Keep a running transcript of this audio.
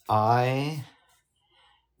I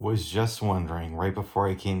was just wondering, right before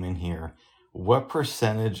I came in here, what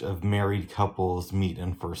percentage of married couples meet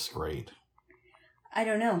in first grade? I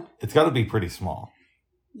don't know. It's got to be pretty small.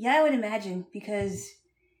 Yeah, I would imagine, because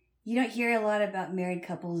you don't hear a lot about married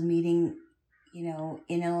couples meeting,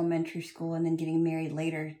 in elementary school and then getting married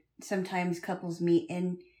later. Sometimes couples meet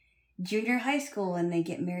in junior high school and they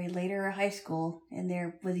get married later, or high school, and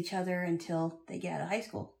they're with each other until they get out of high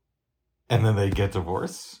school. And then they get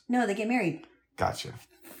divorced? No, they get married. Gotcha.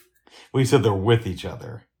 Well, you said they're with each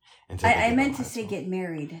other. I meant to say get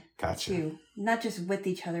married. Gotcha. Too. Not just with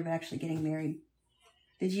each other, but actually getting married.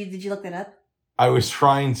 Did you look that up? I was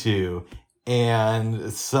trying to,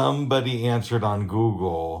 and somebody answered on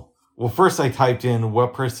Google. Well, first I typed in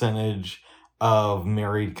what percentage of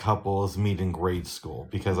married couples meet in grade school,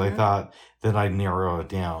 because I thought that I'd narrow it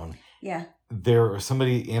down. Yeah.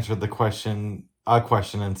 Somebody answered a question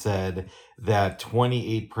and said that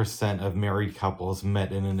 28% of married couples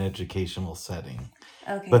met in an educational setting.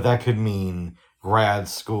 Okay. But that could mean grad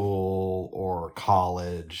school or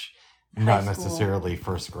college, not necessarily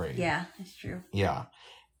first grade. Yeah, that's true. Yeah.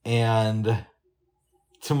 And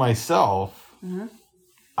to myself,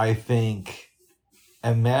 I think,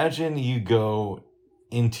 imagine you go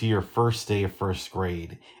into your first day of first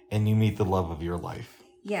grade and you meet the love of your life.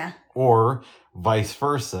 Yeah. Or vice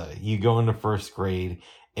versa. You go into first grade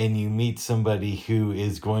and you meet somebody who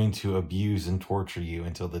is going to abuse and torture you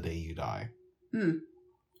until the day you die.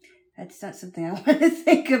 That's not something I want to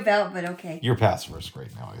think about, but okay. You're past first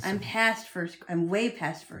grade now, I see. I'm way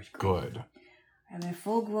past first grade. Good. I'm a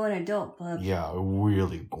full-grown adult, bub. Yeah,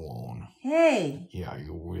 really grown. Hey. Yeah,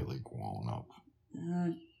 you're really grown up.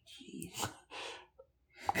 Oh, jeez.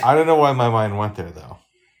 I don't know why my mind went there, though.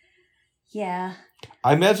 Yeah.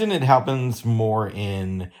 I imagine it happens more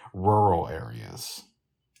in rural areas.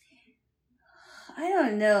 I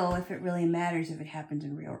don't know if it really matters if it happens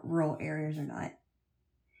in rural areas or not.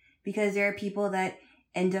 Because there are people that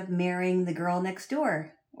end up marrying the girl next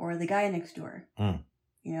door or the guy next door.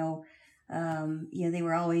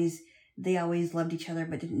 They always loved each other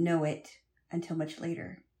but didn't know it until much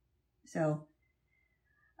later. So,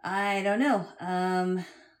 I don't know.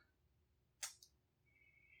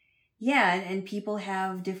 Yeah, and people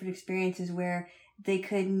have different experiences where they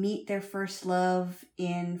could meet their first love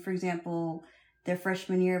in, for example, their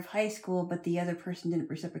freshman year of high school, but the other person didn't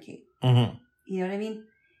reciprocate. Mm-hmm. You know what I mean?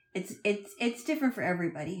 It's different for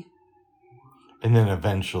everybody. And then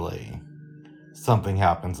eventually something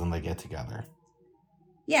happens and they get together.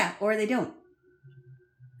 Yeah, or they don't.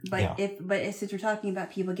 But yeah. Since we're talking about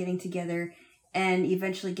people getting together and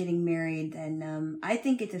eventually getting married, then I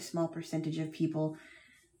think it's a small percentage of people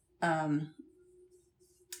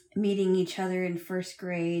meeting each other in first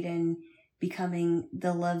grade and becoming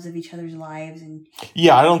the loves of each other's lives. And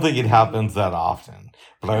yeah, I don't think it happens that often,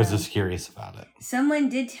 but I was just curious about it. Someone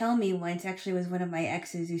did tell me once, actually it was one of my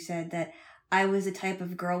exes, who said that I was the type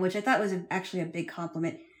of girl, which I thought was actually a big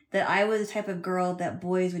compliment, that I was the type of girl that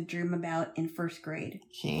boys would dream about in first grade.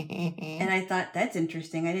 And I thought, that's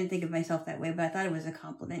interesting. I didn't think of myself that way, but I thought it was a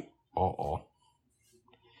compliment. Uh-oh.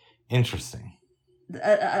 Interesting.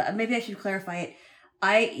 Maybe I should clarify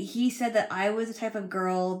it. He said that I was the type of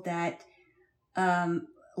girl that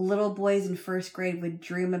little boys in first grade would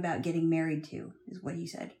dream about getting married to, is what he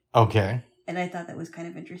said. Okay. And I thought that was kind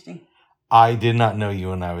of interesting. I did not know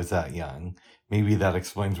you when I was that young. Maybe that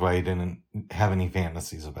explains why I didn't have any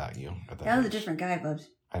fantasies about you at that That was age. a different guy, Bubs.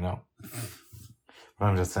 I know. But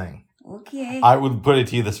I'm just saying. Okay. I would put it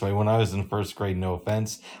to you this way. When I was in first grade, no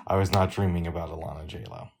offense, I was not dreaming about Alana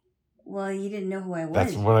J-Lo. Well, you didn't know who I was.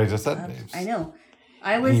 That's what I just said, babes. I know.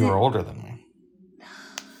 You were older than me.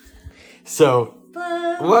 So,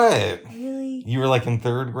 but what? Really? You were like in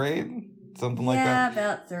third grade? Something like that? Yeah,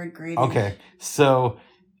 about third grade. Okay. So,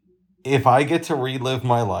 if I get to relive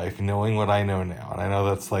my life knowing what I know now, and I know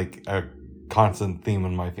that's like a constant theme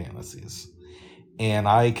in my fantasies, and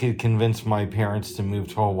I could convince my parents to move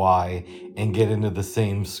to Hawaii and get into the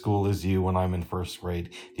same school as you when I'm in first grade,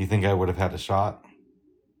 do you think I would have had a shot?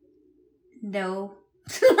 No.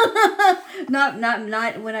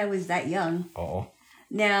 Not when I was that young. Oh.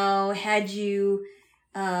 Now, had you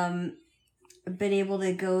been able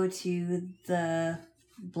to go to the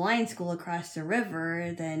blind school across the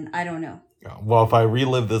river, then I don't know. Well, if I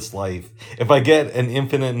relive this life, if I get an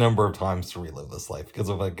infinite number of times to relive this life, because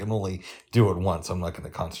if I can only do it once, I'm not going to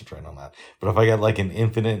concentrate on that. But if I get like an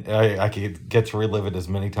infinite, I could get to relive it as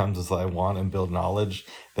many times as I want and build knowledge,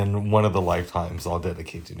 then one of the lifetimes I'll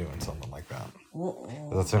dedicate to doing something like that. Uh-oh.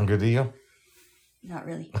 Does that sound good to you? Not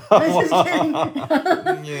really. I'm just kidding.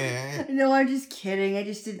 Yeah. No, I'm just kidding. I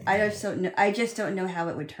just don't know. I just don't know how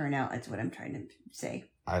it would turn out. That's what I'm trying to say.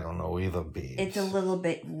 I don't know either, babes. It's a little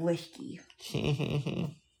bit risky.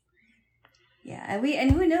 Yeah,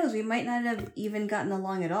 and who knows? We might not have even gotten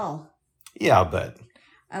along at all. Yeah, but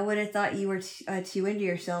I would have thought you were too into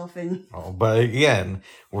yourself, and but again,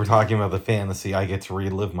 we're talking about the fantasy. I get to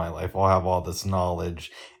relive my life. I'll have all this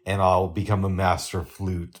knowledge, and I'll become a master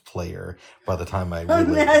flute player by the time I relive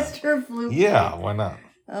master flute. Yeah, player. why not?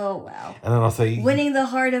 Oh wow! And then I'll say, winning the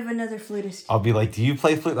heart of another flutist. I'll be like, "Do you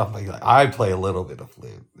play flute?" I'm like, "I play a little bit of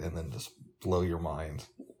flute," and then just blow your mind.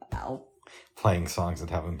 Wow. Playing songs that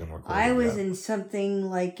haven't been recorded. I was yet. in something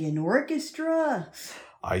like an orchestra.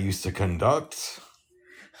 I used to conduct.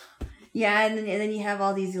 Yeah, and then you have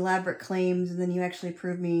all these elaborate claims, and then you actually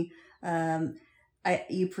prove me.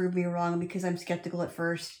 You prove me wrong because I'm skeptical at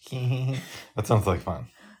first. That sounds like fun.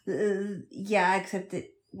 Yeah, except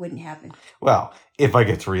it wouldn't happen. Well, if I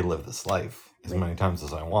get to relive this life as many times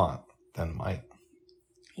as I want, then it might.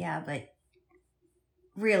 Yeah, but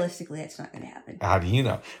realistically, it's not going to happen. How do you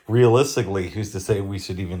know? Realistically, who's to say we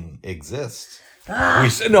should even exist? Ah!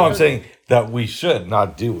 I'm saying that we should,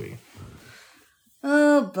 not do we?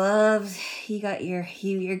 Oh, Bubs,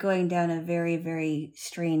 you're going down a very, very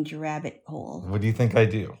strange rabbit hole. What do you think I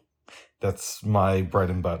do? That's my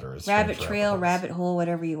bread and butter. Rabbit trail, rabbit hole,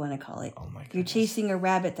 whatever you want to call it. Oh my god! You're chasing a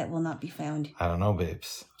rabbit that will not be found. I don't know,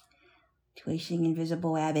 babes. Chasing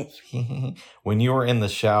invisible rabbit. When you were in the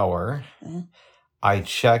shower, I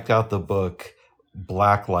checked out the book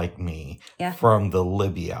Black Like Me from the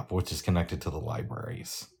Libby app, which is connected to the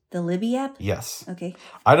libraries. The Libby app? Yes. Okay.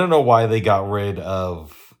 I don't know why they got rid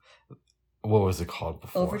of, what was it called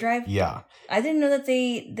before? Overdrive? Yeah. I didn't know that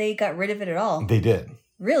they got rid of it at all. They did.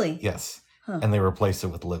 Really? Yes. Huh. And they replaced it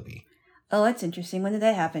with Libby. Oh, that's interesting. When did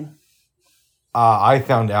that happen? I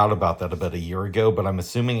found out about that about a year ago, but I'm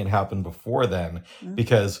assuming it happened before then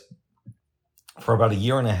because for about a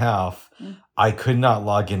year and a half, I could not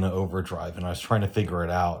log into Overdrive and I was trying to figure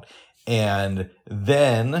it out. And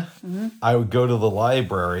then I would go to the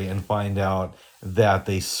library and find out that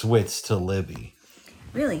they switched to Libby.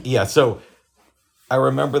 Really? Yeah, so I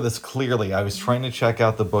remember this clearly. I was trying to check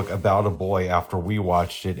out the book About a Boy after we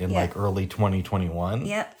watched it in like early 2021.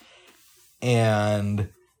 Yep. And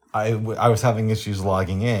I was having issues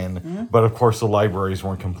logging in, but of course the libraries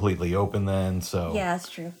weren't completely open then, so... Yeah, that's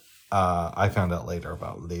true. I found out later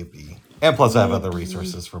about Libby. And plus I have other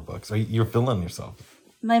resources for books. You're feeling yourself.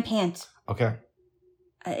 My pants. Okay.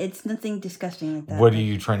 It's nothing disgusting like that. What are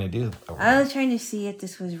you trying to do? I was trying to see if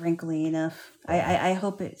this was wrinkly enough. I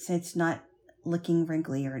hope it's not looking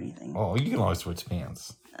wrinkly or anything. Oh, you can always switch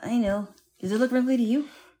pants. I know. Does it look wrinkly to you?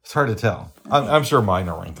 It's hard to tell. Okay. I'm sure mine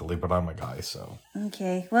are wrinkly, but I'm a guy, so.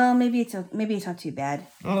 Okay. Well, maybe it's not too bad.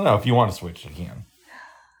 I don't know. If you want to switch, you can.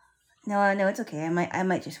 No, it's okay. I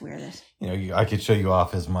might just wear this. I could show you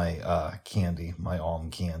off as my candy, my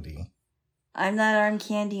arm candy. I'm not arm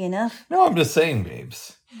candy enough. No, I'm just saying,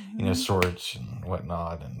 babes. Shorts and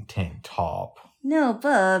whatnot and tank top. No,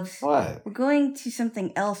 Bubs. What? We're going to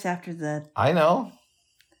something else after the... I know.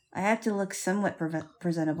 I have to look somewhat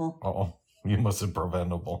presentable. Oh, you must have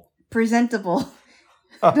preventable. Presentable.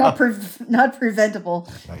 not preventable.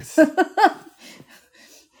 Nice.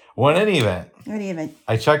 Well, in any event,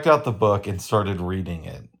 I checked out the book and started reading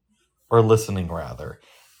it. Or listening, rather.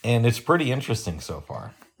 And it's pretty interesting so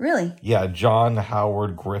far. Really? Yeah, John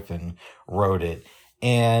Howard Griffin wrote it.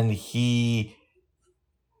 And he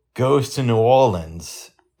goes to New Orleans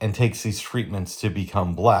and takes these treatments to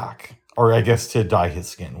become black. Or I guess to dye his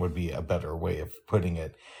skin would be a better way of putting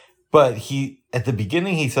it. But at the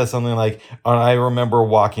beginning, he says something like, I remember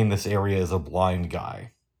walking this area as a blind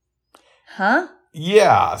guy. Huh?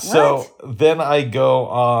 Yeah. What? So then I go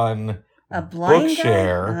on a blind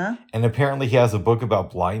Bookshare, and apparently he has a book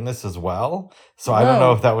about blindness as well. So I don't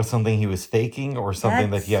know if that was something he was faking or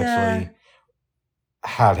something that he actually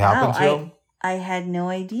had happen to him. I had no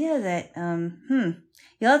idea that.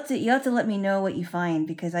 You'll have to let me know what you find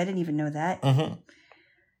because I didn't even know that. Mm-hmm.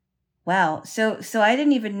 Wow. So I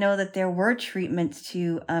didn't even know that there were treatments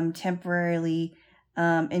to temporarily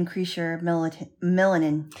increase your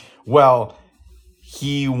melanin. Well,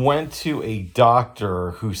 he went to a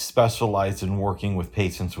doctor who specialized in working with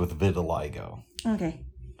patients with vitiligo. Okay.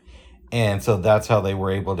 And so that's how they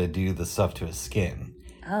were able to do the stuff to his skin.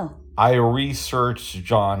 Oh. I researched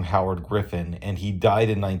John Howard Griffin, and he died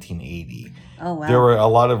in 1980. Oh, wow. There were a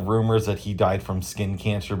lot of rumors that he died from skin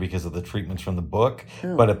cancer because of the treatments from the book.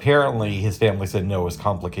 Ooh. But apparently his family said no, it was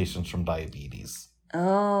complications from diabetes.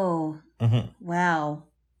 Oh. Mm-hmm. Wow.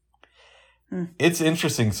 It's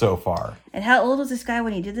interesting so far. And how old was this guy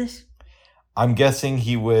when he did this? I'm guessing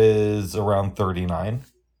he was around 39.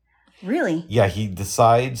 Really? Yeah, he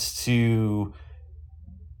decides to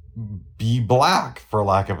be black, for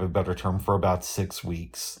lack of a better term, for about 6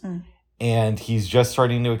 weeks. And he's just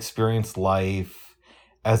starting to experience life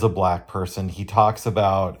as a black person. He talks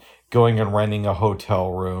about going and renting a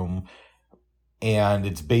hotel room, and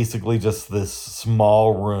it's basically just this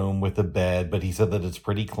small room with a bed, but he said that it's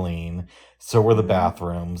pretty clean. So were the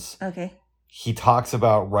bathrooms. Okay. He talks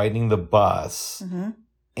about riding the bus,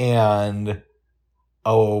 and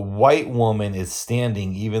a white woman is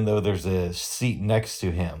standing even though there's a seat next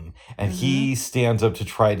to him, and he stands up to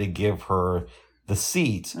try to give her the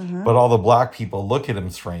seat, but all the black people look at him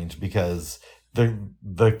strange because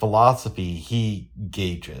the philosophy he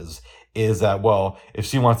gauges is that, well, if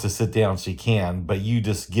she wants to sit down, she can, but you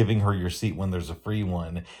just giving her your seat when there's a free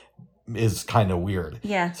one is kind of weird.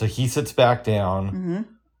 Yeah. So he sits back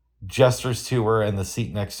down, gestures to her and the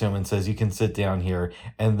seat next to him and says, you can sit down here.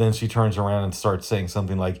 And then she turns around and starts saying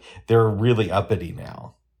something like, they're really uppity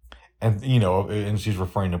now. And, and she's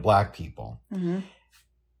referring to black people.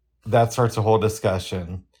 That starts a whole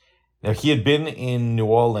discussion. Now, he had been in New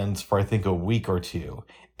Orleans for, I think, a week or two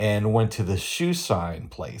and went to the shoe sign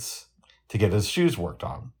place to get his shoes worked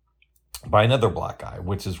on by another black guy,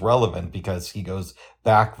 which is relevant because he goes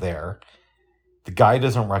back there. The guy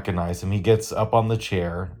doesn't recognize him. He gets up on the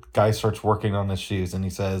chair. The guy starts working on his shoes, and he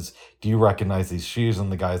says, do you recognize these shoes?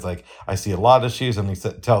 And the guy's like, I see a lot of shoes. And he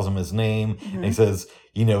tells him his name. And he says,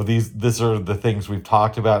 these are the things we've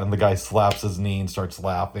talked about. And the guy slaps his knee and starts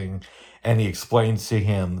laughing. And he explains to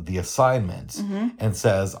him the assignments and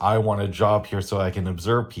says, I want a job here so I can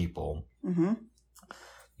observe people.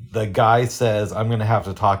 The guy says, I'm going to have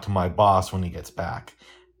to talk to my boss when he gets back.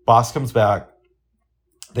 Boss comes back.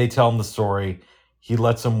 They tell him the story. He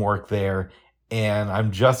lets him work there. And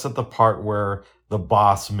I'm just at the part where the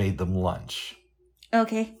boss made them lunch.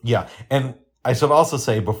 Okay. Yeah. And I should also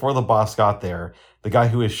say, before the boss got there, the guy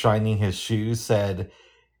who was shining his shoes said,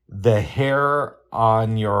 the hair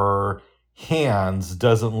on your hands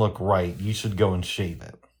doesn't look right. You should go and shave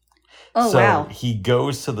it. Oh, so wow. He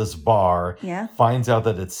goes to this bar, finds out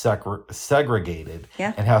that it's segregated,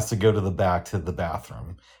 and has to go to the back to the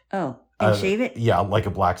bathroom. Oh, and shave it? Yeah, like a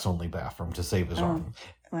blacks only bathroom to save his arm.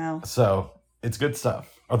 Wow. So it's good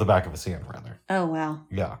stuff. Or the back of his hand, rather. Oh, wow.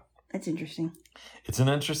 Yeah. That's interesting. It's an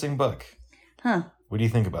interesting book. Huh. What do you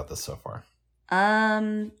think about this so far?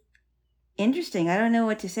 Interesting. I don't know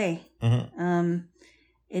what to say.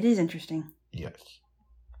 It is interesting. Yes.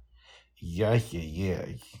 Yeah.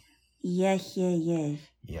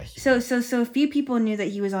 So few people knew that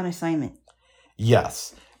he was on assignment.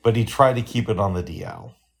 Yes, but he tried to keep it on the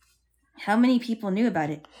DL. How many people knew about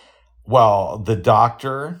it? Well, the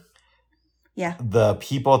doctor, the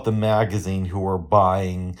people at the magazine who were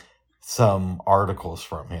buying some articles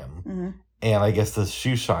from him, and I guess this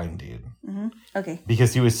shoe shine dude. Okay.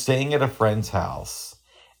 Because he was staying at a friend's house,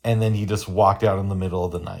 and then he just walked out in the middle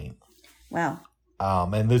of the night. Wow.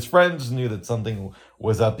 And his friends knew that something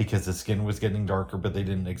was up because his skin was getting darker, but they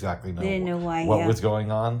didn't exactly know, why, what was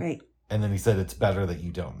going on. Right. And then he said, it's better that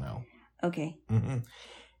you don't know. Okay.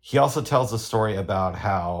 He also tells a story about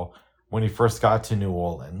how when he first got to New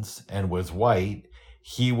Orleans and was white,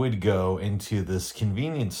 he would go into this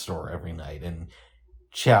convenience store every night and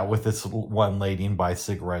chat with this one lady and buy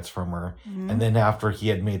cigarettes from her. And then after he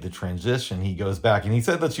had made the transition, he goes back. And he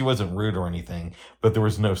said that she wasn't rude or anything, but there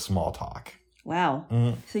was no small talk. Wow.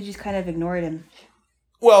 So he just kind of ignored him.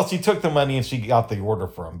 Well, she took the money and she got the order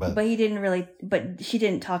for him, but he didn't really. But she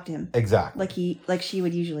didn't talk to him exactly like she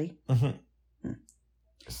would usually.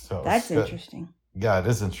 So that's interesting. Yeah, it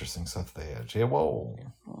is interesting stuff there. Yeah, whoa.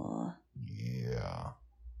 Oh. Yeah,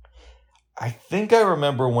 I think I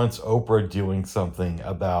remember once Oprah doing something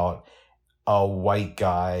about a white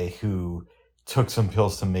guy who took some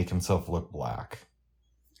pills to make himself look black.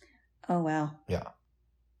 Oh wow. Yeah.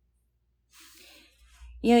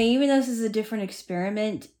 Even though this is a different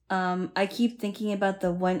experiment, I keep thinking about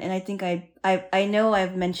the one, and I think I know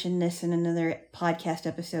I've mentioned this in another podcast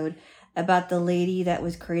episode about the lady that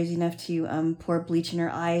was crazy enough to pour bleach in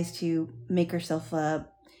her eyes to make herself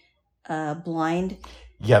blind.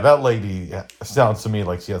 Yeah, that lady sounds to me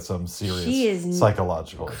like she has some serious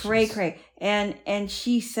psychological issues. Cray. And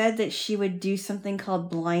she said that she would do something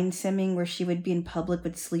called blind simming, where she would be in public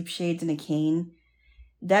with sleep shades and a cane.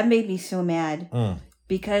 That made me so mad.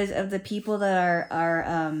 Because of the people that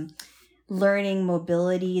are learning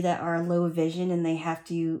mobility, that are low vision, and they have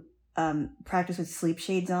to practice with sleep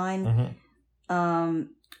shades on.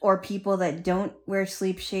 or people that don't wear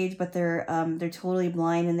sleep shades, but they're totally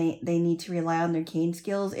blind and they need to rely on their cane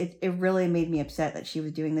skills. It really made me upset that she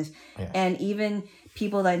was doing this. Yeah. And even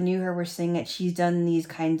people that knew her were saying that she's done these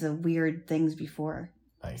kinds of weird things before.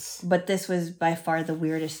 Nice. But this was by far the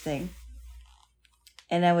weirdest thing.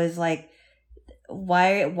 And I was like,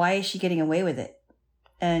 why is she getting away with it?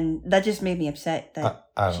 And that just made me upset that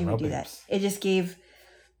she would do that. It just gave,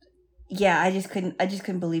 I just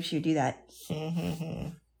couldn't believe she would do that.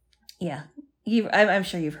 Yeah, I'm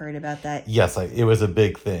sure you've heard about that. Yes, it was a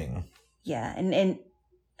big thing. Yeah, and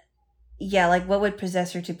yeah, like what would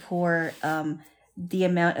possess her to pour the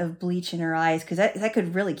amount of bleach in her eyes? Because that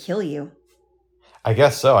could really kill you. I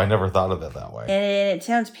guess so. I never thought of it that way. And it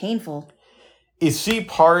sounds painful. Is she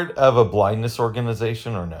part of a blindness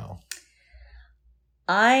organization or no?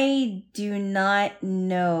 I do not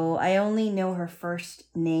know. I only know her first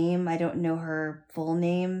name. I don't know her full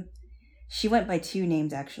name. She went by 2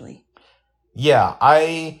 names, actually. Yeah,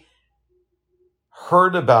 I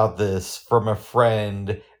heard about this from a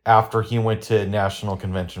friend after he went to national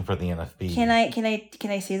convention for the NFB.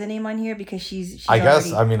 Can I say the name on here because she's I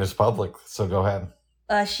guess it's public, so go ahead.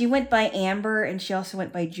 She went by Amber, and she also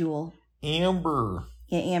went by Jewel. Amber.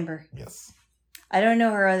 Yeah, Amber. Yes. I don't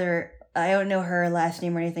know her last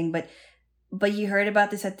name or anything, but you heard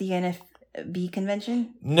about this at the NFB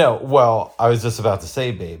convention? No, well, I was just about to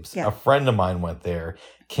say, babes. Yeah. A friend of mine went there,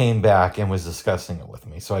 came back, and was discussing it with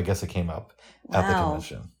me. So I guess it came up at the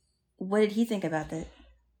convention. What did he think about that?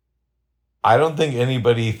 I don't think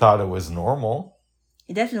anybody thought it was normal.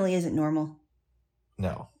 It definitely isn't normal.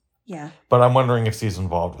 No. Yeah. But I'm wondering if she's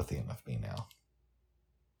involved with the NFB now.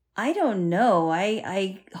 I don't know.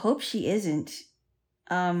 I hope she isn't.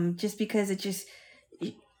 Just because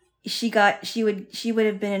she would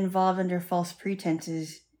have been involved under false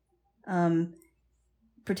pretenses,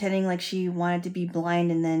 pretending like she wanted to be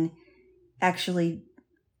blind and then actually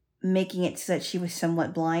making it so that she was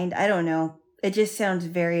somewhat blind. I don't know. It just sounds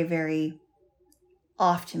very, very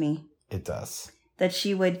off to me. It does. That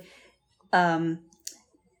she would,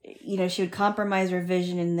 she would compromise her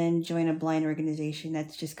vision and then join a blind organization.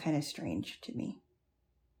 That's just kind of strange to me.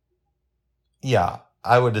 Yeah,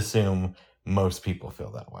 I would assume most people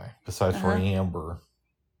feel that way. Besides for Amber.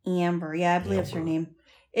 Amber, yeah, I believe it's her name.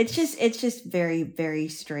 It's just very, very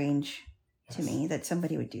strange to me that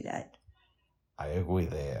somebody would do that. I agree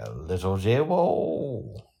there, little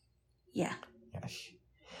J-Wo. Yeah. Yes.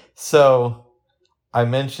 So, I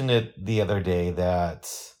mentioned it the other day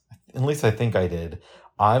that, at least I think I did,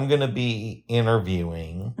 I'm going to be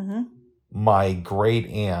interviewing my great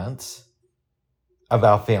aunt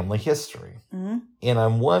about family history. Mm-hmm. And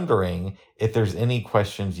I'm wondering if there's any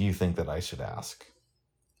questions you think that I should ask.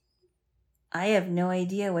 I have no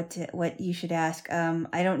idea what you should ask.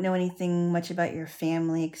 I don't know anything much about your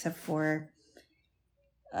family except for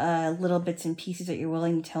little bits and pieces that you're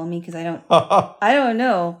willing to tell me because I don't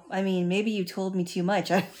know. I mean, maybe you told me too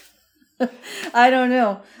much. I don't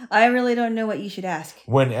know. I really don't know what you should ask.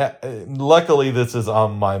 Luckily, this is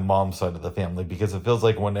on my mom's side of the family because it feels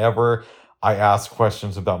like whenever I ask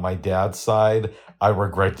questions about my dad's side, I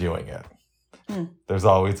regret doing it. There's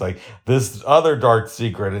always like this other dark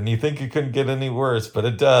secret and you think it couldn't get any worse, but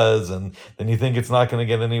it does. And then you think it's not going to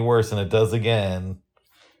get any worse and it does again.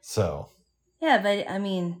 So. Yeah, but I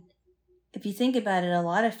mean, if you think about it, a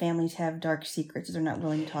lot of families have dark secrets they're not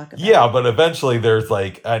willing to talk about. Yeah, but eventually there's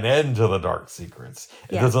like an end to the dark secrets.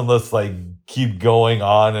 It doesn't just like keep going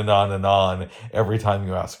on and on and on every time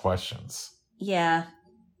you ask questions. Yeah.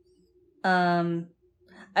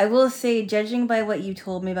 I will say, judging by what you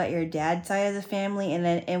told me about your dad's side of the family,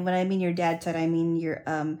 and when I mean your dad's side, I mean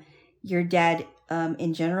your dad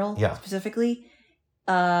in general, specifically.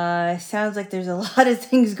 Sounds like there's a lot of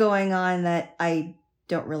things going on that I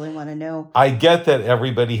don't really want to know. I get that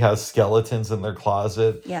everybody has skeletons in their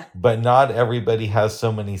closet, but not everybody has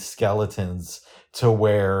so many skeletons to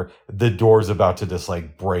where the door's about to just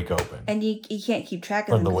like break open. And you can't keep track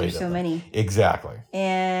of them because there's so many. Exactly.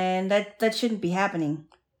 And that shouldn't be happening.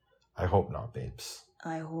 I hope not, babes.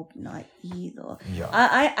 I hope not either. Yeah.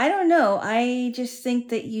 I don't know. I just think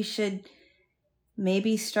that you should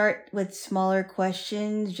maybe start with smaller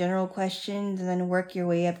questions, general questions, and then work your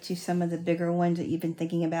way up to some of the bigger ones that you've been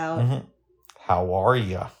thinking about. Mm-hmm. How are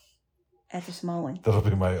ya? That's a small one. That'll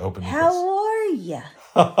be my opening. How are ya?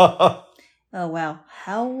 Oh, wow.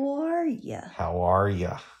 How are ya? How are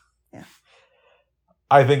ya? Yeah.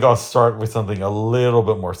 I think I'll start with something a little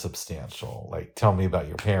bit more substantial. Like, tell me about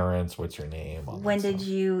your parents. What's your name? When did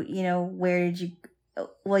you, where did you,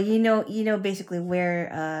 well, basically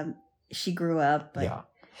where she grew up. But,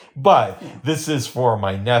 But this is for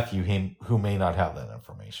my nephew who may not have that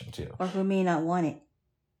information. information too. Or who may not want it.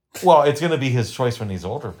 Well, it's going to be his choice when he's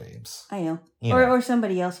older, babes. I know. You know. Or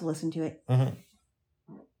somebody else will listen to it. Mm-hmm.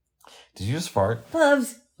 Did you just fart?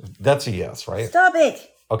 Bubs, That's a yes, right? stop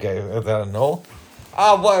it. Okay, is that a no?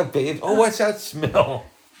 Ah, what, babe? Oh, what's that smell?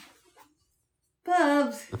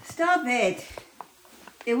 Bubs, stop it.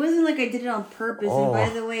 It wasn't like I did it on purpose. Oh. And by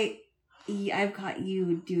the way, I've caught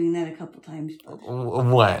you doing that a couple times. Bubs.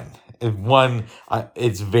 When?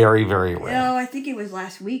 It's very, very rare. No, I think it was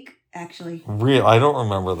last week, actually. Real? I don't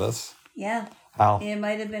remember this. Yeah. How? It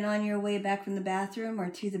might have been on your way back from the bathroom or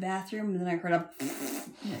to the bathroom, and then I heard a...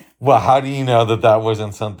 Well, how do you know that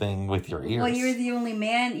wasn't something with your ears? Well, you're the only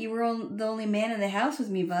man. You were the only man in the house with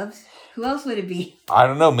me, Bubs. Who else would it be? I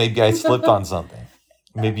don't know. Maybe I slipped on something.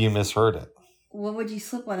 Maybe you misheard it. What would you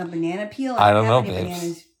slip on? A banana peel? I don't know, have any babes.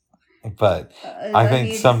 bananas. But I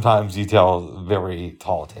think sometimes you tell very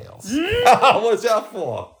tall tales. What's that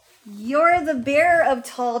for? You're the bearer of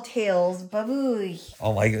tall tales, babooey.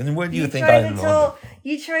 Oh my god! What do you think try I'm to doing? tell?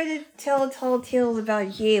 You try to tell tall tales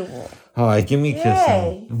about Yale. All right, give me a kiss.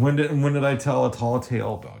 Yay. Then. When did I tell a tall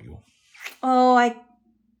tale about you? Oh,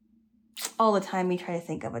 all the time you try to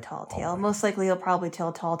think of a tall tale. Most likely you'll probably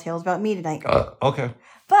tell tall tales about me tonight. Okay.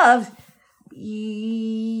 Bubs,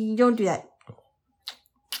 you don't do that.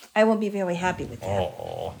 I won't be very happy with that.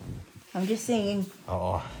 Oh. I'm just saying.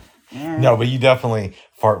 Oh. No, but you definitely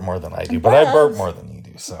fart more than I do. But I burp more than you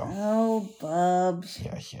do, so. Oh, Bubs.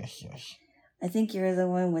 Yeah. I think you're the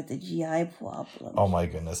one with the GI problem. Oh my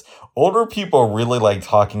goodness. Older people really like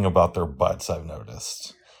talking about their butts, I've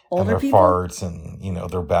noticed. Older and their people? farts and,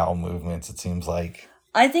 their bowel movements, it seems like.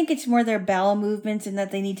 I think it's more their bowel movements and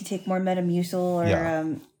that they need to take more Metamucil or Yeah.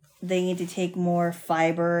 they need to take more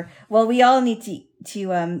fiber. Well, we all need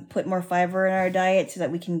to put more fiber in our diet so that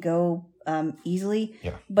we can go easily.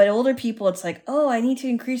 Yeah. But older people, it's like, oh, I need to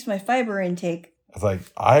increase my fiber intake. It's like,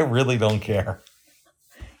 I really don't care.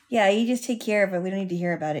 Yeah, you just take care of it. We don't need to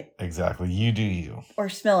hear about it. Exactly. You do you. Or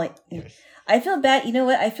smell it. Yeah. I feel bad. You know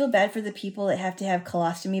what? I feel bad for the people that have to have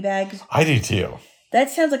colostomy bags. I do too. That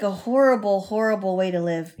sounds like a horrible, horrible way to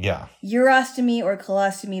live. Yeah. Urostomy or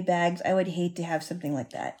colostomy bags, I would hate to have something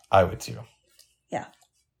like that. I would too. Yeah.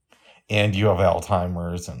 And you have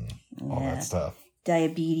Alzheimer's and all that stuff.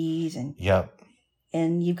 Diabetes and Yep.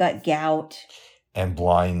 and you've got gout. And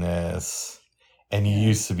blindness. And you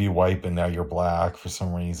used to be white, but now you're black for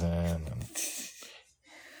some reason. And...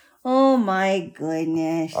 Oh my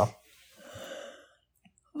goodness. Oh.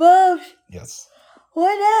 Bubs, Yes.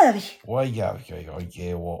 what else? What else? Yeah,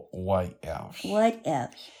 what else? What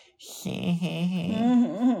else?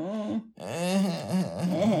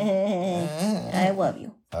 I love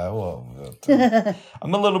you. I love it.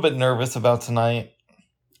 I'm a little bit nervous about tonight.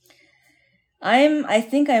 I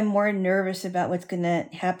think I'm more nervous about what's gonna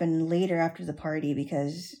happen later after the party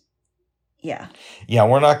because yeah. Yeah,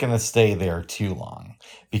 we're not going to stay there too long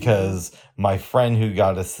because my friend who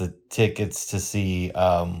got us the tickets to see,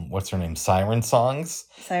 what's her name, Siren Songs,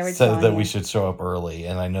 Siren said Song, that yeah. we should show up early.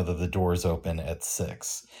 And I know that the doors open at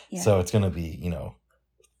 6. Yeah. So it's going to be,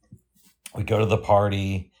 we go to the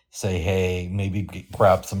party, say, hey, maybe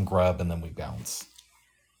grab some grub, and then we bounce.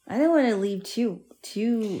 I don't want to leave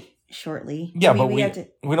too shortly. Yeah, Maybe but we have to...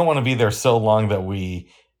 don't want to be there so long that we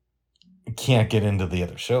can't get into the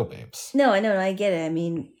other show, babes. No, I get it. I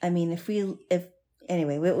mean, if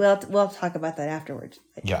anyway, we'll talk about that afterwards.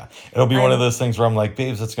 But yeah, it'll be one of those things where I'm like,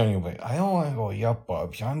 babes, let's go. And you'll be like, I don't want to go. Yeah,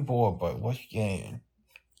 Bubs, I'm bored, but what's game?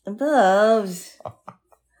 Bubs.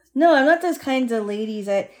 No, I'm not those kinds of ladies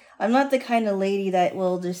I'm not the kind of lady that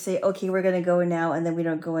will just say, okay, we're going to go now, and then we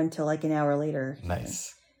don't go until like an hour later.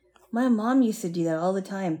 Nice. My mom used to do that all the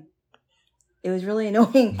time. It was really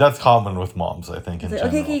annoying. That's common with moms, I think, in Like,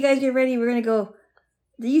 general. okay, you guys get ready. We're going to go.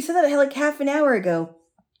 You said that like half an hour ago.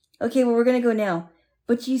 Okay, well, we're going to go now.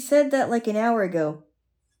 But you said that like an hour ago.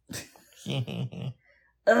 Ugh,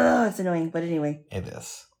 it's annoying. But anyway. It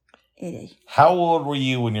is. It is. How old were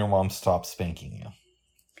you when your mom stopped spanking you?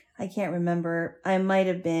 I can't remember. I might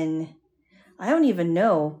have been... I don't even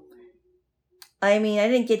know. I mean, I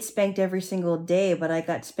didn't get spanked every single day, but I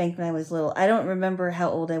got spanked when I was little. I don't remember how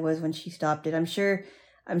old I was when she stopped it. I'm sure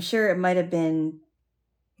it might have been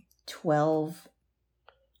 12,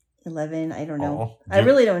 11. I don't know. I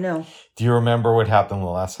really don't know. Do you remember what happened the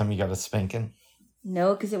last time you got a spanking?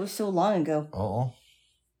 No, because it was so long ago. Oh.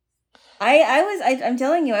 I'm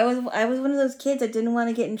telling you, I was one of those kids that didn't want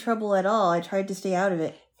to get in trouble at all. I tried to stay out of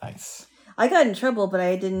it. Nice. I got in trouble, but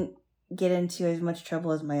I didn't get into as much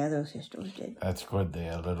trouble as my other sisters did. That's good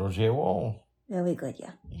there, little J-Wall. Very good,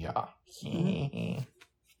 yeah. Yeah. Mm-hmm.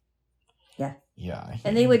 Yeah. Yeah.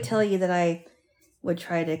 And they would tell you that would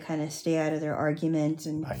try to kind of stay out of their arguments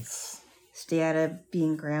and Nice. stay out of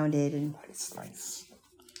being grounded. And Nice.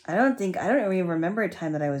 I don't even remember a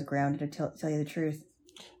time that I was grounded, to tell you the truth.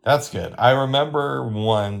 That's good. I remember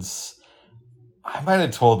once, I might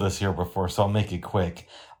have told this here before, so I'll make it quick.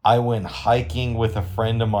 I went hiking with a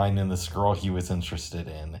friend of mine and this girl he was interested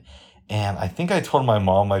in. And I think I told my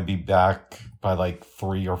mom I'd be back by like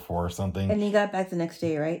 3 or 4 or something. And you got back the next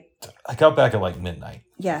day, right? I got back at like midnight.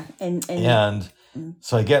 Yeah. And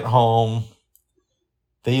so I get home.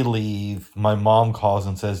 They leave. My mom calls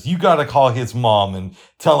and says, "You got to call his mom and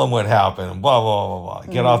tell him what happened." Blah, blah, blah,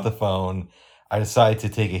 blah. Get off the phone. I decide to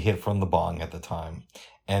take a hit from the bong at the time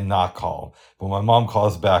and not call. But my mom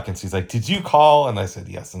calls back and she's like, "Did you call?" And I said,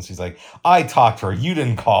 "Yes." And she's like, "I talked to her. You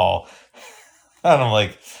didn't call." And I'm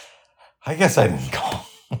like, "I guess I didn't call."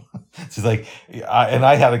 She's like, and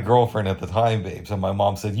I had a girlfriend at the time, babe. So my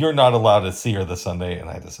mom said, "You're not allowed to see her this Sunday."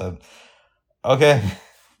 And I just said, "Okay."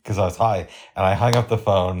 Because I was high. And I hung up the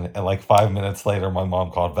phone. And like 5 minutes later, my mom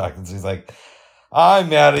called back and she's like, "I'm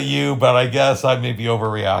mad at you, but I guess I maybe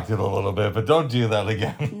overreacted a little bit. But don't do that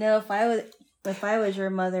again." No, if I was your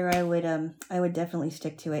mother, I would definitely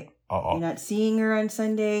stick to it. Uh-oh. You're not seeing her on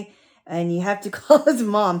Sunday, and you have to call his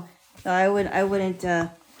mom. No, I wouldn't.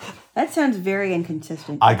 That sounds very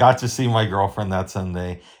inconsistent. I got to see my girlfriend that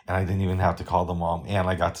Sunday, and I didn't even have to call the mom, and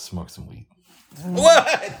I got to smoke some weed.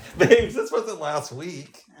 What? Babes, this wasn't last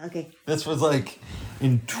week. Okay. This was like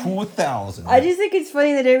in 2000. I just think it's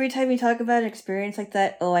funny that every time you talk about an experience like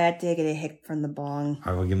that, I had to get a hit from the bong.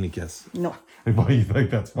 All right, well, give me a kiss. No. Why you think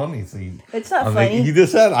that's funny? So it's not I'm funny. Like, you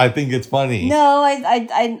just said, "I think it's funny." No,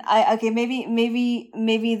 I okay,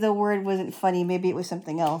 maybe the word wasn't funny. Maybe it was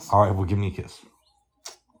something else. All right, well, give me a kiss.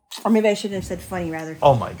 Or maybe I shouldn't have said funny, rather.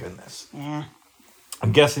 Oh, my goodness. Yeah.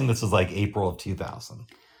 I'm guessing this is like April of 2000.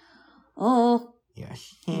 Oh. Yeah.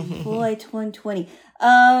 Boy, 2020.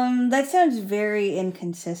 That sounds very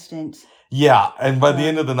inconsistent. Yeah, and by the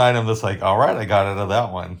end of the night, I'm just like, all right, I got out of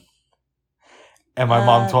that one. And my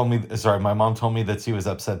mom told me that she was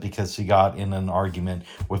upset because she got in an argument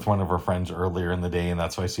with one of her friends earlier in the day, and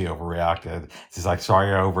that's why she overreacted. She's like,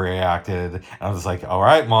 "Sorry, I overreacted." And I was like, "All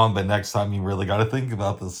right, Mom, but next time you really got to think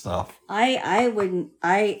about this stuff." I would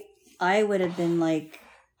have been like,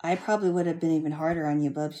 I probably would have been even harder on you,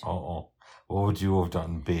 Bubs. Oh, what would you have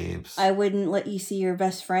done, babes? I wouldn't let you see your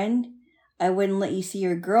best friend. I wouldn't let you see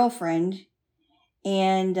your girlfriend.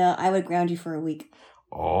 And I would ground you for a week.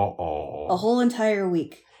 A whole entire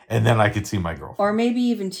week. And then I could see my girlfriend. Or maybe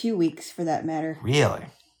even 2 weeks, for that matter. Really?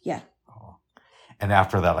 Yeah. Oh. And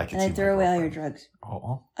after that, I could see my girlfriend. And I'd throw away all your drugs.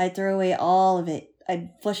 I'd throw away all of it. I'd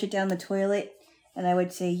flush it down the toilet. And I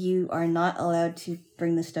would say, "You are not allowed to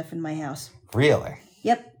bring this stuff in my house." Really?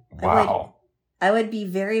 Yep. Wow. I would be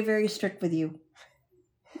very, very strict with you.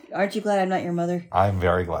 Aren't you glad I'm not your mother? I'm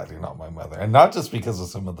very glad you're not my mother. And not just because of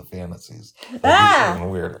some of the fantasies. Even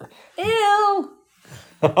weirder. Ew!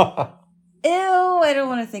 Ew, I don't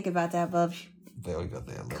want to think about that, Bubs. There we go.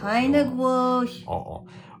 Kind of gross.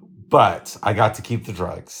 But I got to keep the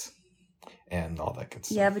drugs and all that good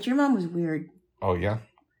stuff. Yeah, but your mom was weird. Oh, yeah?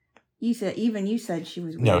 You said she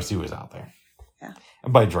was weird. No, she was out there. Yeah.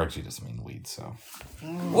 And by drugs, you just mean weed, so.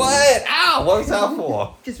 What? Ow! What was that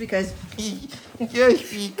for? Just because. Yes,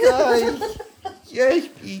 because. Yes,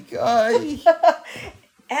 because.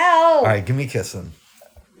 Ow! All right, give me a kiss then.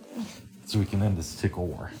 So we can end this tickle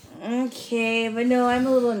war. Okay, but no, I'm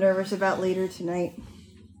a little nervous about later tonight.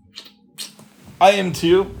 I am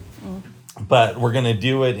too. But we're going to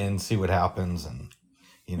do it and see what happens and,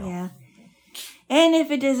 Yeah. And if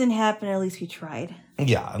it doesn't happen, at least we tried.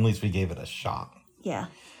 Yeah, at least we gave it a shot. Yeah.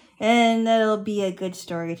 And that'll be a good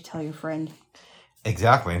story to tell your friend.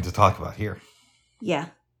 Exactly, and to talk about here. Yeah.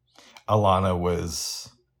 Alana was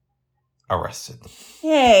arrested.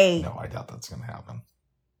 Yay. No, I doubt that's going to happen.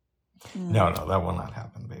 No, that will not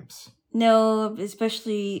happen, babes. No,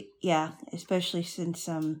 especially since,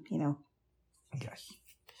 Yeah.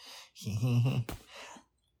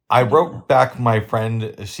 I wrote back my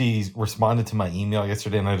friend, she responded to my email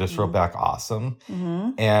yesterday, and I just wrote back awesome.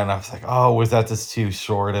 Mm-hmm. And I was like, oh, was that just too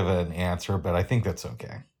short of an answer? But I think that's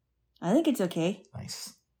okay. I think it's okay.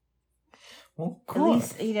 Nice. Well, cool.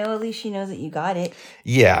 At least she knows that you got it.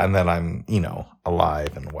 Yeah, and that I'm,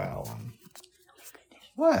 alive and well.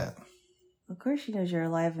 What? Of course she knows you're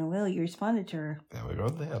alive and well. You responded to her. There we go.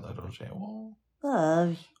 There, little J-Wall.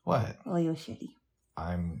 Love. What? Oh, you're shitty.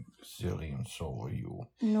 I'm silly and so are you.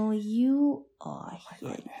 No, you are. Oh my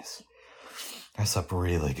goodness. I slept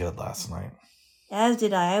really good last night. As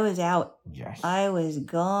did I. I was out. Yes. I was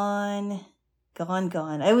gone.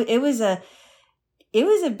 It was a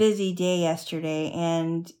busy day yesterday,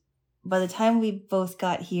 and by the time we both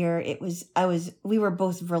got here, we were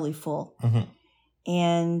both really full. Mhm.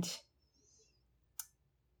 And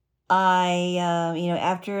I,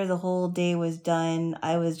 after the whole day was done,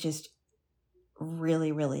 I was just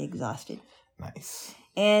really, really exhausted. Nice.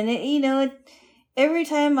 And, every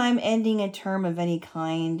time I'm ending a term of any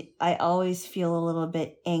kind, I always feel a little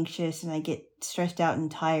bit anxious and I get stressed out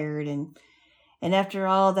and tired. And after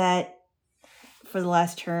all that, for the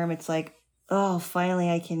last term, it's like, oh, finally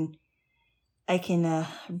I can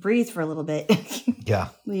breathe for a little bit. Yeah.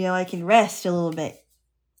 I can rest a little bit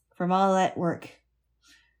from all that work.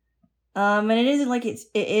 And it isn't like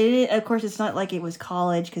it of course, it's not like it was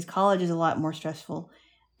college, because college is a lot more stressful.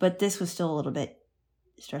 But this was still a little bit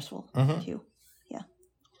stressful, too. Yeah.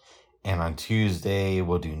 And on Tuesday,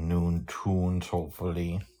 we'll do noon tunes,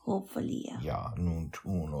 hopefully. Hopefully, yeah. Yeah, noon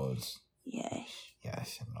tuners. Yes.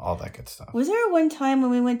 Yes, and all that good stuff. Was there one time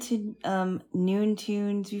when we went to Noon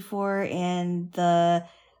Tunes before and the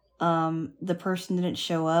person didn't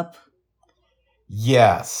show up?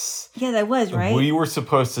 Yes. Yeah, that was, right? We were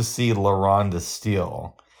supposed to see LaRonda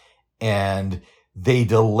Steele, and they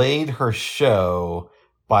delayed her show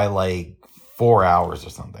by like 4 hours or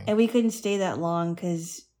something. And we couldn't stay that long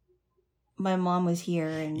because my mom was here.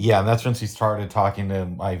 And that's when she started talking to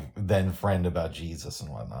my then friend about Jesus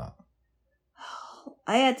and whatnot.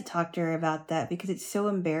 I had to talk to her about that because it's so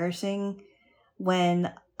embarrassing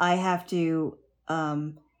when I have to,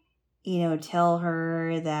 tell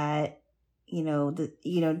her that,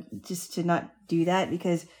 just to not do that,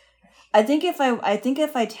 because I think if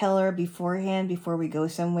I tell her beforehand, before we go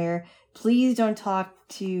somewhere, please don't talk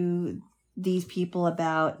to these people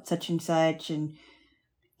about such and such, and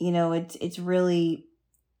it's really,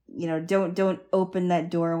 don't open that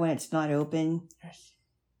door when it's not open.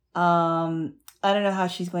 I don't know how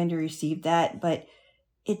she's going to receive that, but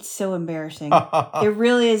it's so embarrassing. It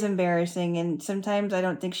really is embarrassing, and sometimes I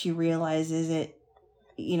don't think she realizes it.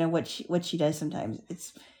 What she does sometimes.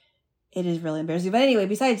 It is really embarrassing. But anyway,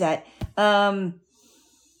 besides that,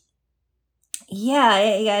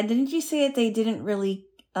 yeah. Didn't you say that they didn't really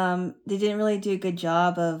do a good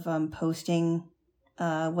job of posting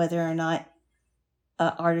whether or not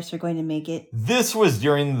artists are going to make it? This was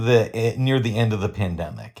during near the end of the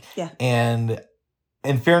pandemic. Yeah. And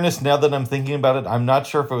in fairness, now that I'm thinking about it, I'm not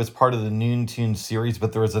sure if it was part of the Noon Tune series,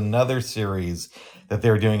 but there was another series that they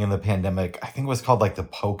were doing in the pandemic. I think it was called like the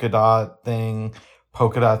Polka Dot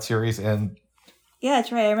series. And yeah,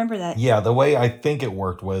 that's right. I remember that. Yeah, the way I think it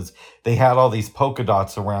worked was they had all these polka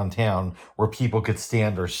dots around town where people could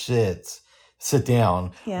stand or sit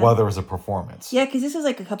down while there was a performance. Yeah, because this was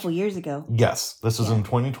like a couple years ago. Yes, this was in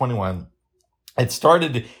 2021. It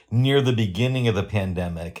started near the beginning of the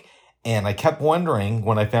pandemic, and I kept wondering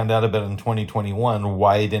when I found out about it in 2021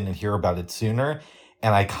 why I didn't hear about it sooner.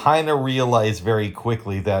 And I kind of realized very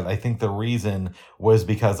quickly that I think the reason was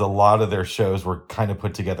because a lot of their shows were kind of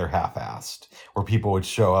put together half-assed, where people would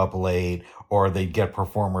show up late or they'd get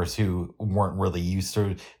performers who weren't really used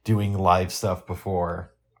to doing live stuff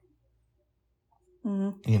before.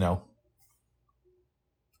 Mm-hmm.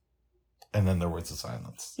 And then there was the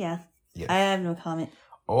silence. Yeah. Yes. I have no comment.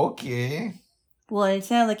 Okay. Well, it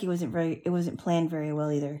sounded like it wasn't planned very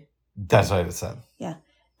well either. That's what I said. Yeah.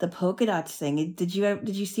 The polka dots thing. Did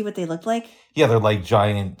you see what they looked like? Yeah, they're like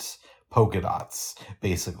giant polka dots,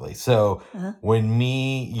 basically. So when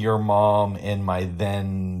me, your mom, and my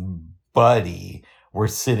then buddy were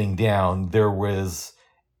sitting down, there was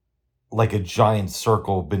like a giant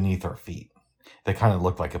circle beneath our feet that kind of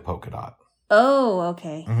looked like a polka dot. Oh,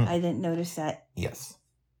 okay. Mm-hmm. I didn't notice that. Yes.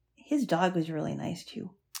 His dog was really nice too.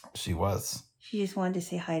 She was. She just wanted to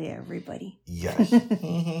say hi to everybody. Yes.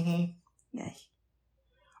 Yes.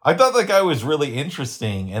 I thought that guy was really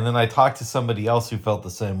interesting, and then I talked to somebody else who felt the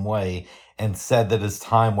same way and said that as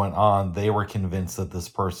time went on, they were convinced that this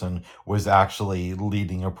person was actually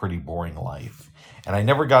leading a pretty boring life. And I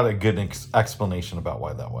never got a good explanation about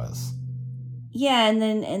why that was. Yeah, and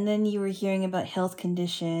then you were hearing about health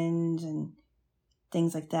conditions and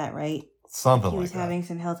things like that, right? Something like that. He was having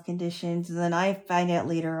some health conditions, and then I find out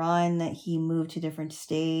later on that he moved to a different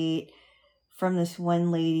state from this one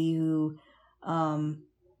lady who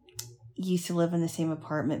used to live in the same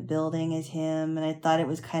apartment building as him, and I thought it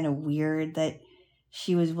was kind of weird that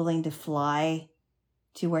she was willing to fly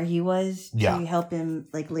to where he was to help him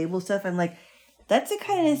like label stuff. I'm like, that's the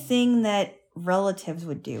kind of thing that relatives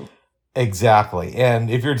would do. Exactly.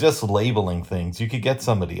 And if you're just labeling things, you could get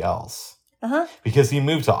somebody else. Because he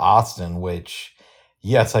moved to Austin, which,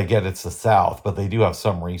 yes, I get it's the South, but they do have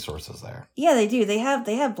some resources there. Yeah, they do. They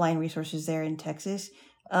have blind resources there in Texas.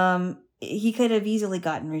 he could have easily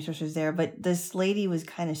gotten resources there, but this lady was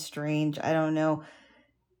kind of strange. I don't know.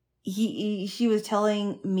 She was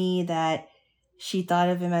telling me that she thought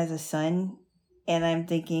of him as a son, and I'm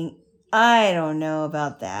thinking, I don't know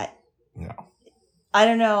about that. No. I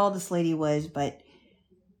don't know how old this lady was, but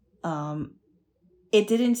it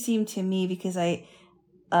didn't seem to me because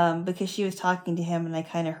she was talking to him and I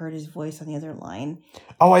kind of heard his voice on the other line.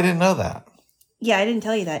 Oh, I didn't know that. Yeah, I didn't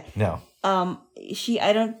tell you that. No.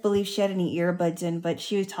 I don't believe she had any earbuds in, but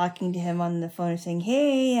she was talking to him on the phone saying,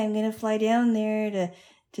 "Hey, I'm going to fly down there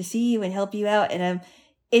to see you and help you out." And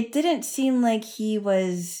it didn't seem like he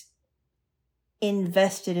was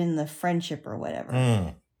invested in the friendship or whatever.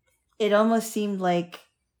 Mm. It almost seemed like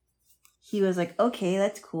he was like, "Okay,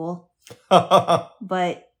 that's cool."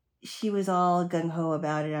 But she was all gung-ho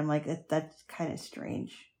about it. I'm like, that's kind of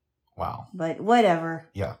strange. Wow. But whatever.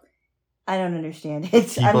 Yeah. I don't understand it.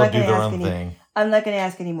 People do their own thing. I'm not going to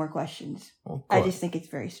ask any more questions. Well, I just think it's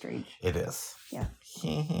very strange. It is. Yeah.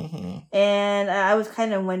 And I was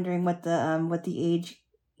kind of wondering what the age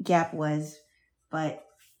gap was, but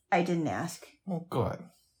I didn't ask. Well, good.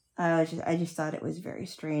 I just thought it was very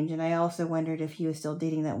strange, and I also wondered if he was still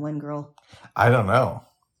dating that one girl. I don't know.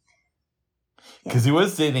 Because he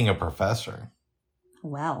was dating a professor.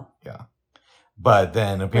 Wow. Yeah. But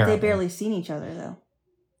then apparently... But they barely seen each other, though.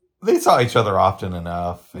 They saw each other often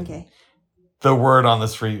enough. Okay. The word on the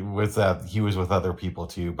street was that he was with other people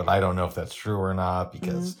too, but I don't know if that's true or not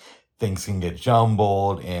because things can get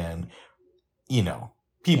jumbled and,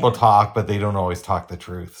 people talk, but they don't always talk the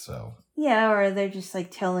truth, so... Yeah, or they're just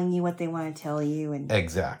like telling you what they want to tell you, and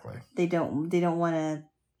exactly. They don't want to,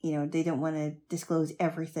 they don't want to disclose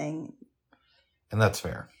everything. And that's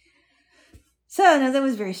fair. So, no, that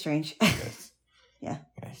was very strange. Yes. Yeah.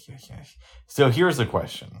 Yes. So here's a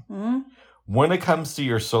question. Mm-hmm. When it comes to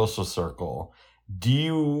your social circle, do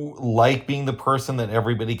you like being the person that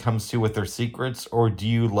everybody comes to with their secrets, or do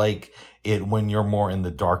you like it when you're more in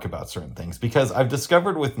the dark about certain things? Because I've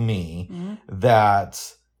discovered with me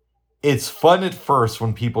that it's fun at first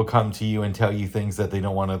when people come to you and tell you things that they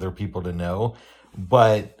don't want other people to know.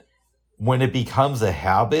 But when it becomes a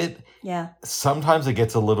habit, sometimes it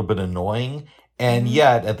gets a little bit annoying. And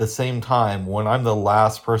yet, at the same time, when I'm the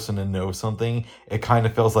last person to know something, it kind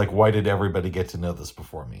of feels like, why did everybody get to know this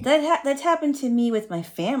before me? That's happened to me with my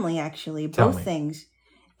family, actually. Both things.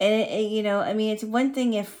 And, it's one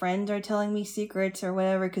thing if friends are telling me secrets or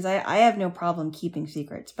whatever, because I have no problem keeping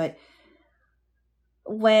secrets. But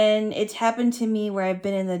when it's happened to me where I've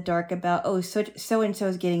been in the dark about, so-and-so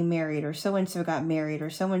is getting married, or so-and-so got married, or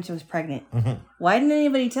so-and-so is pregnant. Why didn't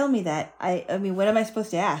anybody tell me that? I mean, what am I supposed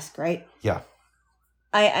to ask, right? Yeah.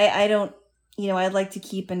 I don't, I'd like to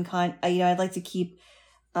keep I'd like to keep,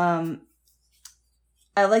 I'd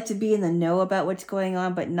like to be in the know about what's going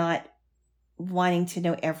on, but not wanting to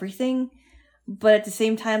know everything. But at the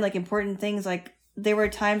same time, like important things, like there were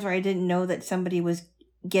times where I didn't know that somebody was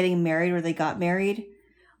getting married or they got married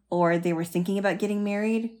or they were thinking about getting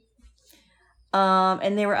married.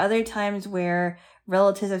 And there were other times where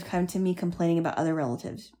relatives have come to me complaining about other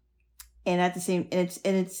relatives. And at the same,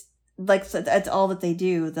 it's like, so that's all that they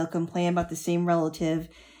do. They'll complain about the same relative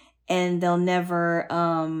and they'll never,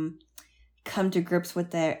 come to grips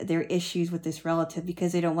with their issues with this relative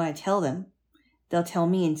because they don't want to tell them. They'll tell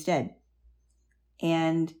me instead.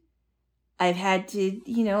 And I've had to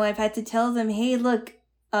tell them, hey, look,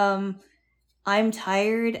 I'm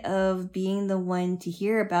tired of being the one to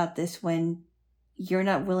hear about this when you're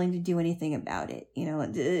not willing to do anything about it.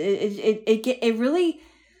 It really,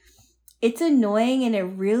 it's annoying and it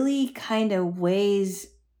really kind of weighs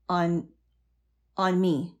on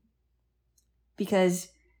me because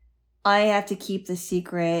I have to keep the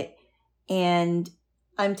secret and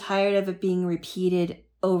I'm tired of it being repeated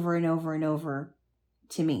over and over and over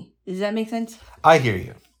to me. Does that make sense? I hear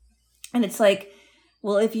you. And it's like,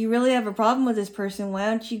 well, if you really have a problem with this person, why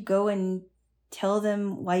don't you go and tell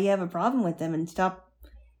them why you have a problem with them and stop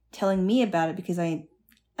telling me about it? Because I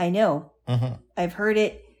know. I've heard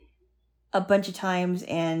it a bunch of times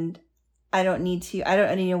and I don't need to.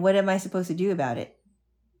 What am I supposed to do about it?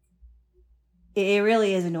 It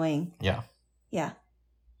really is annoying. Yeah. Yeah.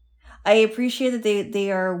 I appreciate that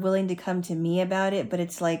they are willing to come to me about it, but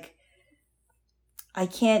it's like, I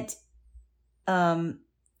can't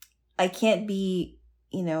be,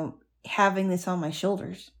 having this on my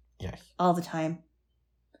shoulders all the time.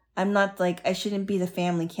 I'm not like, I shouldn't be the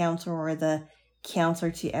family counselor or the counselor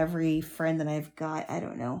to every friend that I've got. I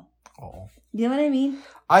don't know. Oh. You know what I mean?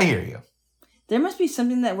 I hear you. There must be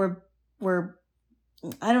something that we're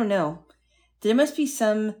I don't know. There must be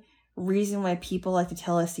some reason why people like to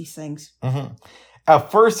tell us these things.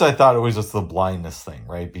 At first, I thought it was just the blindness thing,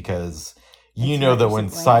 right? Because you It's know not that just a when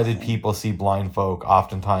blind sighted thing. people see blind folk,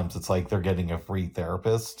 oftentimes it's like they're getting a free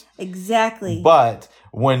therapist. Exactly. But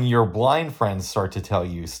when your blind friends start to tell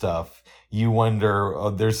you stuff, you wonder, oh,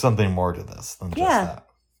 there's something more to this than just Yeah. that.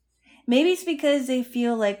 Maybe it's because they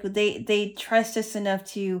feel like they trust us enough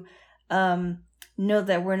to know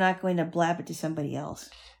that we're not going to blab it to somebody else.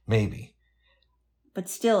 Maybe. But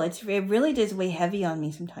still, it really does weigh heavy on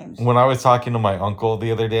me sometimes. When I was talking to my uncle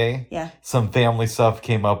the other day, Yeah. some family stuff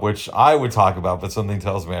came up, which I would talk about, but something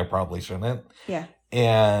tells me I probably shouldn't. Yeah.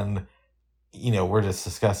 And, you know, we're just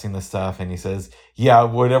discussing this stuff, and he says, yeah,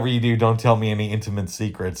 whatever you do, don't tell me any intimate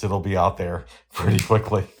secrets. It'll be out there pretty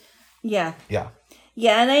quickly. Yeah. Yeah.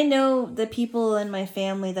 Yeah, and I know the people in my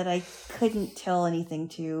family that I couldn't tell anything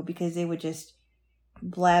to because they would just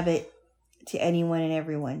blab it to anyone and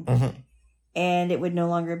everyone. Mm-hmm. And it would no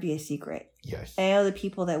longer be a secret. Yes. I know the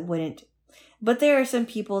people that wouldn't. But there are some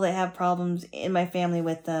people that have problems in my family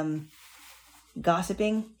with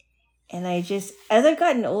gossiping. And I just, as I've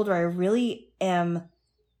gotten older, I really don't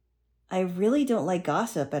like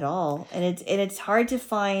gossip at all. And it's hard to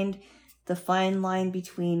find the fine line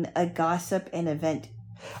between a gossip and a vent.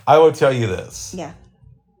 I will tell you this. Yeah.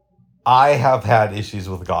 I have had issues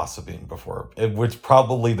with gossiping before, which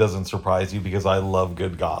probably doesn't surprise you because I love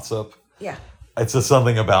good gossip. Yeah. It's just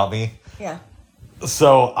something about me. Yeah.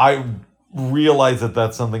 So I realize that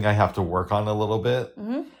that's something I have to work on a little bit.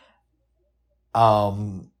 Mm-hmm.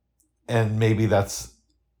 And maybe that's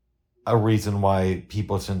a reason why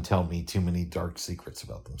people shouldn't tell me too many dark secrets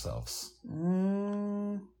about themselves.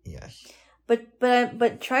 Yes.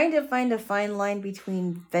 But trying to find a fine line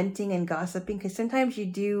between venting and gossiping, because sometimes you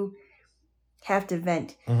do have to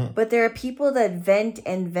vent. Mm-hmm. But there are people that vent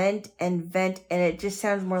and vent and vent, and it just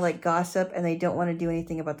sounds more like gossip, and they don't want to do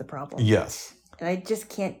anything about the problem. Yes. And I just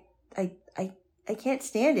can't. I can't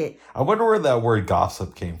stand it. I wonder where that word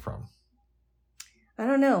gossip came from. I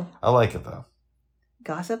don't know. I like it though.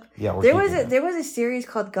 Gossip? Yeah, there was a series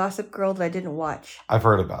called Gossip Girl that I didn't watch. I've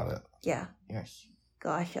heard about it. Yeah. Yes.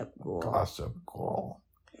 Gossip Girl. Gossip Girl.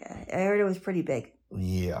 Yeah, I heard it was pretty big.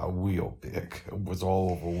 Yeah, real big. It was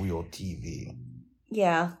all over real TV.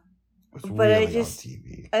 Yeah. It was But really I just, on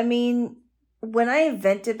TV. I mean, when I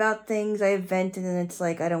vent about things, I vent and then it's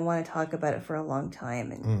like I don't want to talk about it for a long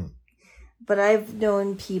time. And But I've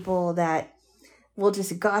known people that will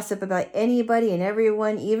just gossip about anybody and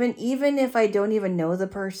everyone, even if I don't even know the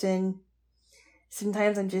person.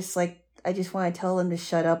 Sometimes I'm just like, I just want to tell them to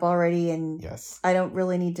shut up already, and Yes. I don't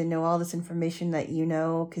really need to know all this information that you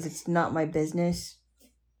know, because it's not my business.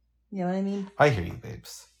 You know what I mean? I hear you,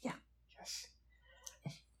 babes. Yeah. Yes.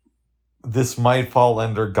 This might fall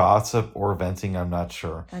under gossip or venting, I'm not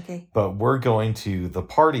sure. Okay. But we're going to the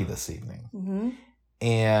party this evening. Mm-hmm.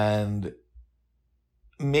 And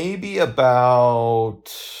maybe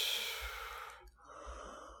about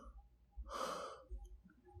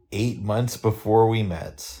 8 months before we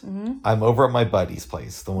met, Mm-hmm. I'm over at my buddy's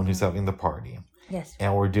place, the one who's having the party. Yes.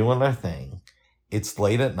 And we're doing our thing. It's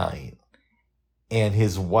late at night. And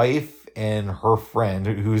his wife and her friend,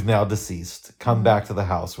 who's now deceased, come Mhm. back to the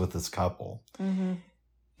house with this couple. Mm-hmm.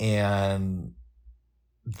 And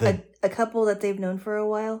A couple that they've known for a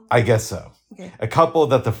while? I guess so. Okay. A couple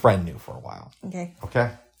that the friend knew for a while. Okay.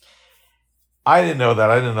 Okay? I didn't know that.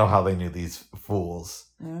 I didn't know how they knew these fools.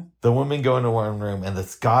 Mm-hmm. The women go into one room, and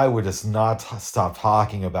this guy would just not stop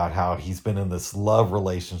talking about how he's been in this love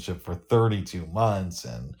relationship for 32 months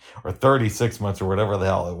or 36 months or whatever the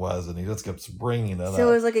hell it was, and he just keeps bringing it up. So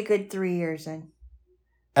it was like a good 3 years then.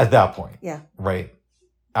 At that point. Yeah. Right?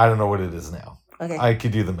 I don't know what it is now. Okay. I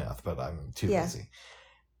could do the math, but I'm too Yeah. busy.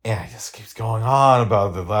 And it just keeps going on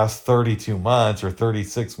about the last 32 months or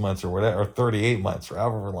 36 months or whatever, or 38 months or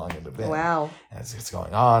however long it had been. Wow. And it's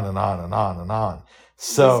going on and on and on and on.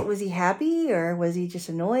 So was he happy, or was he just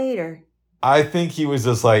annoyed, or? I think he was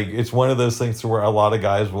just like, it's one of those things where a lot of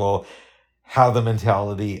guys will have the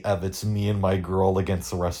mentality of it's me and my girl against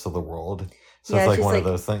the rest of the world. So Yeah, it's like just one of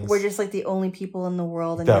those things. We're just like the only people in the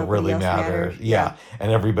world and that nobody really else matter. matters. Yeah.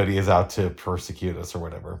 And everybody is out to persecute us or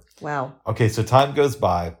whatever. Wow. Okay, so time goes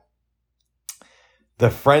by.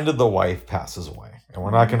 The friend of the wife passes away. And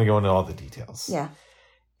we're not going to go into all the details. Yeah.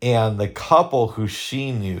 And the couple who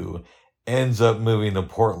she knew ends up moving to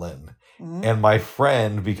Portland. Mm-hmm. And my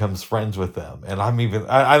friend becomes friends with them. And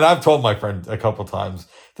I've told my friend a couple times,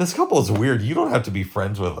 this couple is weird. You don't have to be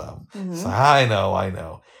friends with them. Mm-hmm. So I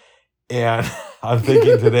know. And I'm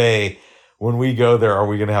thinking today, when we go there, are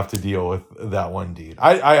we going to have to deal with that one dude?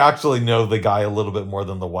 I actually know the guy a little bit more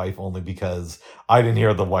than the wife, only because I didn't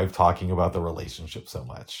hear the wife talking about the relationship so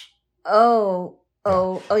much. Oh,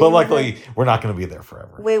 Oh, But luckily, we're not going to be there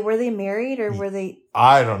forever. Wait, were they married or were they?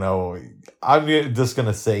 I don't know. I'm just going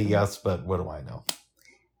to say yes, but what do I know?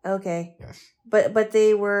 Okay. Yes. But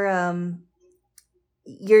they were.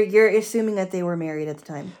 You're assuming that they were married at the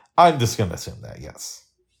time. I'm just going to assume that, yes.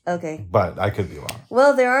 Okay. But I could be wrong.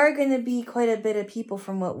 Well, there are going to be quite a bit of people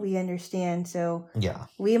from what we understand, so yeah,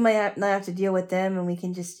 we might not have to deal with them, and we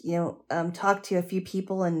can just talk to a few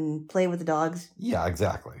people and play with the dogs. Yeah,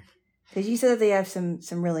 exactly. Because you said that they have some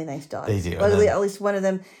really nice dogs. They do. Well, at least one of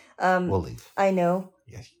them. We'll leave. I know.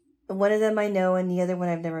 Yes. One of them I know, and the other one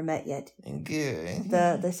I've never met yet. Good.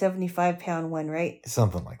 The 75-pound one, right?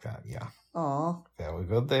 Something like that. Yeah. Aw. Very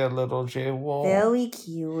good there, little J-Wolf. Very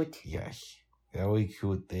cute. Yes. Very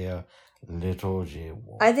cute there, little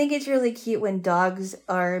J-Wolf. I think it's really cute when dogs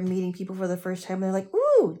are meeting people for the first time. And they're like,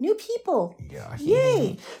 ooh, new people. Yeah.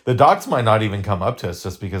 Yay. The dogs might not even come up to us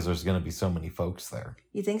just because there's going to be so many folks there.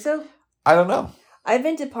 You think so? I don't know. I've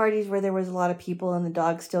been to parties where there was a lot of people and the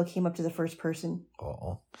dog still came up to the first person.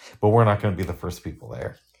 Oh. But we're not going to be the first people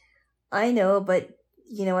there. I know, but,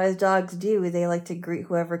 as dogs do, they like to greet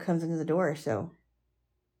whoever comes into the door, so.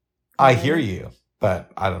 I hear you,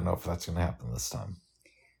 but I don't know if that's going to happen this time.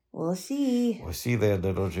 We'll see. We'll see there,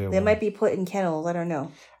 little J-Wolf. They might be put in kennels. I don't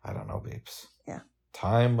know. I don't know, babes. Yeah.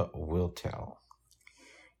 Time will tell.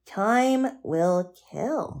 Time will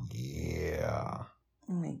tell. Yeah.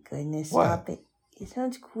 Oh my goodness, What? stop it. It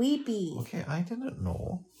sounds creepy. Okay, I didn't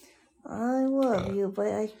know. I love you, but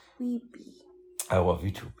I'm creepy. I love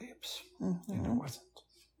you too, babes. Mm-hmm. And it wasn't.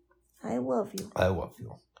 I love you. I love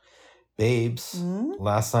you. Babes, Hmm?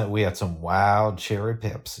 last night we had some wild cherry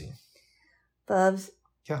Pepsi. Bubs.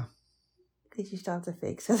 Yeah. Could you stop the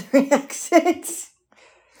fake southern accents?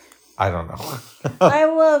 I don't know. I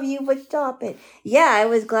love you, but stop it. Yeah, I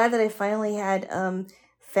was glad that I finally had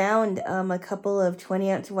found a couple of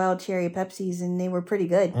 20-ounce wild cherry Pepsis, and they were pretty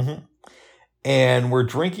good. Mm-hmm. And we're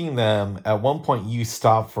drinking them. At one point, you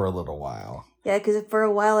stopped for a little while. Yeah, because for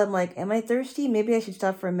a while I'm like, am I thirsty? Maybe I should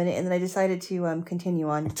stop for a minute, and then I decided to continue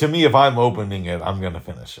on. To me, if I'm opening it, I'm going to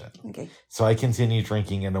finish it. Okay. So I continue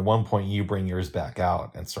drinking, and at one point, you bring yours back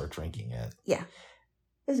out and start drinking it. Yeah.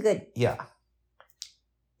 It was good. Yeah.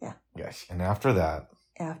 Yeah. Yes. And after that,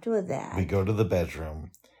 we go to the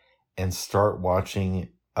bedroom and start watching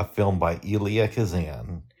a film by Elia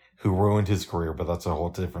Kazan, who ruined his career, but that's a whole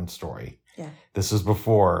different story. Yeah. This is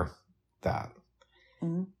before that.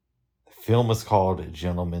 Mm-hmm. The film is called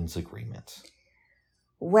Gentleman's Agreement.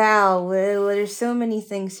 Wow, well, there's so many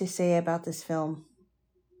things to say about this film.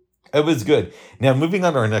 It was good. Now, moving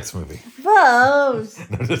on to our next movie. Bubs!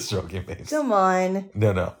 No, just joking, babes. Come on.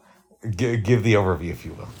 No. Give the overview, if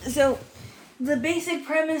you will. So, the basic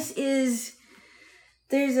premise is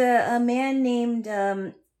there's a man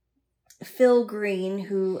named Phil Green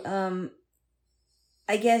who,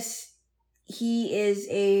 I guess he is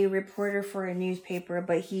a reporter for a newspaper,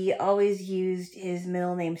 but he always used his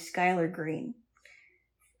middle name, Skylar Green,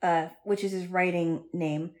 which is his writing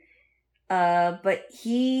name. But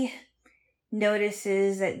he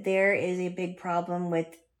notices that there is a big problem with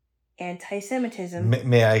anti-Semitism.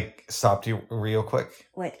 May I stop you real quick?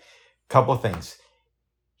 What? Couple of things.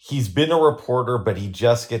 He's been a reporter, but he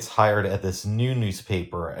just gets hired at this new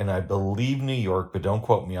newspaper, and I believe New York, but don't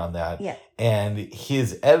quote me on that. Yeah. And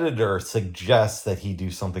his editor suggests that he do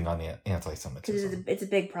something on anti-Semitism. Because it's a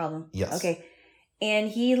big problem. Yes. Okay. And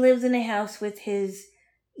he lives in a house with his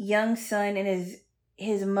young son and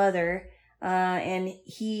his mother, and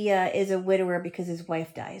he is a widower because his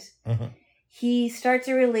wife dies. Mm-hmm. He starts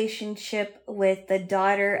a relationship with the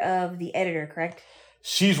daughter of the editor, correct?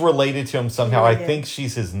 She's related to him somehow. Related. I think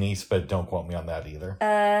she's his niece, but don't quote me on that either.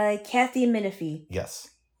 Kathy Menifee. Yes.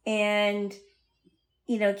 And,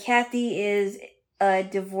 Kathy is a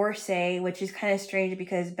divorcee, which is kind of strange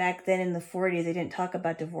because back then in the 40s, they didn't talk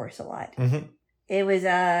about divorce a lot. Mm-hmm. It was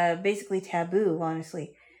basically taboo,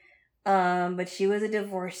 honestly. But she was a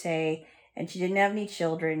divorcee, and she didn't have any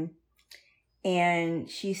children. And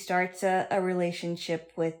she starts a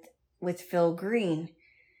relationship with Phil Green.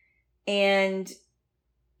 And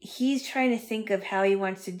he's trying to think of how he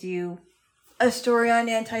wants to do a story on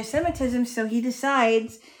anti-Semitism, so he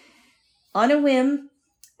decides on a whim,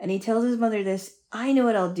 and he tells his mother this, I know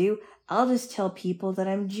what I'll do. I'll just tell people that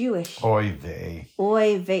I'm Jewish. Oy vey.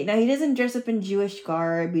 Oy vey. Now, he doesn't dress up in Jewish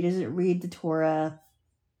garb. He doesn't read the Torah.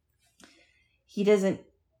 He doesn't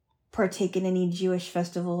partake in any Jewish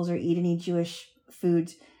festivals or eat any Jewish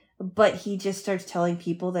foods. But he just starts telling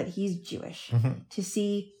people that he's Jewish to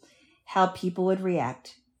see how people would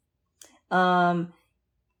react. Who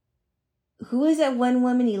is that one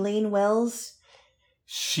woman, Elaine Wells?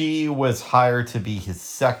 she was hired to be his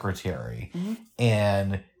secretary. Mm-hmm.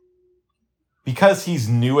 And because he's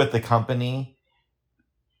new at the company,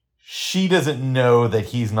 she doesn't know that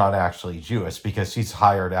he's not actually Jewish because she's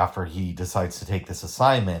hired after he decides to take this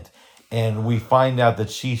assignment. And we find out that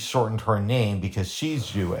she shortened her name because she's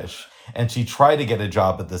Jewish. And she tried to get a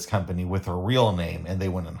job at this company with her real name, and they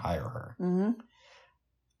wouldn't hire her. Mm-hmm.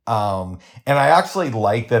 And I actually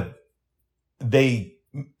like that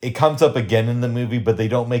it comes up again in the movie, but they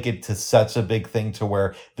don't make it to such a big thing to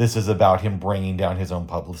where this is about him bringing down his own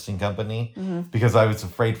publishing company. Mm-hmm. Because I was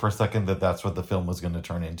afraid for a second that that's what the film was going to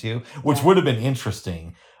turn into, which would have been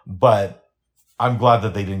interesting. But I'm glad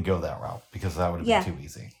that they didn't go that route because that would have been too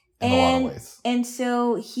easy in a lot of ways. And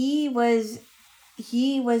so he was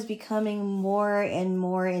becoming more and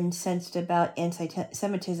more incensed about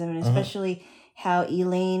anti-Semitism, and especially how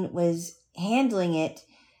Elaine was handling it,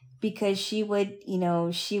 because she would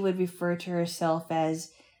refer to herself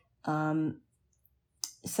as some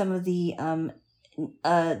of the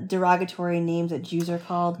derogatory names that Jews are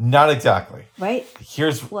called. Not exactly. Right?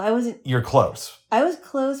 You're close. I was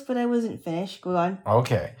close, but I wasn't finished. Go on.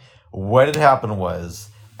 Okay. What had happened was,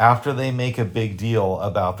 after they make a big deal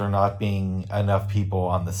about there not being enough people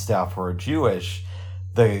on the staff who are Jewish,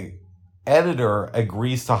 the editor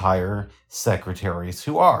agrees to hire secretaries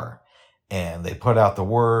who are. And they put out the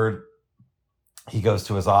word. He goes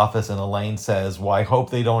to his office, and Elaine says, well, I hope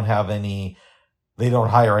they don't hire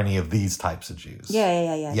any of these types of Jews.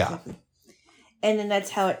 Yeah. Exactly. And then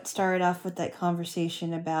that's how it started off with that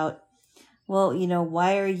conversation about, well,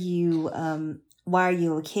 why are you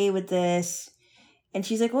okay with this? And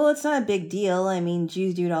she's like, well, it's not a big deal. I mean,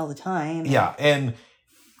 Jews do it all the time. Yeah, and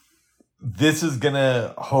this is going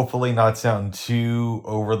to hopefully not sound too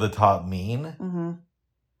over-the-top mean. Mm-hmm.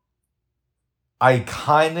 I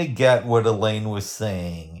kind of get what Elaine was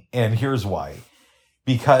saying, and here's why.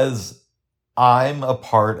 Because I'm a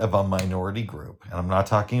part of a minority group, and I'm not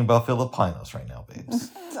talking about Filipinos right now, babes.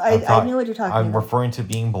 I know what you're talking about. I'm referring to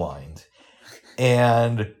being blind.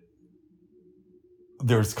 And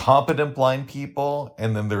there's competent blind people,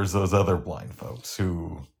 and then there's those other blind folks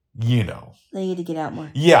who, They need to get out more.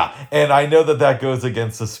 Yeah, and I know that goes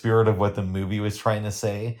against the spirit of what the movie was trying to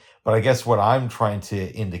say, but I guess what I'm trying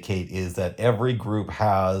to indicate is that every group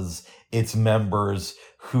has its members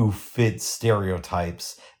who fit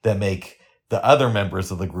stereotypes that make the other members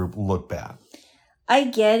of the group look bad. I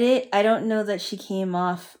get it. I don't know that she came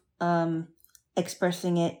off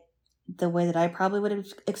expressing it the way that I probably would have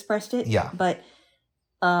expressed it. Yeah. But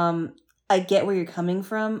I get where you're coming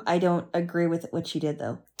from. I don't agree with what she did,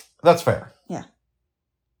 though. That's fair. Yeah.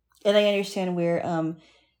 And I understand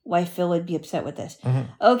why Phil would be upset with this. Mm-hmm.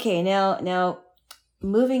 Okay, now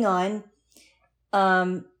moving on.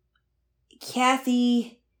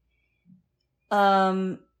 Kathy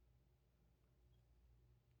doesn't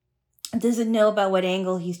know about what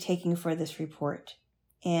angle he's taking for this report.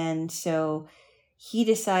 And so he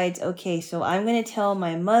decides, okay, so I'm going to tell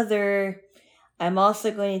my mother. I'm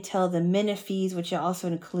also going to tell the Menifees, which also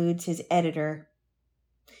includes his editor.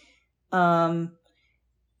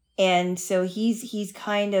 And so he's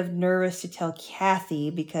kind of nervous to tell Kathy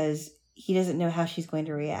because he doesn't know how she's going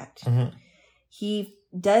to react. Mm-hmm. He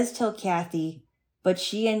does tell Kathy, but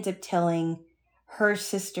she ends up telling her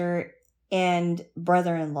sister and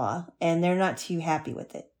brother-in-law, and they're not too happy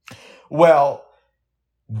with it. Well,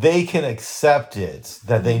 they can accept it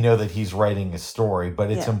that they know that he's writing a story,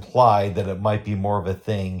 but it's implied that it might be more of a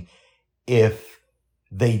thing if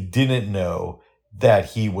they didn't know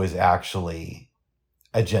that he was actually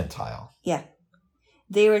a Gentile. Yeah.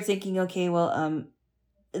 They were thinking, okay, well,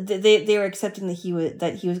 they were accepting that he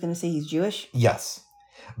was going to say he's Jewish. Yes.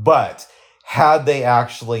 But had they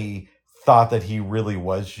actually thought that he really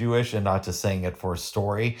was Jewish and not just saying it for a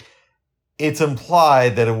story, it's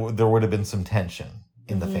implied that there would have been some tension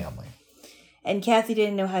in the family. And Kathy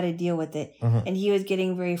didn't know how to deal with it. Mm-hmm. And he was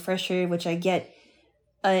getting very frustrated, which I get.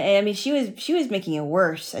 I mean, she was making it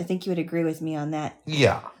worse. I think you would agree with me on that.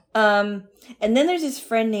 Yeah. And then there's this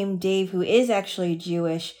friend named Dave who is actually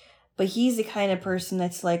Jewish, but he's the kind of person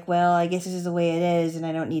that's like, well, I guess this is the way it is, and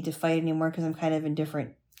I don't need to fight anymore because I'm kind of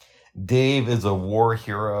indifferent. Dave is a war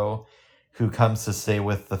hero who comes to stay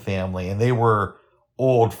with the family, and they were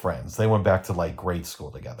old friends. They went back to like grade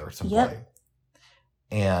school together or something. Yep.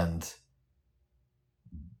 And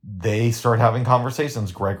they start having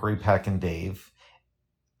conversations, Gregory Peck and Dave,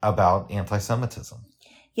 about anti-Semitism.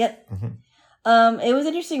 Yep. Mm-hmm. It was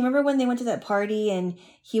interesting. Remember when they went to that party and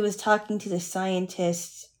he was talking to the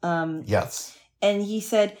scientists? Yes. And he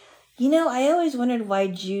said, I always wondered why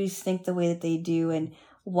Jews think the way that they do and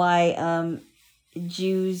why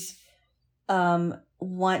Jews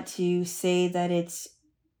want to say that it's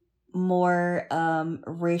more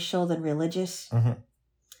racial than religious,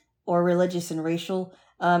 or religious and racial,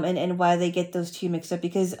 and why they get those two mixed up,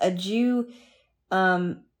 because a Jew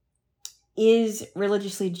is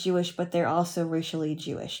religiously Jewish, but they're also racially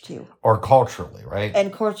Jewish too, or culturally, right?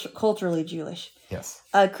 And culturally Jewish. Yes.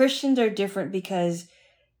 Christians are different because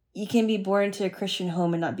you can be born into a Christian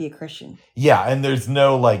home and not be a Christian. Yeah, and there's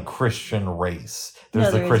no like Christian race.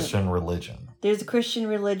 There's the Christian religion. There's a Christian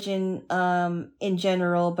religion in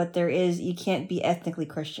general, but you can't be ethnically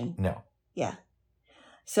Christian. No. Yeah.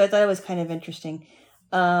 So I thought it was kind of interesting.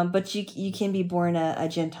 But you can be born a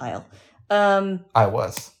Gentile. I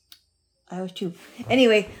was too.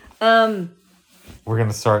 Anyway, we're going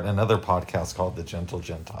to start another podcast called The Gentle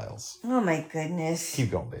Gentiles. Oh my goodness.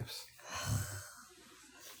 Keep going, babes.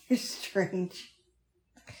 You're strange.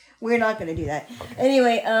 We're not going to do that. Okay.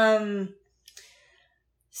 Anyway,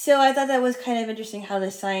 so I thought that was kind of interesting how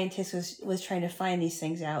the scientist was trying to find these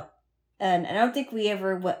things out. And I don't think we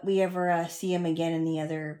ever see him again in the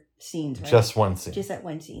other scenes, right? Just one scene. Just that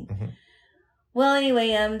one scene. Mm-hmm. Well, anyway,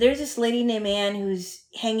 there's this lady named Anne who's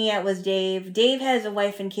hanging out with Dave. Dave has a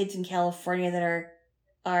wife and kids in California that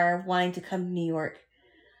are wanting to come to New York.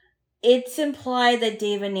 It's implied that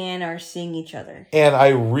Dave and Anne are seeing each other. And I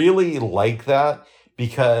really like that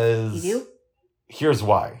because... You do? Here's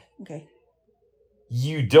why. Okay.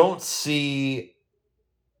 You don't see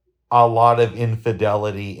a lot of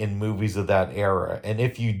infidelity in movies of that era. And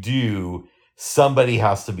if you do, somebody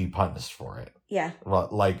has to be punished for it. Yeah.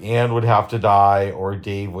 Like Anne would have to die, or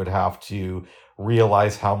Dave would have to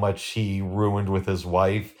realize how much he ruined with his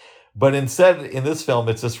wife. But instead, in this film,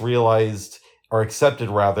 it's just realized, or accepted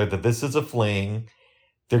rather, that this is a fling.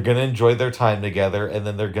 They're going to enjoy their time together, and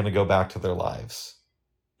then they're going to go back to their lives.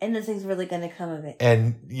 And nothing's really going to come of it.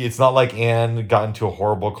 And it's not like Anne got into a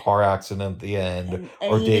horrible car accident at the end. And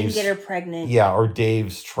or he didn't get her pregnant. Yeah, or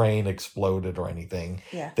Dave's train exploded or anything.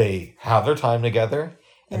 Yeah. They have their time together,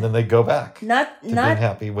 and then they go back. Not being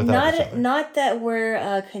happy without each other. Not that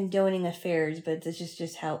we're condoning affairs, but it's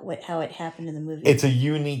just how it happened in the movie. It's a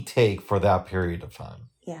unique take for that period of time.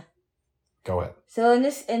 Yeah. Go ahead. So in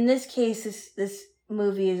this case, this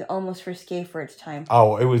movie is almost risque for its time.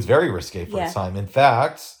 Oh, it was very risque for its time. In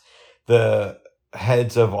fact, the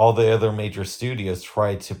heads of all the other major studios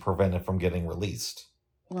tried to prevent it from getting released.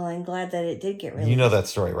 Well, I'm glad that it did get released. You know that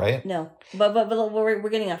story, right? No, but we're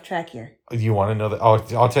getting off track here. You want to know that?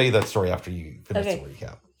 I'll tell you that story after you finish the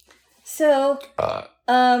recap. So,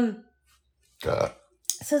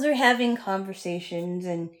 so they're having conversations,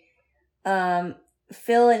 and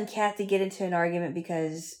Phil and Kathy get into an argument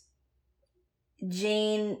because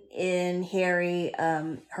Jane and Harry,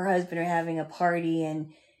 her husband, are having a party,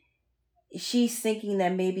 and she's thinking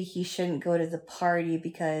that maybe he shouldn't go to the party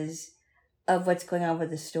because of what's going on with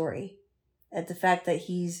the story. At the fact that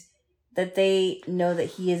they know that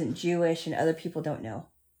he isn't Jewish, and other people don't know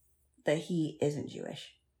that he isn't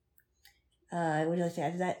Jewish. Would you like to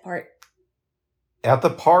add to that part? At the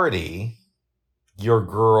party, your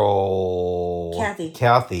girl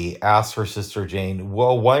Kathy asked her sister Jane,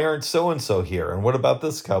 well, why aren't so-and-so here? And what about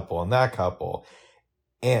this couple and that couple?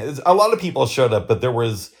 And a lot of people showed up, but there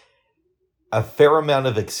was a fair amount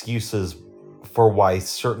of excuses for why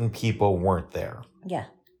certain people weren't there. Yeah.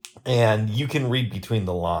 And you can read between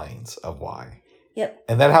the lines of why. Yep.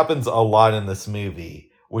 And that happens a lot in this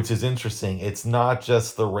movie, which is interesting. It's not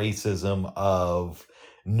just the racism of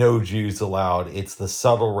no Jews allowed. It's the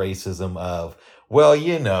subtle racism of, well,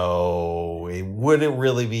 it wouldn't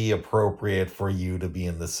really be appropriate for you to be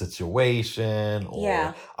in this situation.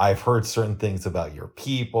 Or I've heard certain things about your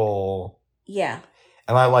people. Yeah.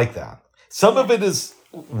 And I like that. Some of it is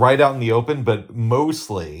right out in the open, but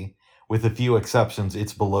mostly, with a few exceptions,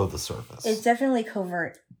 it's below the surface. It's definitely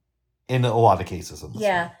covert. In a lot of cases.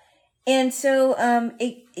 Yeah. And so,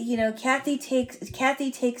 Kathy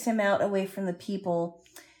takes him out away from the people.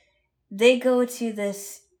 They go to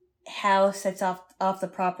this house that's off the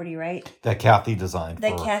property, right? That Kathy designed. Her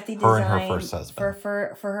and her first husband.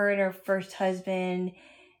 For her and her first husband.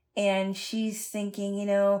 And she's thinking,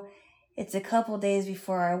 it's a couple days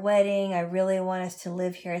before our wedding. I really want us to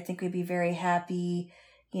live here. I think we'd be very happy.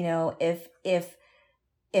 If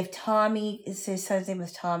Tommy, his son's name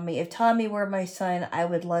was Tommy, if Tommy were my son, I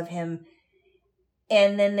would love him.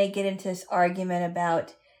 And then they get into this argument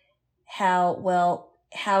about how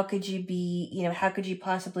could you be, how could you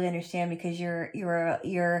possibly understand, because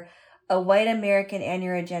you're a white American and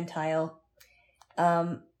you're a Gentile.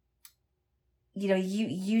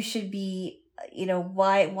 You should be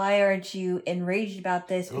why aren't you enraged about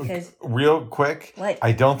this? Because real quick, what?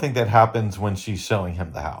 I don't think that happens when she's showing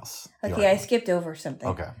him the house. Okay, I skipped over something.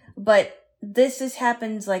 Okay. But this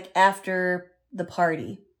happens like after the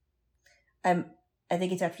party. I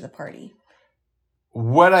think it's after the party.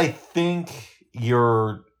 What I think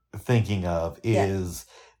you're thinking of is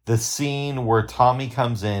the scene where Tommy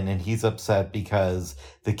comes in and he's upset because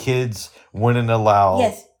the kids wouldn't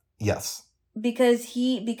allow. Yes.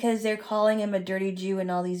 Because they're calling him a dirty Jew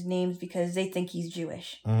and all these names because they think he's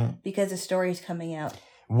Jewish. Mm-hmm. Because the story's coming out.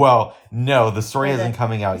 Well, no, the story isn't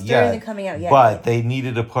coming out yet. But they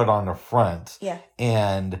needed to put on a front. Yeah.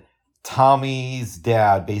 And Tommy's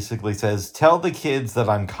dad basically says, "Tell the kids that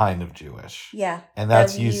I'm kind of Jewish." Yeah. And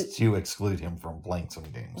that's used to exclude him from playing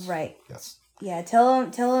some games. Right. Yes. Yeah, tell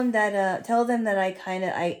them that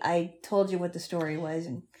I told you what the story was,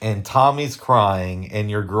 and Tommy's crying,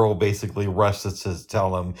 and your girl basically rushes to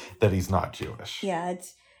tell him that he's not Jewish. Yeah,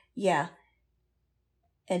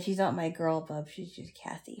 and she's not my girl, bub. She's just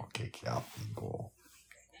Kathy. Okay, Kathy, cool.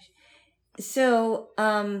 So,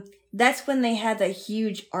 that's when they had that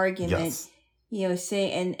huge argument. Yes.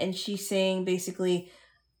 Saying and she's saying basically,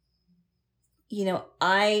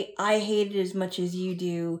 I hate it as much as you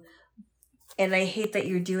do. And I hate that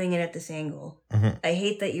you're doing it at this angle. Mm-hmm. I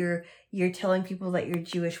hate that you're telling people that you're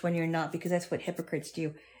Jewish when you're not, because that's what hypocrites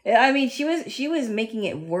do. I mean, she was making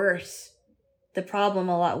it worse, the problem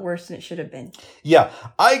a lot worse than it should have been. Yeah,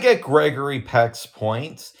 I get Gregory Peck's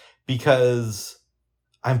point because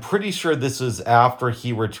I'm pretty sure this was after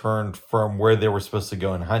he returned from where they were supposed to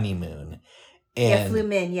go on honeymoon. And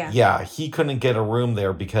flew in, yeah. Yeah, he couldn't get a room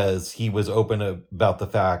there because he was open about the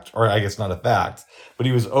fact, or I guess not a fact, but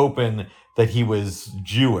he was open that he was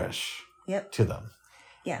Jewish to them.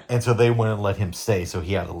 Yeah. And so they wouldn't let him stay, so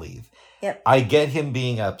he had to leave. Yep. I get him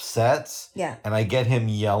being upset. Yeah. And I get him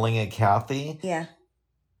yelling at Kathy. Yeah.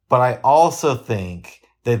 But I also think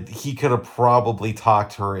that he could have probably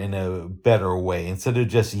talked to her in a better way instead of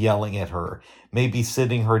just yelling at her. Maybe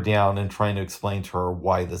sitting her down and trying to explain to her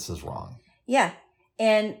why this is wrong. Yeah.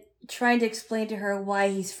 And trying to explain to her why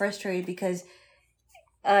he's frustrated because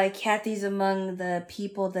Kathy's among the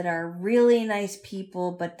people that are really nice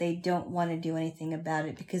people, but they don't want to do anything about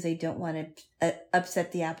it because they don't want to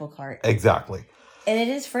upset the apple cart. Exactly. And it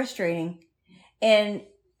is frustrating. And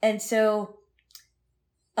so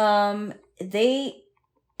they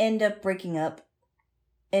end up breaking up.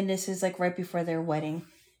 And this is like right before their wedding.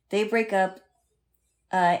 They break up.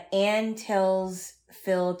 Anne tells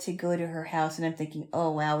Phil to go to her house, and I'm thinking,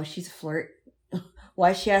 oh wow, she's a flirt.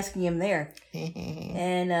 Why is she asking him there?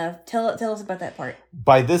 And tell us about that part.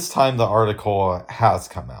 By this time, the article has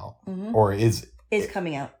come out, or is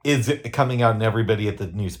coming out. Is it coming out, and everybody at the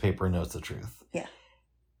newspaper knows the truth. Yeah.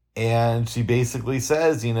 And she basically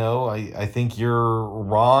says, I think you're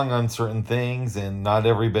wrong on certain things, and not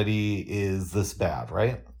everybody is this bad,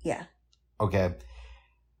 right? Yeah. Okay.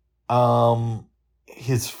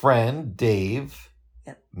 His friend Dave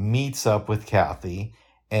meets up with Kathy.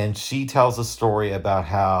 And she tells a story about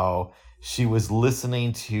how she was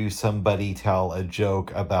listening to somebody tell a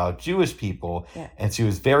joke about Jewish people. Yeah. And she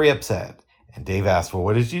was very upset. And Dave asked, well,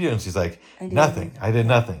 what did you do? And she's like, nothing. I did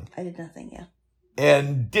nothing. I did nothing, yeah.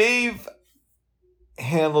 And Dave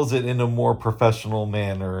handles it in a more professional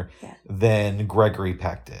manner than Gregory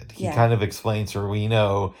Peck did. He kind of explains to her, well,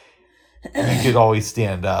 you could always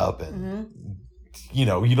stand up. And, you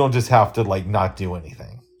don't just have to, not do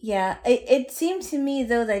anything. Yeah, it seemed to me,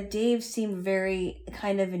 though, that Dave seemed very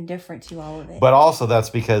kind of indifferent to all of it. But also that's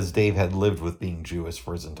because Dave had lived with being Jewish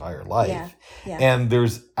for his entire life. Yeah. And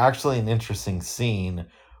there's actually an interesting scene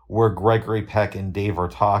where Gregory Peck and Dave are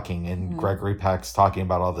talking, and Gregory Peck's talking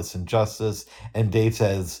about all this injustice, and Dave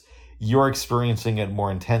says, you're experiencing it more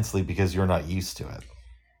intensely because you're not used to it.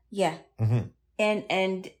 Yeah. Mm-hmm. And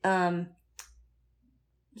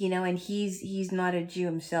he's not a Jew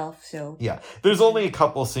himself, so... Yeah. There's only a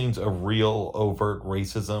couple scenes of real overt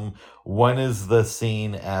racism. One is the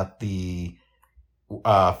scene at the,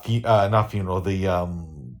 not funeral, the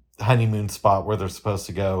honeymoon spot where they're supposed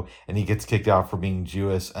to go, and he gets kicked out for being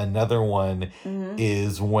Jewish. Another one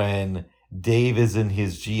is when Dave is in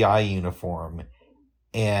his GI uniform,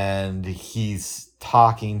 and he's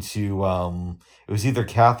talking to, it was either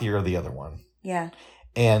Kathy or the other one. Yeah.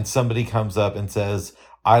 And somebody comes up and says,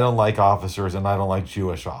 I don't like officers, and I don't like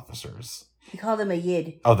Jewish officers. He called him a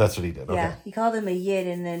yid. Oh, that's what he did. Okay. Yeah, he called him a yid,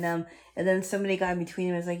 and then somebody got in between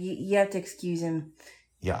him and was like, you have to excuse him.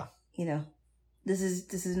 Yeah. This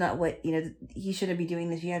is not what, he shouldn't be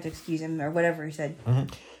doing this. You have to excuse him, or whatever he said.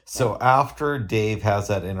 Mm-hmm. So after Dave has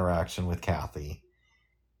that interaction with Kathy,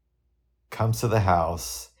 comes to the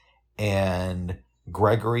house, and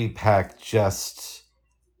Gregory Peck just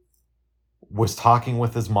was talking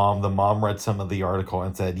with his mom. The mom read some of the article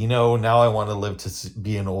and said, now I want to live to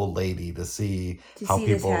be an old lady to see how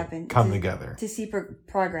people come together. To see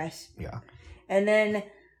progress. Yeah. And then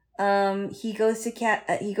he goes to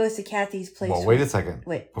Kathy's place. Well, wait a second.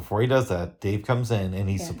 Wait. Before he does that, Dave comes in and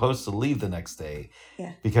he's supposed to leave the next day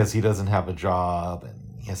because he doesn't have a job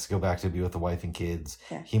and he has to go back to be with the wife and kids.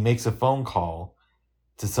 Yeah. He makes a phone call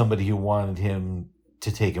to somebody who wanted him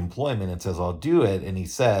to take employment and says, I'll do it. And he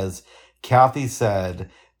says, Kathy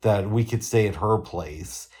said that we could stay at her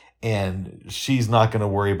place and she's not going to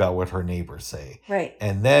worry about what her neighbors say. Right.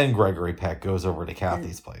 And then Gregory Peck goes over to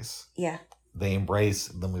Kathy's place. Yeah. They embrace,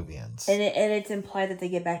 the movie ends. And it's implied that they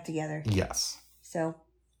get back together. Yes. So,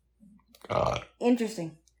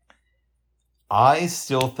 interesting. I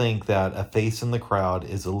still think that A Face in the Crowd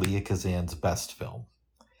is Elia Kazan's best film.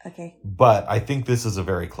 Okay. But I think this is a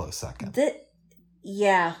very close second.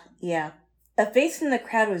 Yeah. A Face in the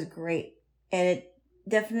Crowd was great. And it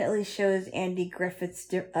definitely shows Andy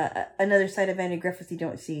Griffith's, another side of Andy Griffith you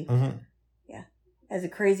don't see. Mm-hmm. Yeah. As a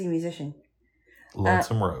crazy musician.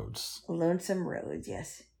 Lonesome Roads. Lonesome Roads,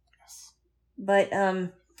 yes. But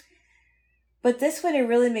this one, it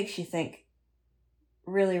really makes you think.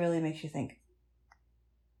 Really, really makes you think.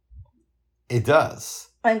 It does.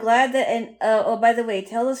 I'm glad that, and by the way,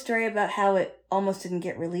 tell the story about how it almost didn't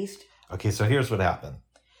get released. Okay, so here's what happened.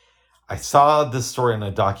 I saw this story in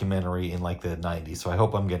a documentary in like the 90s, so I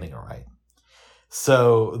hope I'm getting it right.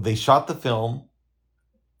 So they shot the film,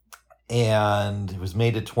 and it was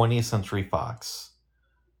made at 20th Century Fox.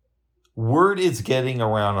 Word is getting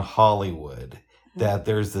around Hollywood that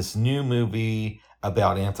there's this new movie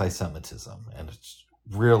about anti-Semitism, and it's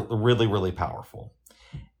really, really powerful.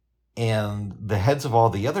 And the heads of all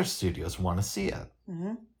the other studios want to see it.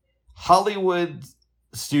 Mm-hmm. Hollywood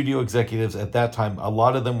studio executives at that time, a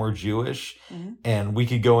lot of them were Jewish, and we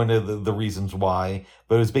could go into the reasons why,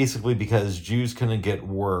 but it was basically because Jews couldn't get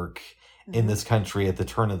work in this country at the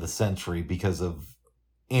turn of the century because of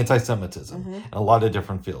anti-Semitism in a lot of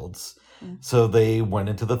different fields. So they went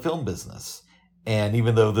into the film business. And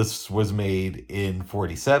even though this was made in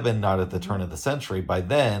 47, not at the turn of the century, by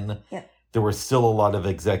then, there were still a lot of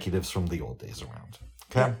executives from the old days around.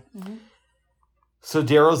 Okay? So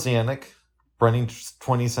Darryl Zanuck, running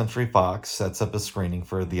 20th Century Fox, sets up a screening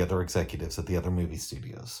for the other executives at the other movie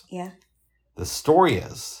studios. Yeah. The story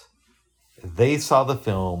is, they saw the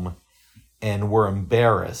film and were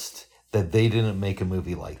embarrassed that they didn't make a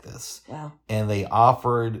movie like this. Wow. And they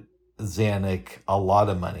offered Zanuck a lot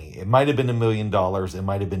of money. It might have been $1 million. It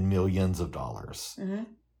might have been millions of dollars.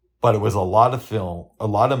 But it was a lot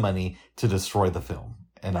of money to destroy the film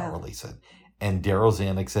and not release it. And Darryl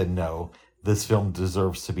Zanuck said, no, this film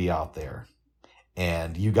deserves to be out there.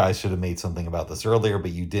 And you guys should have made something about this earlier,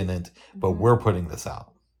 but you didn't. But we're putting this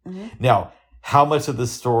out. Now, how much of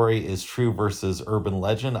this story is true versus urban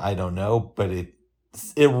legend, I don't know. But it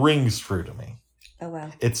rings true to me. Oh,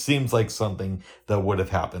 wow. It seems like something that would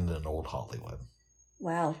have happened in old Hollywood.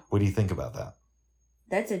 Wow. What do you think about that?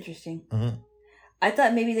 That's interesting. I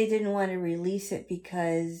thought maybe they didn't want to release it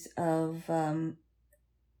because of the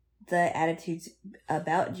attitudes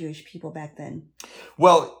about Jewish people back then.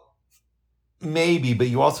 Well, maybe, but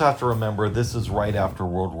you also have to remember this is right after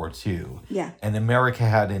World War II. Yeah. And America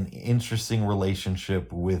had an interesting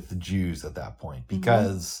relationship with Jews at that point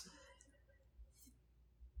because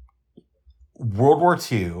World War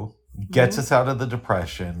II gets us out of the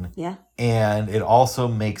Depression. Yeah. And it also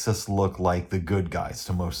makes us look like the good guys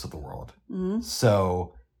to most of the world.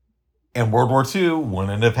 So, and World War II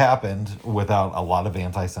wouldn't have happened without a lot of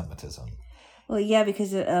anti-Semitism. Well, yeah,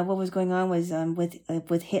 because what was going on was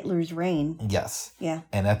with Hitler's reign. Yes. Yeah.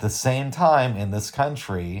 And at the same time, in this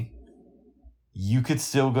country, you could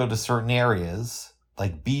still go to certain areas,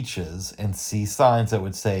 like beaches, and see signs that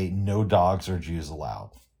would say, no dogs or Jews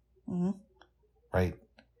allowed. Right?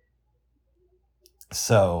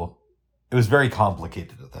 So, it was very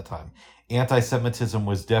complicated at that time. Anti-Semitism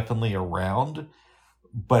was definitely around,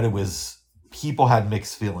 but people had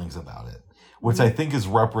mixed feelings about it, which I think is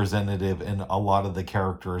representative in a lot of the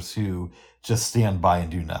characters who just stand by and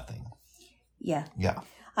do nothing. Yeah. Yeah.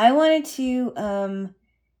 I wanted to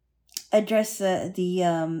address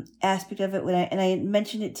the aspect of it and I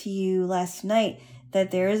mentioned it to you last night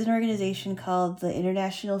that there is an organization called the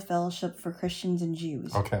International Fellowship for Christians and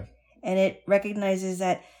Jews. Okay. And it recognizes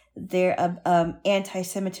that their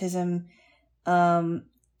anti-Semitism and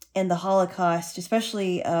the Holocaust,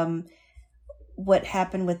 especially what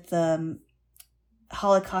happened with the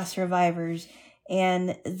Holocaust survivors,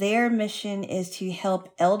 and their mission is to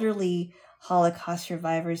help elderly Holocaust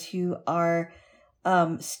survivors who are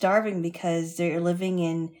starving because they're living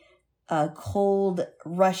in cold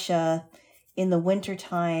Russia in the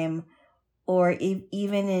wintertime, or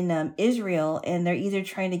even in Israel, and they're either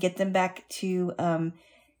trying to get them back to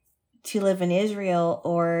live in Israel,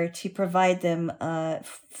 or to provide them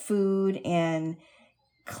food and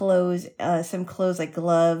clothes, some clothes like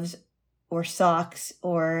gloves or socks,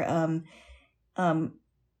 or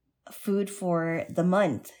food for the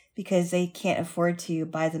month, because they can't afford to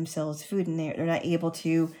buy themselves food, and they're not able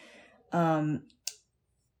to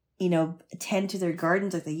tend to their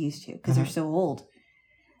gardens like they used to, because they're so old.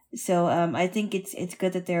 So I think it's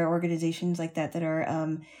good that there are organizations like that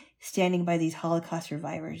are standing by these Holocaust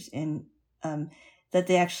survivors, and that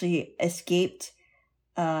they actually escaped.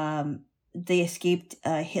 They escaped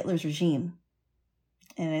Hitler's regime,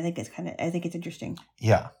 and I think it's interesting.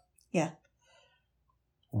 Yeah. Yeah.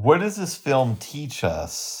 What does this film teach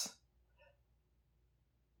us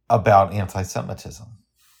about anti-Semitism,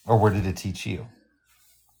 or what did it teach you?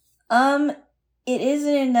 It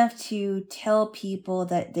isn't enough to tell people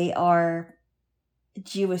that they are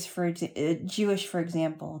Jewish, for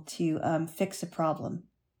example, to fix a problem.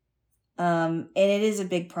 And it is a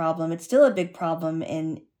big problem. It's still a big problem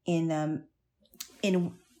in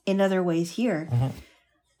other ways here.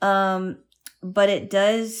 Mm-hmm. But it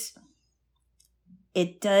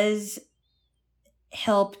does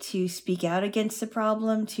help to speak out against the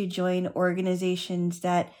problem, to join organizations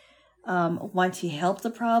that want to help the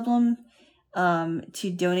problem, to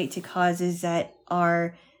donate to causes that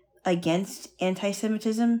are against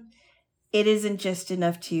anti-Semitism. It isn't just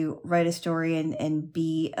enough to write a story and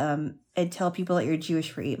be and tell people that you're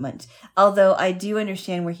Jewish for 8 months. Although I do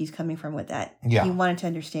understand where he's coming from with that. Yeah. He wanted to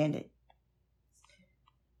understand it.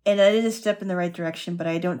 And that is a step in the right direction, but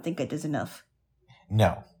I don't think it does enough.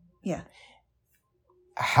 No. Yeah.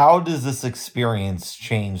 How does this experience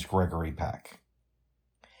change Gregory Peck?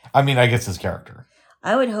 I mean, I guess his character.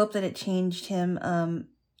 I would hope that it changed him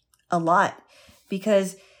a lot,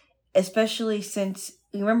 because especially since,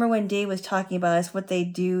 you remember when Dave was talking about us, what they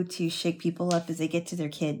do to shake people up as they get to their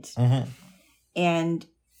kids. Mm-hmm. And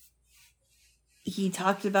he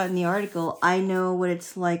talked about in the article, I know what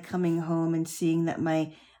it's like coming home and seeing that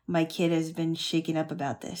my kid has been shaken up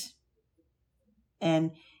about this.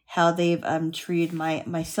 And how they've treated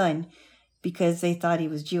my son because they thought he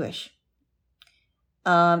was Jewish.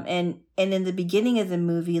 And in the beginning of the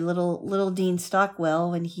movie, little Dean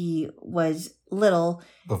Stockwell, when he was little,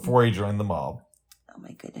 before he joined the mob, oh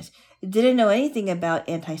my goodness, didn't know anything about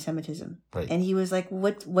anti-Semitism. Right. And he was like,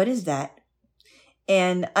 what is that?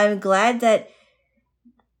 And I'm glad that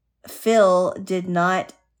Phil did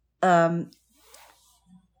not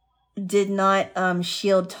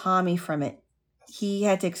shield Tommy from it. He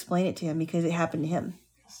had to explain it to him because it happened to him.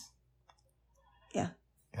 Yeah.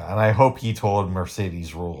 Yeah, and I hope he told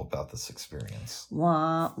Mercedes Ruehl about this experience.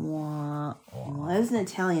 Wah, wah, wah. It was an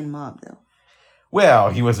Italian mob, though. Well,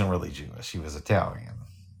 he wasn't really Jewish. He was Italian.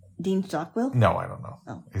 Dean Stockwell? No, I don't know.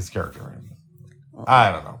 Oh. His character. Oh.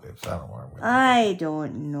 I don't know, babes. I don't know. I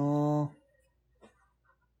don't know.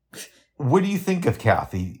 What do you think of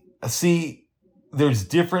Kathy? See, there's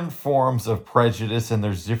different forms of prejudice, and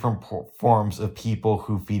there's different forms of people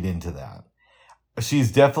who feed into that.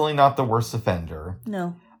 She's definitely not the worst offender.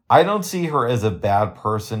 No. I don't see her as a bad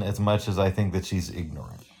person as much as I think that she's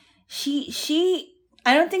ignorant.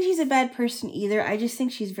 I don't think she's a bad person either. I just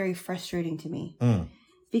think she's very frustrating to me.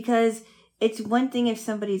 Because it's one thing if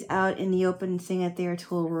somebody's out in the open saying that they're a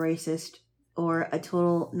total racist or a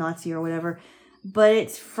total Nazi or whatever. But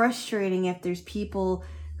it's frustrating if there's people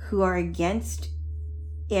who are against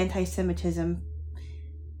anti-Semitism,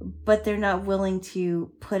 but they're not willing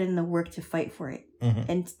to put in the work to fight for it.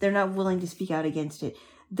 Mm-hmm. And they're not willing to speak out against it.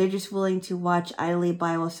 They're just willing to watch idly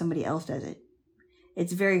by while somebody else does it.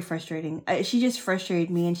 It's very frustrating. She just frustrated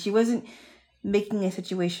me, and she wasn't making a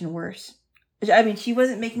situation worse. I mean, she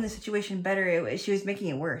wasn't making the situation better. She was making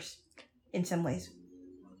it worse in some ways.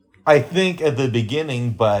 I think at the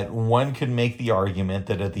beginning, but one could make the argument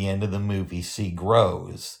that at the end of the movie, C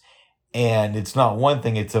grows. And it's not one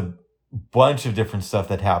thing, it's a bunch of different stuff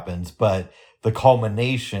that happens, but the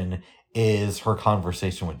culmination is her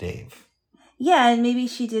conversation with Dave. Yeah, and maybe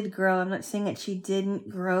she did grow. I'm not saying that she didn't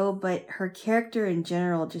grow, but her character in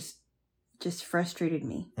general just frustrated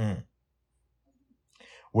me.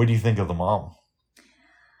 What do you think of the mom?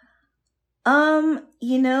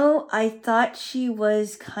 I thought she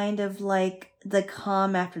was kind of like the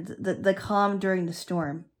calm after the calm during the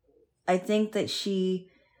storm. I think that she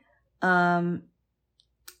knew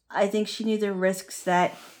the risks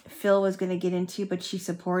that Phil was going to get into, but she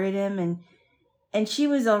supported him, And she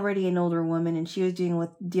was already an older woman, and she was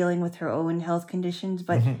dealing with her own health conditions.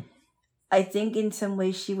 But I think in some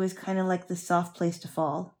ways she was kind of like the soft place to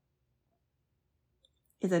fall.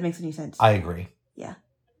 If that makes any sense. I agree. Yeah.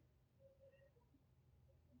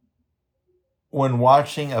 When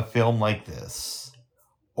watching a film like this,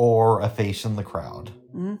 or A Face in the Crowd,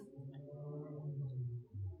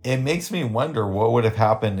 it makes me wonder what would have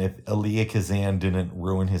happened if Elia Kazan didn't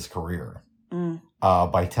ruin his career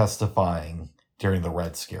by testifying during the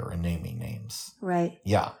Red Scare and naming names. Right.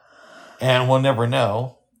 Yeah. And we'll never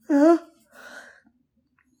know.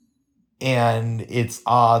 And it's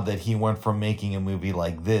odd that he went from making a movie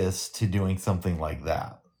like this to doing something like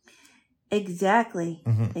that. Exactly.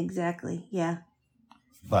 Exactly. Yeah.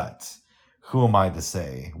 But who am I to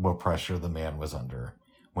say what pressure the man was under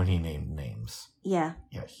when he named names? Yeah.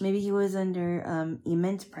 Yes. Maybe he was under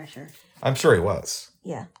immense pressure. I'm sure he was.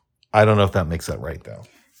 Yeah. I don't know if that makes that right, though.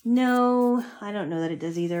 No, I don't know that it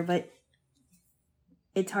does either, but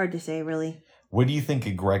it's hard to say, really. What do you think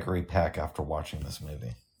of Gregory Peck after watching this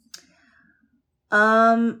movie?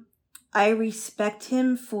 I respect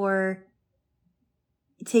him for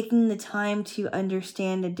taking the time to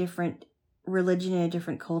understand a different religion and a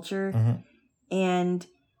different culture. And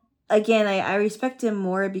again, I respect him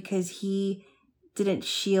more because he didn't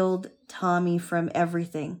shield Tommy from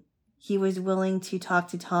everything. He was willing to talk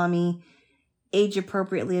to Tommy, age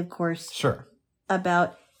appropriately, of course. Sure.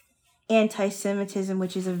 About anti-Semitism,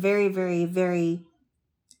 which is a very, very, very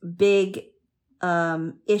big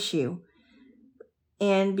issue.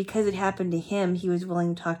 And because it happened to him, he was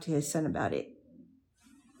willing to talk to his son about it.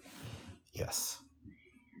 Yes.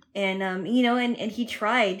 And, and he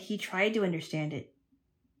tried to understand it.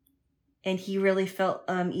 And he really felt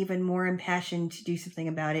even more impassioned to do something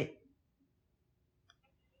about it.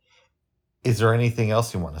 Is there anything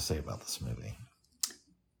else you want to say about this movie?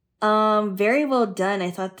 Very well done. I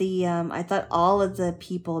thought all of the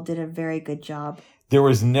people did a very good job. There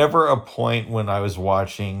was never a point when I was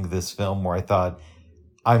watching this film where I thought,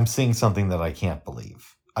 I'm seeing something that I can't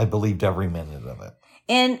believe. I believed every minute of it.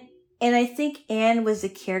 And I think Anne was the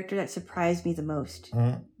character that surprised me the most.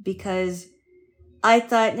 Because I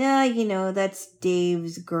thought, that's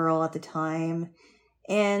Dave's girl at the time.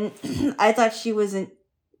 And I thought she wasn't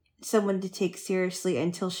someone to take seriously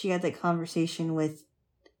until she had that conversation with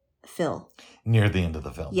Phil. Near the end of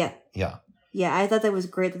the film. Yeah. Yeah. Yeah, I thought that was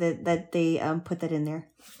great that they put that in there.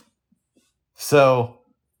 So,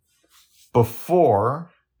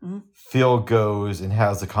 before Phil goes and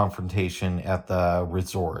has a confrontation at the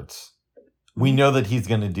resorts, we know that he's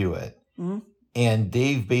going to do it. And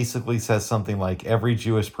Dave basically says something like, every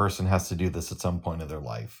Jewish person has to do this at some point of their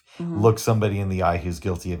life. Look somebody in the eye who's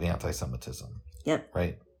guilty of anti-Semitism. Yep.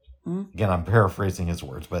 Right? Again, I'm paraphrasing his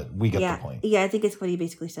words, but we get the point. Yeah, I think it's what he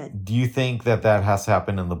basically said. Do you think that has to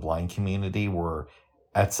happen in the blind community, where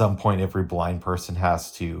at some point every blind person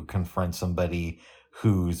has to confront somebody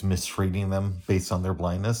who's mistreating them based on their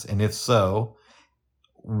blindness? And if so,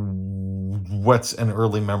 what's an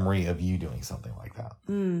early memory of you doing something like that?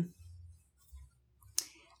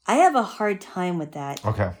 I have a hard time with that.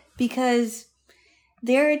 Okay. Because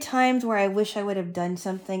there are times where I wish I would have done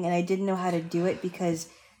something and I didn't know how to do it because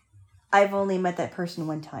I've only met that person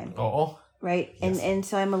one time. Oh. Right? Yes. And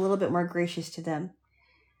so I'm a little bit more gracious to them.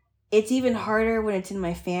 It's even harder when it's in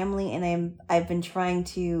my family and I've been trying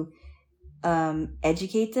to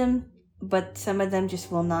educate them, but some of them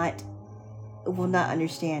just will not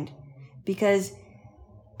understand. Because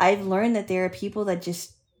I've learned that there are people that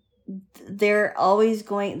just, they're always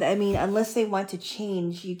going, unless they want to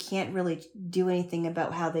change, you can't really do anything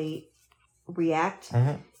about how they react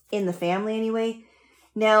in the family anyway.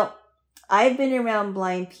 Now, I've been around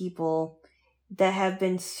blind people that have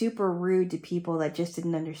been super rude to people that just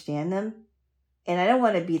didn't understand them. And I don't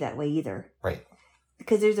want to be that way either. Right.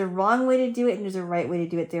 Because there's a wrong way to do it and there's a right way to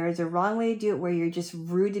do it. There is a wrong way to do it where you're just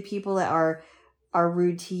rude to people that are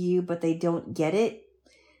rude to you, but they don't get it.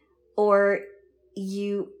 Or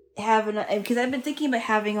you have because I've been thinking about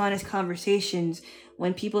having honest conversations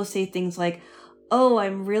when people say things like, oh,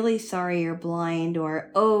 I'm really sorry you're blind,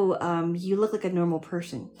 or, oh, you look like a normal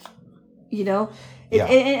person. Yeah.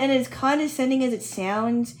 And as condescending as it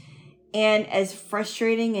sounds, and as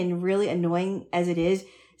frustrating and really annoying as it is,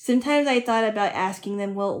 sometimes I thought about asking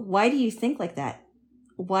them, well, why do you think like that?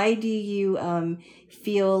 Why do you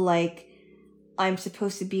feel like I'm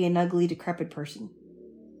supposed to be an ugly, decrepit person?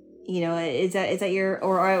 Is that your,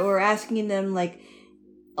 or asking them, like,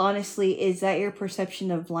 honestly, is that your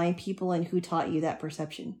perception of blind people, and who taught you that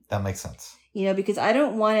perception? That makes sense. Because I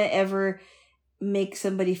don't want to ever make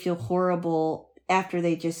somebody feel horrible after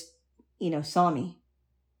they just, saw me.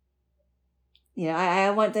 You know, I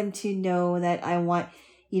want them to know that I want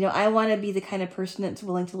to be the kind of person that's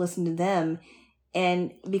willing to listen to them,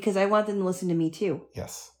 and because I want them to listen to me too.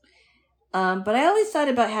 Yes. But I always thought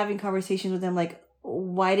about having conversations with them, like,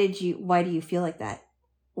 why do you feel like that?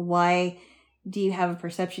 Why do you have a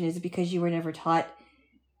perception? Is it because you were never taught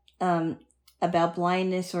about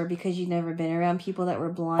blindness, or because you've never been around people that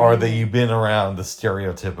were blind? Or that you've been around the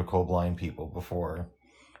stereotypical blind people before?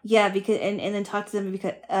 Yeah, because and then talk to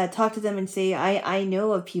them and say, I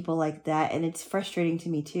know of people like that, and it's frustrating to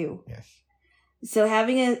me too. Yes. So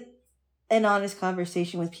having an honest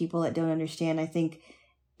conversation with people that don't understand, I think,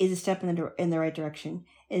 is a step in the right direction.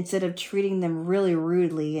 Instead of treating them really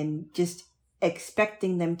rudely and just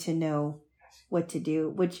expecting them to know what to do,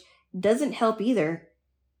 which doesn't help either,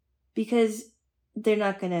 because they're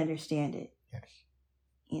not going to understand it. Yes.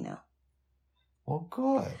 You know. Well,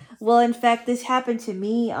 good. Well, in fact, this happened to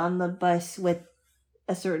me on the bus with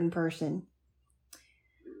a certain person.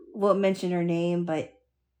 Won't mention her name, but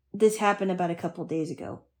this happened about a couple days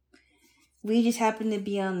ago. We just happened to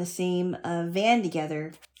be on the same van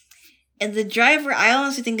together. And the driver, I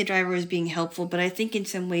honestly think the driver was being helpful, but I think in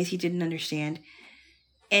some ways he didn't understand.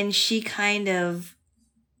 And she kind of,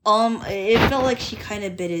 it felt like she kind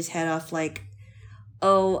of bit his head off, like,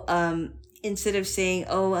 instead of saying,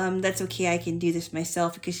 that's okay, I can do this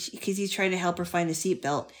myself, because he's trying to help her find a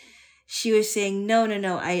seatbelt. She was saying, no,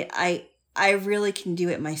 I really can do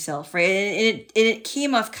it myself, right? And it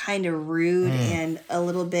came off kind of rude and a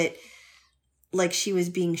little bit like she was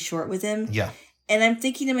being short with him. Yeah. And I'm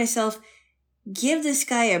thinking to myself, give this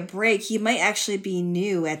guy a break. He might actually be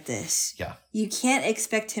new at this. Yeah. You can't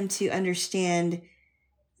expect him to understand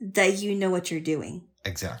that you know what you're doing.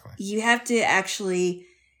 Exactly. You have to actually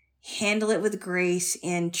handle it with grace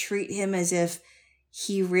and treat him as if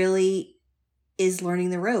he really is learning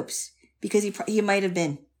the ropes, because he might have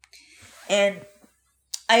been. And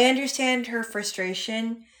I understand her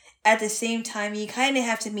frustration. At the same time, you kind of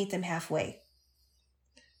have to meet them halfway.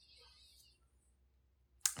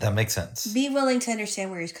 That makes sense. Be willing to understand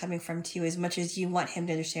where he's coming from too, as much as you want him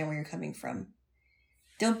to understand where you're coming from.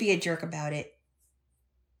 Don't be a jerk about it.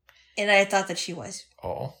 And I thought that she was.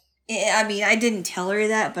 Oh. I mean, I didn't tell her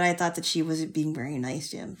that, but I thought that she wasn't being very nice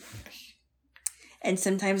to him. And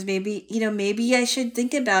sometimes maybe I should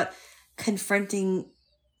think about confronting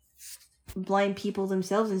blind people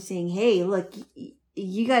themselves and saying, hey, look,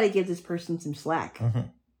 you got to give this person some slack. Mm-hmm.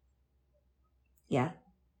 Yeah.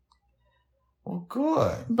 Well,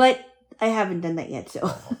 good. But I haven't done that yet,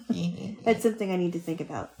 so that's something I need to think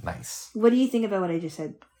about. Nice. What do you think about what I just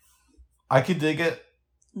said? I could dig it.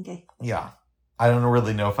 Okay. Yeah. I don't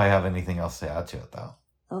really know if I have anything else to add to it, though.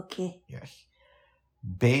 Okay. Yes.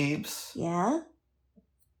 Babes. Yeah?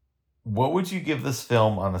 What would you give this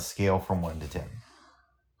film on a scale from 1 to 10?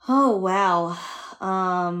 Oh, wow.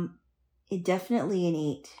 It definitely an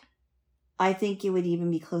 8. I think it would even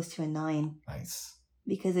be close to a 9. Nice.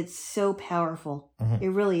 Because it's so powerful. Mm-hmm. It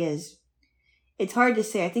really is. It's hard to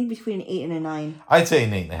say. I think between an 8 and a 9. I'd say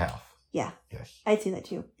an 8.5. Yeah. Yes. I'd say that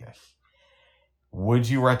too. Yes. Would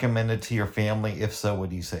you recommend it to your family? If so, what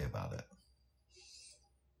do you say about it?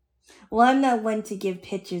 Well, I'm not one to give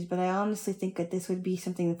pitches, but I honestly think that this would be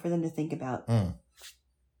something for them to think about.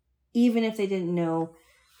 Even if they didn't know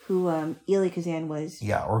who Elie Kazan was.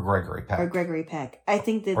 Yeah, or Gregory Peck. I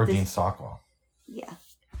think that Dean Stockwell. Yeah.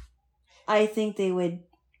 I think it would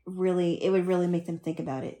really make them think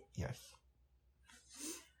about it. Yes.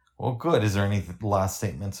 Well, good. Is there any last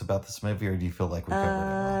statements about this movie, or do you feel like we covered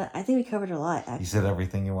it all? I think we covered a lot, actually. You said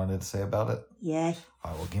everything you wanted to say about it? Yeah.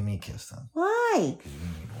 All right, well, give me a kiss then. Why? Because you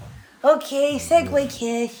need one. Okay, segue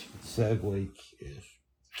kiss. Segue kiss.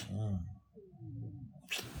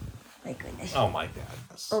 My goodness. Oh, my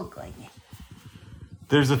goodness. Oh, goodness.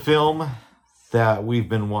 There's a film that we've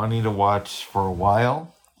been wanting to watch for a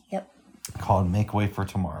while. Yep. Called Make Way for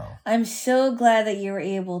Tomorrow. I'm so glad that you were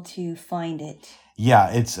able to find it.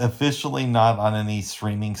 Yeah, it's officially not on any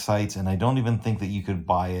streaming sites, and I don't even think that you could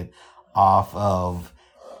buy it off of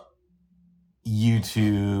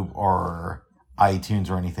YouTube or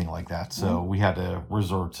iTunes or anything like that. So we had to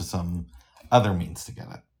resort to some other means to get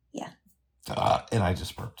it. Yeah. And I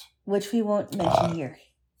just burped. Which we won't mention here.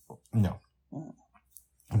 No.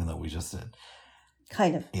 Even though we just did.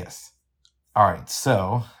 Kind of. Yes. All right,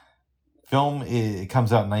 so film, it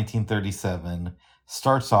comes out in 1937.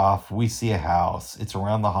 Starts off, we see a house. It's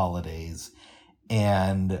around the holidays.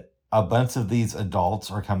 And a bunch of these adults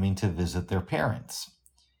are coming to visit their parents.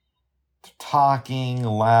 They're talking,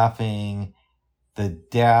 laughing. The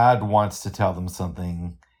dad wants to tell them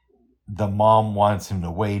something. The mom wants him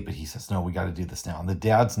to wait, but he says, no, we got to do this now. And the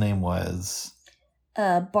dad's name was...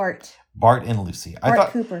 Bart. Bart and Lucy.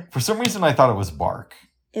 Bart Cooper. For some reason, I thought it was Bark.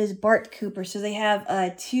 It was Bart Cooper. So they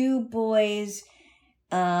have 2 boys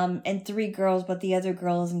and 3 girls, but the other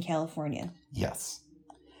girl is in California. Yes.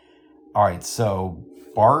 All right, so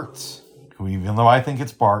Bart, who even though I think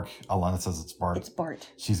it's Bark, Alana says it's Bart. It's Bart.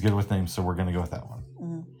 She's good with names, so we're going to go with that one.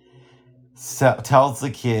 Mm-hmm. Tells the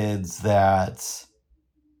kids that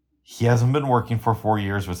he hasn't been working for 4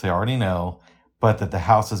 years, which they already know, but that the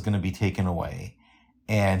house is going to be taken away.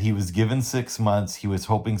 And he was given 6 months. He was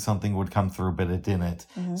hoping something would come through, but it didn't.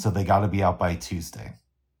 Mm-hmm. So they got to be out by Tuesday.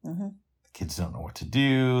 Mm-hmm. The kids don't know what to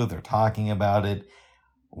do. They're talking about it.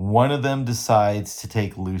 One of them decides to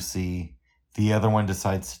take Lucy. The other one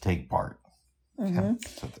decides to take Bart. Mm-hmm. Okay.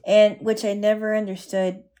 So And which I never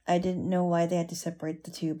understood. I didn't know why they had to separate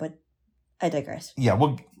the 2, but I digress. yeah,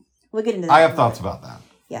 we'll get into that. I have thoughts about that.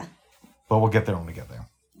 Yeah. But we'll get there when we get there.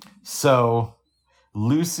 So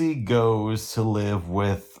Lucy goes to live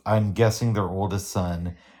with, I'm guessing, their oldest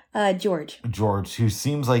son, George, who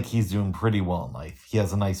seems like he's doing pretty well in life. He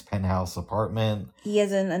has a nice penthouse apartment. He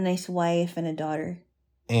has a nice wife and a daughter.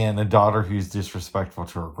 And a daughter who's disrespectful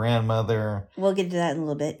to her grandmother. We'll get to that in a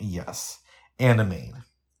little bit. Yes. And a maid.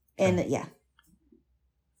 And yeah.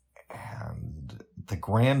 And the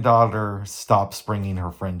granddaughter stops bringing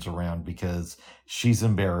her friends around because she's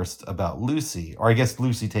embarrassed about Lucy. Or I guess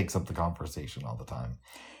Lucy takes up the conversation all the time.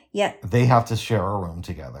 Yeah. They have to share a room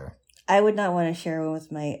together. I would not want to share one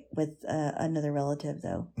with another relative,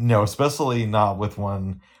 though. No, especially not with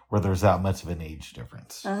one where there's that much of an age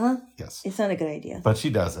difference. Uh-huh. Yes. It's not a good idea. But she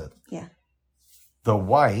does it. Yeah. The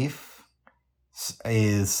wife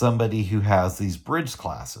is somebody who has these bridge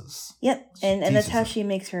classes. Yep. And that's how them. she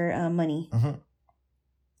makes her money. Mm-hmm.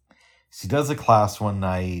 She does a class one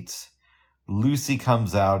night. Lucy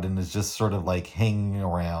comes out and is just sort of like hanging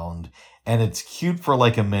around. And it's cute for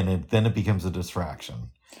like a minute. Then it becomes a distraction.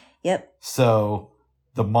 Yep. So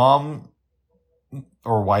the mom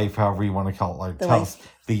or wife, however you want to call it, like tells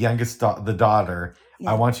the youngest, the daughter,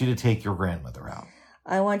 yeah. I want you to take your grandmother out.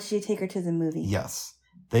 I want you to take her to the movie. Yes.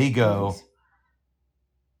 They go. Movies.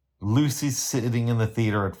 Lucy's sitting in the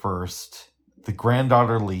theater at first. The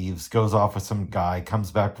granddaughter leaves, goes off with some guy,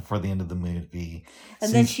 comes back before the end of the movie.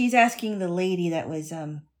 And then she's asking the lady that was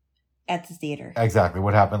at the theater. Exactly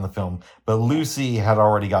what happened in the film. But Lucy had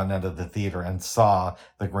already gotten out of the theater and saw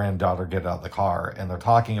the granddaughter get out of the car. And they're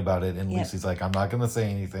talking about it. And Lucy's like, I'm not going to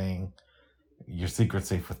say anything. Your secret's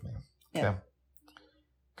safe with me. Yep. Okay.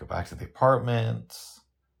 Go back to the apartment.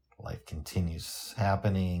 Life continues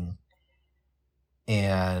happening.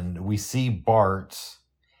 And we see Bart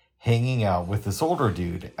hanging out with this older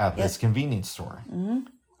dude at this convenience store. Mm-hmm.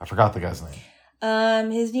 I forgot the guy's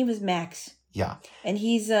name. His name is Max. Yeah. And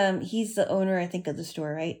he's the owner, I think, of the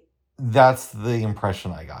store, right? That's the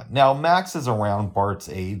impression I got. Now, Max is around Bart's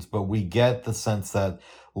age, but we get the sense that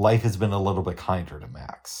life has been a little bit kinder to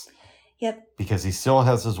Max. Yep. Because he still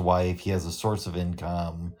has his wife, he has a source of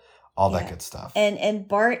income, all that good stuff. And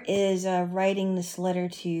Bart is writing this letter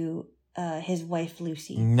to his wife,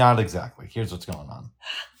 Lucy. Not exactly. Here's what's going on.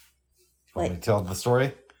 What? Want me to tell the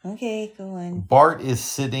story? Okay, go on. Bart is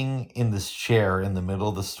sitting in this chair in the middle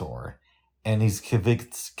of the store, and he's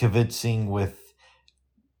kibitzing with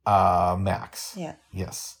Max. Yeah.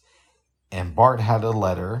 Yes. And Bart had a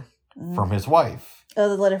letter from his wife. Oh,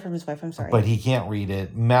 the letter from his wife. I'm sorry. But he can't read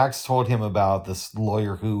it. Max told him about this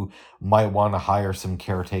lawyer who might want to hire some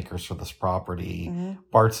caretakers for this property. Mm-hmm.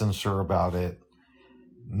 Bart's unsure about it.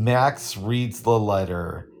 Max reads the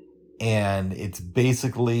letter, and it's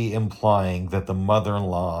basically implying that the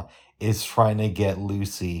mother-in-law is trying to get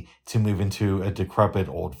Lucy to move into a decrepit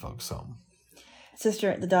old folks home.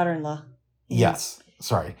 The daughter-in-law. Yes.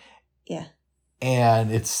 Sorry. Yeah.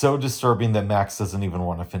 And it's so disturbing that Max doesn't even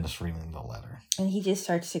want to finish reading the letter. And he just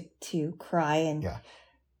starts to cry. And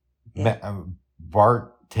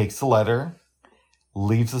Bart takes the letter,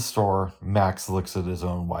 leaves the store. Max looks at his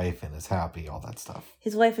own wife and is happy, all that stuff.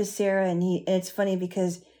 His wife is Sarah, and it's funny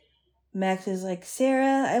because Max is like,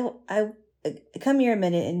 Sarah, I come here a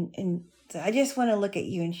minute, and I just want to look at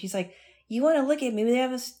you. And she's like, you want to look at me? We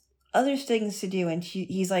have other things to do. And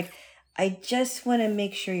he's like, I just want to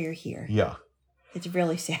make sure you're here. Yeah. It's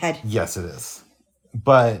really sad. Yes, it is.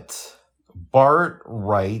 But Bart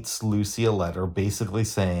writes Lucy a letter basically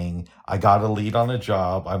saying, I got a lead on a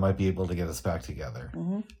job. I might be able to get us back together.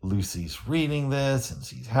 Mm-hmm. Lucy's reading this and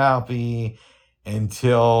she's happy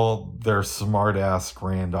until their smart-ass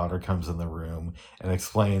granddaughter comes in the room and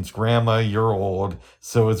explains, Grandma, you're old.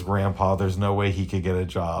 So is Grandpa. There's no way he could get a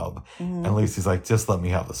job. Mm-hmm. And Lucy's like, just let me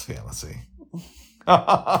have this fantasy.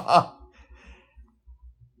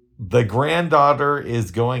 The granddaughter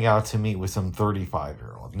is going out to meet with some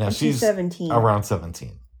 35-year-old. Now, And she's 17. around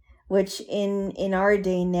 17. Which in our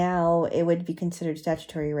day now, it would be considered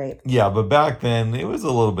statutory rape. Yeah, but back then, it was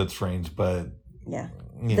a little bit strange, but... Yeah.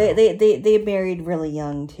 You know. They married really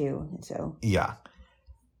young, too, so... Yeah.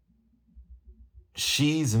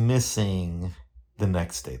 She's missing the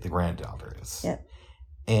next day, the granddaughter is. Yep.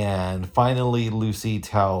 And finally, Lucy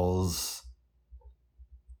tells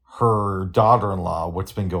her daughter-in-law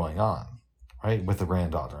what's been going on, right, with the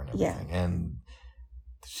granddaughter and everything. Yeah. And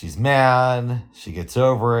she's mad. She gets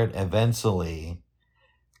over it. Eventually,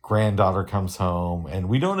 granddaughter comes home, and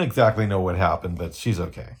we don't exactly know what happened, but she's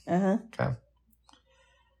okay. Uh-huh. Okay. A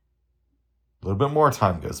little bit more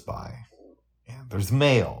time goes by, and there's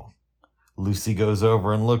mail. Lucy goes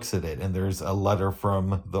over and looks at it, and there's a letter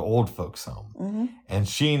from the old folks' home. Mm-hmm. And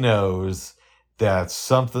she knows that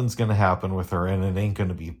something's going to happen with her, and it ain't going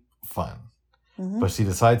to be fun. Mm-hmm. But she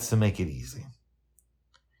decides to make it easy.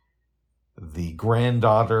 The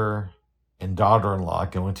granddaughter and daughter-in-law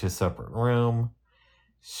go into a separate room.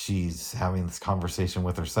 She's having this conversation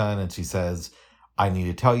with her son, and she says, I need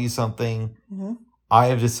to tell you something. Mm-hmm. I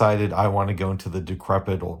have decided I want to go into the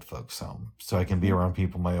decrepit old folks' home so I can be around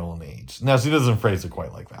people my own age. Now, she doesn't phrase it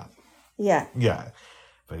quite like that. Yeah. Yeah.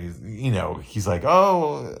 But he's like,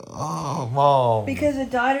 oh, Mom. Because the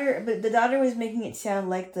daughter was making it sound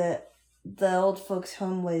like the old folks'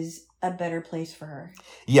 home was a better place for her.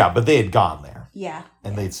 Yeah, but they had gone there. Yeah.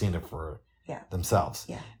 And they'd seen it for themselves.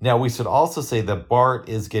 Yeah. Now, we should also say that Bart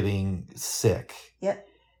is getting sick. Yep.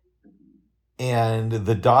 And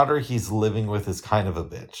the daughter he's living with is kind of a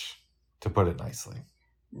bitch, to put it nicely.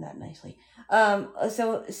 Not nicely.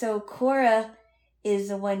 So Cora is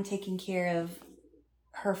the one taking care of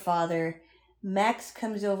her father. Max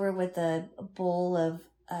comes over with a bowl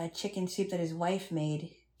of chicken soup that his wife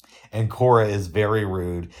made. And Cora is very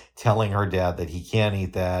rude, telling her dad that he can't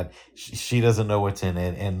eat that. She doesn't know what's in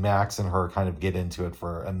it. And Max and her kind of get into it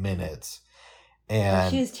for a minute.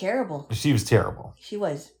 And she was terrible. She was terrible. She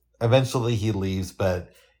was. Eventually he leaves,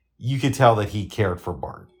 but you could tell that he cared for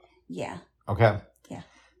Bart. Yeah. Okay? Yeah.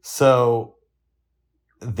 So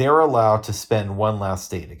they're allowed to spend one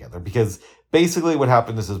last day together because basically what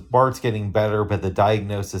happened is Bart's getting better, but the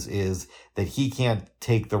diagnosis is that he can't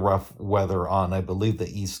take the rough weather on, I believe, the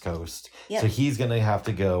East Coast. Yep. So he's going to have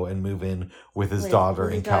to go and move in with his daughter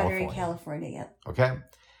in California. In California, yep. Okay?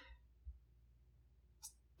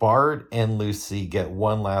 Bart and Lucy get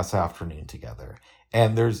one last afternoon together.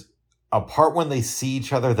 And there's a part when they see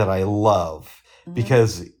each other that I love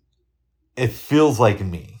because it feels like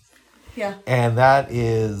me. Yeah. And that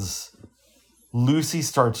is Lucy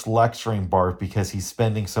starts lecturing Bart because he's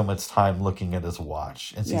spending so much time looking at his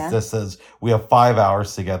watch. And she just says, we have 5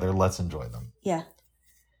 hours together. Let's enjoy them. Yeah.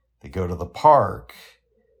 They go to the park.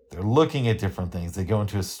 They're looking at different things. They go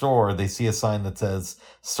into a store. They see a sign that says,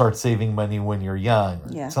 start saving money when you're young.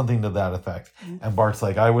 Or something to that effect. Mm-hmm. And Bart's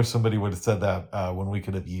like, I wish somebody would have said that when we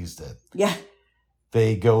could have used it. Yeah.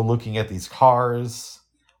 They go looking at these cars.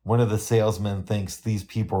 One of the salesmen thinks these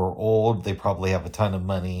people are old. They probably have a ton of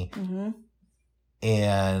money. Mm-hmm.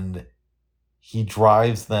 And he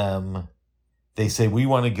drives them. They say, we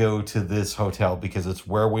want to go to this hotel because it's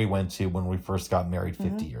where we went to when we first got married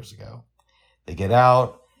 50 years ago. They get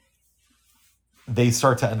out. They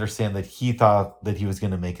start to understand that he thought that he was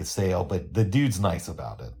going to make a sale, but the dude's nice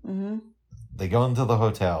about it. Mm-hmm. They go into the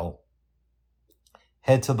hotel,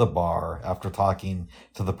 head to the bar after talking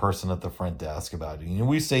to the person at the front desk about it.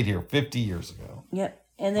 We stayed here 50 years ago. Yep.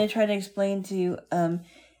 And they try to explain to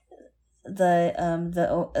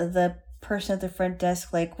the person at the front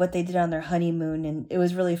desk like what they did on their honeymoon, and it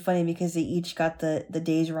was really funny because they each got the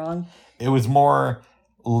days wrong. It was more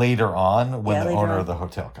later on when the owner of the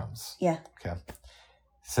hotel comes. Yeah. Okay.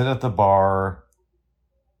 Sit at the bar.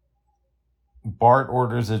 Bart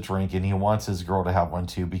orders a drink and he wants his girl to have one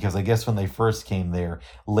too because I guess when they first came there,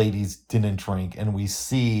 ladies didn't drink, and we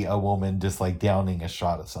see a woman just like downing a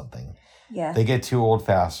shot of something. Yeah. They get 2 old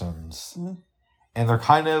fashions and they're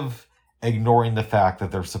kind of ignoring the fact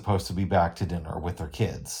that they're supposed to be back to dinner with their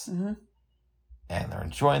kids. Mm-hmm. And they're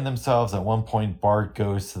enjoying themselves. At one point, Bart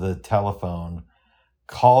goes to the telephone,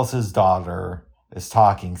 calls his daughter, is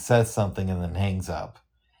talking, says something, and then hangs up.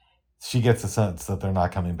 She gets a sense that they're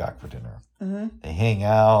not coming back for dinner. Mm-hmm. They hang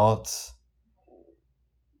out.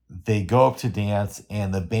 They go up to dance,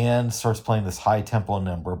 and the band starts playing this high-tempo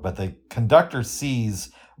number, but the conductor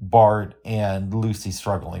sees Bart and Lucy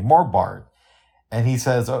struggling. More Bart. And he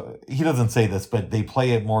says, he doesn't say this, but they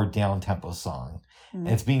play a more down-tempo song. Mm-hmm.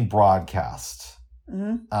 And it's being broadcast.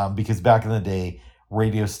 Mm-hmm. Because back in the day,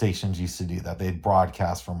 radio stations used to do that. They'd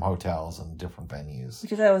broadcast from hotels and different venues.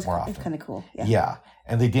 Which I thought was more often. kind of cool. Yeah.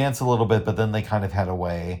 And they dance a little bit, but then they kind of head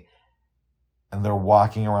away. And they're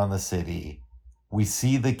walking around the city. We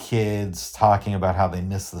see the kids talking about how they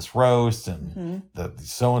miss this roast and the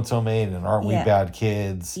so-and-so made and aren't we bad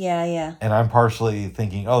kids? Yeah, yeah. And I'm partially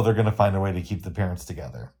thinking, oh, they're going to find a way to keep the parents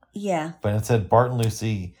together. Yeah. But instead, Bart and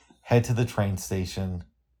Lucy head to the train station.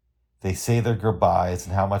 They say their goodbyes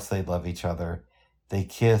and how much they love each other. They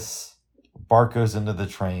kiss. Bart goes into the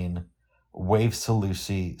train, waves to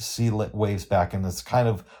Lucy. Waves back and is kind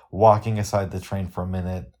of walking aside the train for a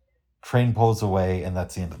minute. Train pulls away, and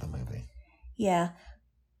that's the end of the movie. Yeah.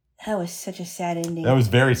 That was such a sad ending. That was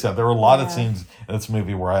very sad. There were a lot of scenes in this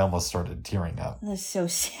movie where I almost started tearing up. That was so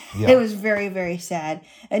sad. Yeah. It was very, very sad.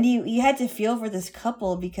 And you had to feel for this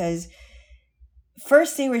couple because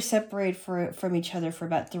first they were separated from each other for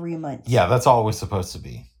about 3 months. Yeah, that's all it was supposed to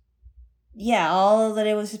be. Yeah, all that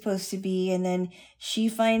it was supposed to be. And then she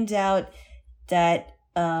finds out that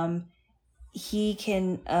he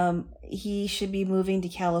should be moving to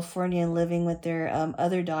California and living with their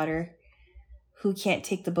other daughter who can't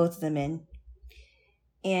take the both of them in.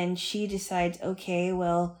 And she decides, okay,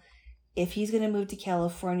 well, if he's going to move to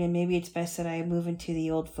California, maybe it's best that I move into the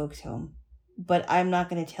old folks' home. But I'm not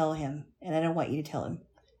going to tell him, and I don't want you to tell him.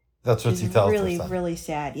 That's what she tells really, her son. really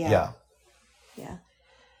sad. Yeah. Yeah. Yeah.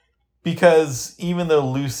 Because even though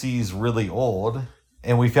Lucy's really old,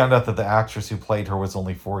 and we found out that the actress who played her was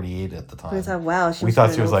only 48 at the time. We thought, wow, we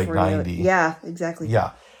thought she was like 48. 90. Yeah, exactly.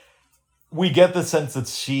 Yeah. We get the sense that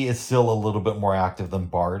she is still a little bit more active than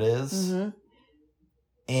Bart is. Mm-hmm.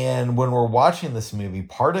 And when we're watching this movie,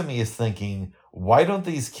 part of me is thinking, why don't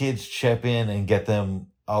these kids chip in and get them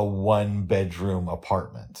a 1-bedroom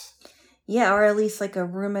apartment? Yeah, or at least like a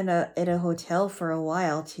room in a hotel for a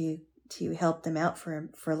while to help them out for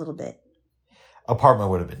a little bit. Apartment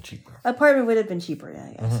would have been cheaper. Apartment would have been cheaper,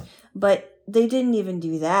 I guess. Mm-hmm. But they didn't even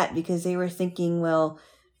do that because they were thinking, well,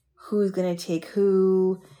 who's going to take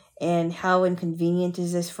who? And how inconvenient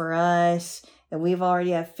is this for us? And we've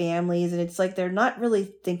already have families. And it's like they're not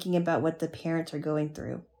really thinking about what the parents are going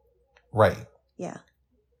through. Right. Yeah.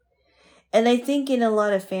 And I think in a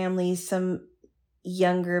lot of families, some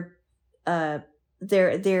younger,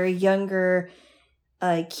 they're younger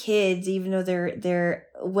kids, even though they're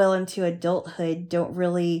well into adulthood, don't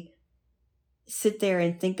really sit there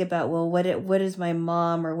and think about, well, what is my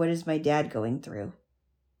mom or what is my dad going through?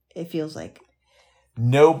 It feels like.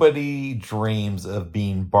 Nobody dreams of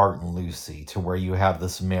being Bart and Lucy to where you have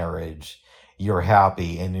this marriage, you're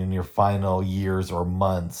happy, and in your final years or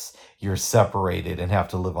months, you're separated and have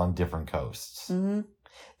to live on different coasts. Mm-hmm.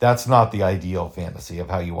 That's not the ideal fantasy of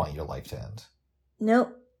how you want your life to end.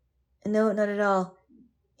 Nope. No, not at all.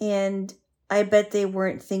 And I bet they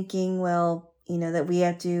weren't thinking, well, that we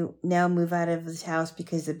have to now move out of this house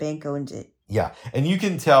because the bank owns it. Yeah. And you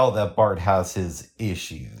can tell that Bart has his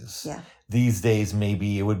issues. Yeah. These days,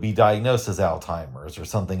 maybe it would be diagnosed as Alzheimer's or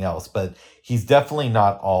something else, but he's definitely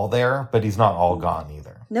not all there, but he's not all gone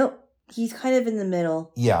either. Nope. He's kind of in the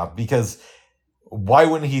middle. Yeah, because why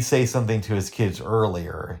wouldn't he say something to his kids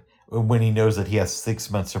earlier when he knows that he has 6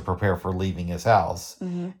 months to prepare for leaving his house?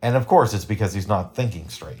 Mm-hmm. And of course, it's because he's not thinking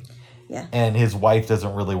straight. Yeah. And his wife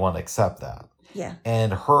doesn't really want to accept that. Yeah.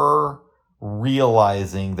 And her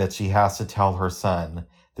realizing that she has to tell her son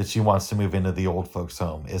that she wants to move into the old folks'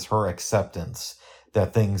 home is her acceptance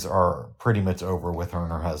that things are pretty much over with her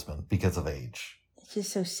and her husband because of age. It's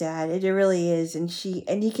just so sad. It really is. And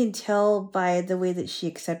you can tell by the way that she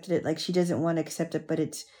accepted it, like she doesn't want to accept it, but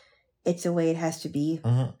it's the way it has to be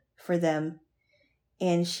for them.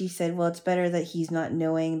 And she said, well, it's better that he's not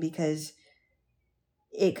knowing because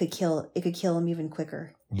it could kill him even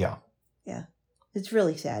quicker. Yeah. Yeah. It's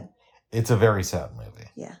really sad. It's a very sad movie.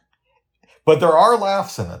 Yeah. But there are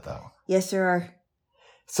laughs in it, though. Yes, there are.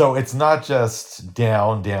 So it's not just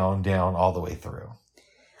down, down, down all the way through.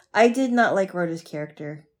 I did not like Rhoda's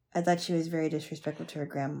character. I thought she was very disrespectful to her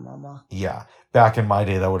grandmama. Yeah. Back in my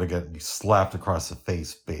day, that would have gotten slapped across the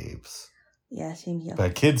face, babes. Yeah, same here.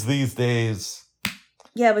 But kids these days...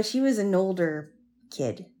 Yeah, but she was an older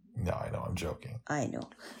kid. No, I know. I'm joking. I know.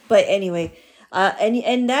 But anyway,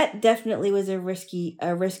 and that definitely was a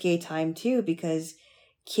risque time, too, because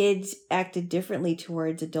kids acted differently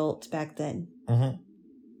towards adults back then. Mm-hmm.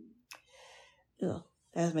 Ugh,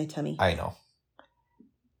 that was my tummy. I know.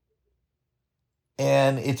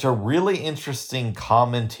 And it's a really interesting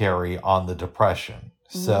commentary on the Depression.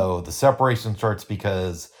 Mm-hmm. So the separation starts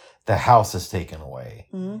because the house is taken away.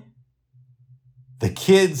 Mm-hmm. The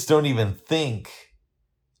kids don't even think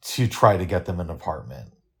to try to get them an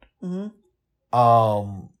apartment. Mm-hmm.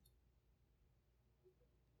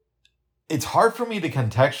 it's hard for me to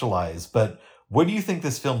contextualize, but what do you think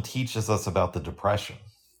this film teaches us about the Depression?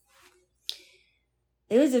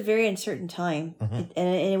 It was a very uncertain time,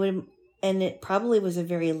 and it probably was a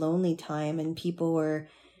very lonely time, and people were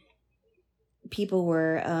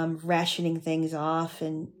rationing things off,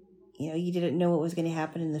 and you didn't know what was going to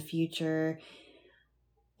happen in the future.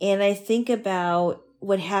 And I think about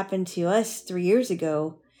what happened to us 3 years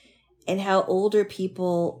ago, and how older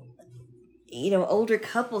people, older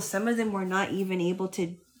couples, some of them were not even able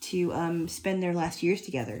to spend their last years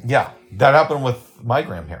together. Yeah, that happened with my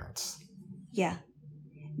grandparents. Yeah.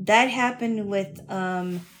 That happened with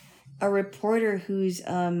a reporter whose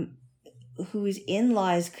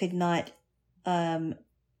in-laws could not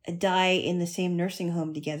die in the same nursing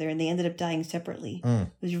home together, and they ended up dying separately. It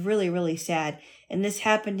was really, really sad. And this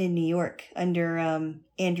happened in New York under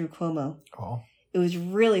Andrew Cuomo. Oh. It was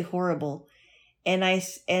really horrible. And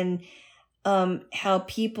how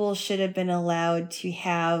people should have been allowed to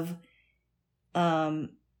have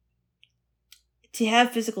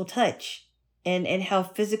physical touch. And how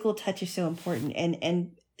physical touch is so important,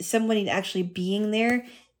 and somebody actually being there.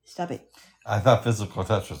 Stop it. I thought physical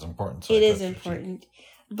touch was important. So it is important,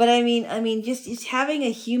 but I mean, just having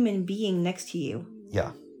a human being next to you.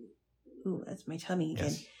 Yeah. Ooh, that's my tummy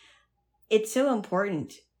again. Yes. It's so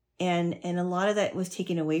important, and a lot of that was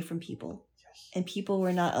taken away from people, and people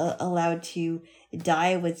were not allowed to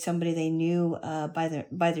die with somebody they knew by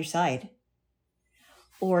their side,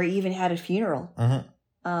 or even had a funeral. Mm-hmm.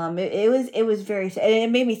 It was very sad. And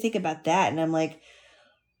it made me think about that, and I'm like,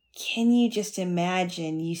 can you just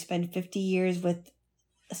imagine you spend 50 years with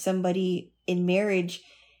somebody in marriage,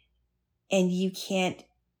 and you can't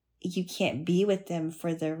be with them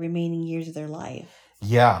for the remaining years of their life?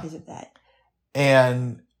 Yeah, because of that.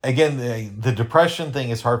 And again, the Depression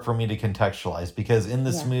thing is hard for me to contextualize, because in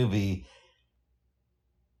this movie,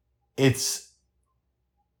 it's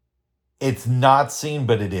not seen,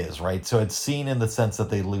 but it is, right? So it's seen in the sense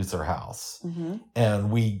that they lose their house. Mm-hmm.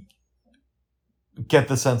 And we get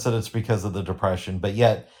the sense that it's because of the Depression. But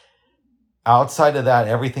yet, outside of that,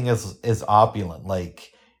 everything is opulent.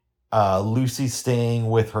 Like, Lucy's staying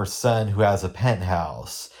with her son who has a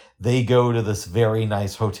penthouse. They go to this very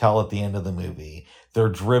nice hotel at the end of the movie. They're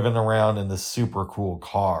driven around in this super cool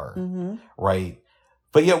car, right?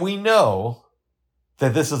 But yet we know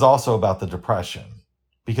that this is also about the Depression,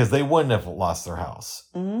 because they wouldn't have lost their house,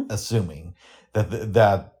 assuming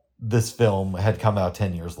that this film had come out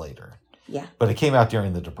 10 years later. Yeah. But it came out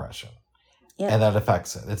during the Depression. Yeah. And that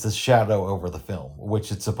affects it. It's a shadow over the film,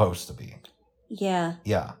 which it's supposed to be. Yeah.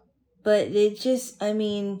 Yeah. But it just,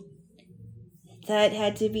 that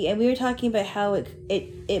had to be, and we were talking about how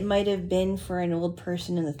it might have been for an old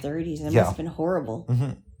person in the 30s, and it must have been horrible.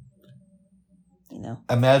 Mm-hmm.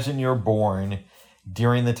 Imagine you're born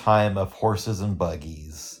during the time of horses and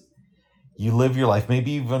buggies. You live your life,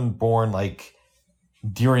 maybe even born like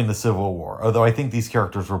during the Civil War. Although I think these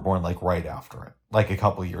characters were born like right after it, like a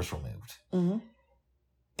couple years removed. Mm-hmm.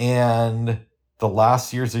 And the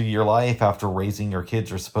last years of your life after raising your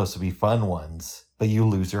kids are supposed to be fun ones, but you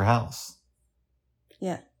lose your house.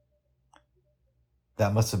 Yeah.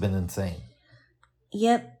 That must have been insane.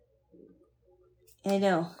 Yep. I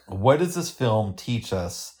know. What does this film teach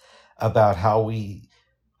us about how we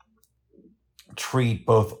treat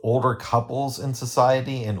both older couples in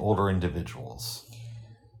society and older individuals?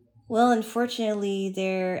 Well, unfortunately,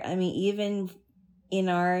 even in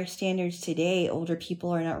our standards today, older people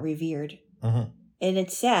are not revered. Mm-hmm. And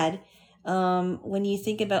it's sad. When you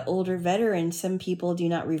think about older veterans, some people do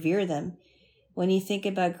not revere them. When you think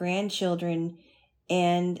about grandchildren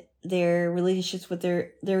and their relationships with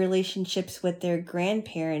their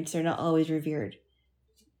grandparents, they're not always revered.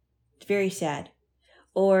 It's very sad.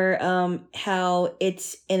 Or how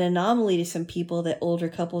it's an anomaly to some people that older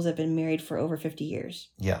couples have been married for over 50 years.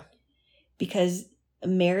 Yeah. Because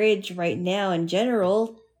marriage right now in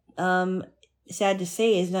general, sad to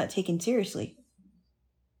say, is not taken seriously.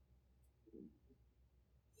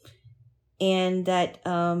 And that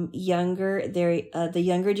the younger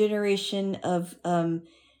generation of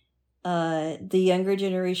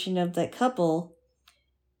that couple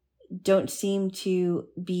don't seem to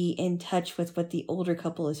be in touch with what the older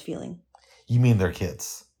couple is feeling. You mean their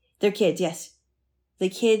kids? Their kids, yes. The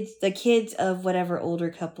kids of whatever older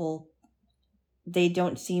couple, they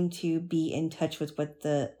don't seem to be in touch with what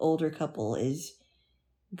the older couple is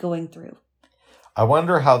going through. I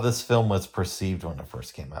wonder how this film was perceived when it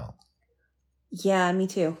first came out. Yeah, me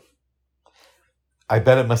too. I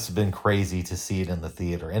bet it must have been crazy to see it in the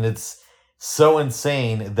theater. And it's so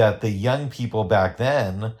insane that the young people back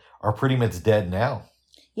then are pretty much dead now.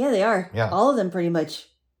 Yeah, they are. Yeah. All of them pretty much.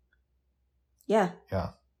 Yeah. Yeah.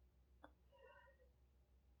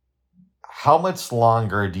 How much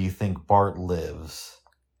longer do you think Bart lives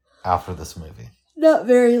after this movie? Not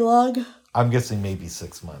very long. I'm guessing maybe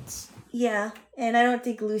 6 months. Yeah, and I don't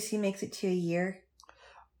think Lucy makes it to a year.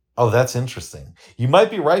 Oh, that's interesting. You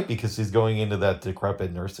might be right because he's going into that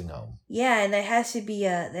decrepit nursing home. Yeah, and there has to be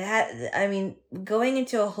going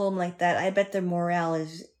into a home like that, I bet their morale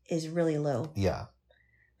is really low. Yeah.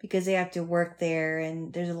 Because they have to work there,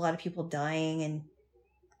 and there's a lot of people dying, and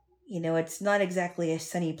it's not exactly a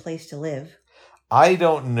sunny place to live. I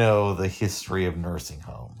don't know the history of nursing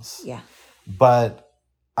homes. Yeah. But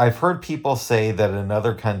I've heard people say that in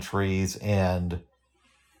other countries and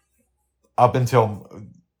up until,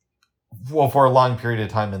 well, for a long period of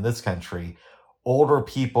time in this country, older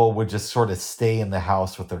people would just sort of stay in the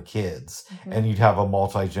house with their kids, and you'd have a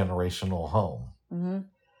multi-generational home. Mm-hmm.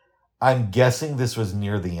 I'm guessing this was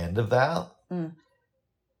near the end of that. Mm.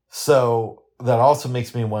 So that also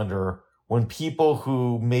makes me wonder, when people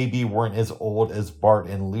who maybe weren't as old as Bart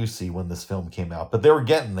and Lucy when this film came out, but they were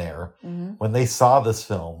getting there, when they saw this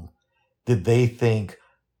film, did they think,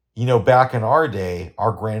 back in our day,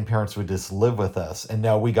 our grandparents would just live with us, and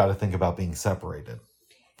now we got to think about being separated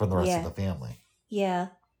from the rest of the family? Yeah.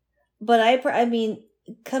 But I mean,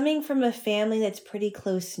 coming from a family that's pretty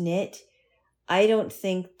close-knit, I don't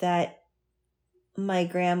think that my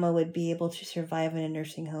grandma would be able to survive in a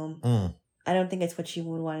nursing home. Mm. I don't think that's what she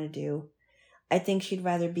would want to do. I think she'd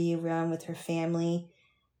rather be around with her family.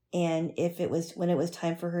 And when it was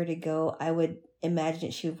time for her to go, I would imagine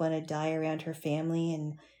that she would want to die around her family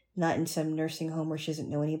and not in some nursing home where she doesn't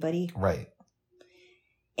know anybody. Right.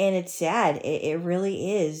 And it's sad. It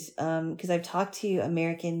really is. Because I've talked to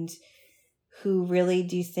Americans who really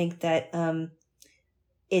do think that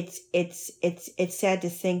it's sad to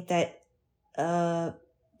think that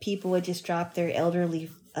people would just drop their elderly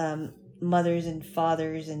mothers and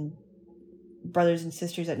fathers and brothers and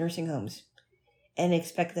sisters at nursing homes and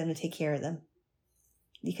expect them to take care of them,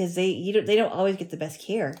 because they don't always get the best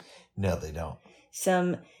care. No, they don't.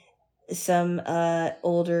 Some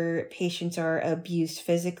older patients are abused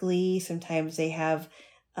physically. Sometimes they have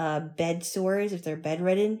bed sores if they're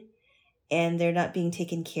bedridden, and they're not being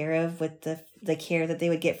taken care of with the care that they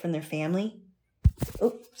would get from their family.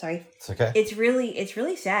 Oh, sorry. It's okay. It's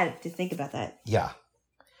really sad to think about that. Yeah.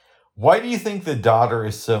 Why do you think the daughter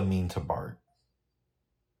is so mean to Bart?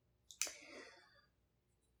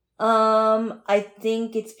 I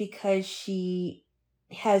think it's because she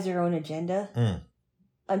has her own agenda. Mm.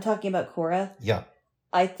 I'm talking about Cora. Yeah.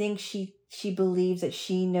 I think she believes that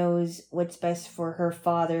she knows what's best for her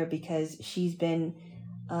father because she's been,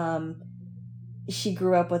 she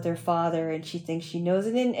grew up with her father and she thinks she knows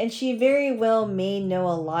it. And she very well may know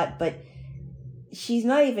a lot, but she's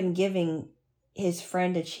not even giving his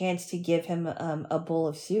friend a chance to give him a bowl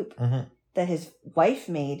of soup that his wife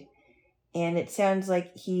made. And it sounds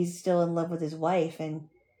like he's still in love with his wife. And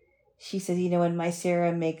she says, when my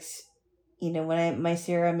Sarah makes, my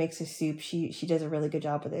Sarah makes a soup, she does a really good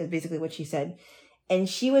job with it. It's basically what she said. And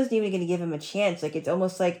she wasn't even going to give him a chance. Like, it's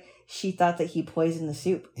almost like she thought that he poisoned the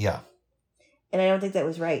soup. Yeah. And I don't think that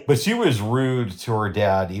was right. But she was rude to her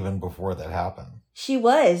dad even before that happened. She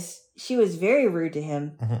was very rude to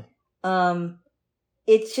him. Mm-hmm.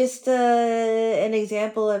 It's just an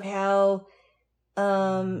example of how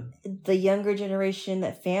the younger generation,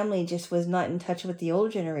 that family just was not in touch with the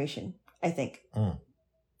older generation, I think.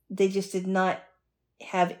 They just did not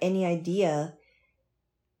have any idea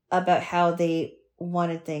about how they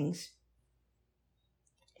wanted things.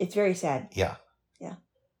 It's very sad. Yeah. Yeah.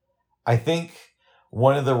 I think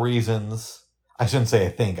one of the reasons, I shouldn't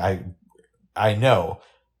say I know,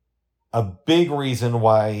 a big reason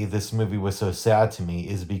why this movie was so sad to me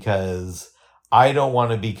is because I don't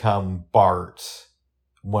want to become Bart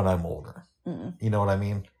when I'm older. Mm-mm. You know what I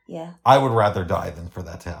mean? Yeah. I would rather die than for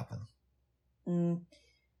that to happen.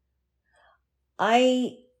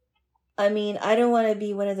 I mean, I don't want to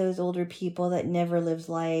be one of those older people that never lives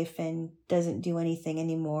life and doesn't do anything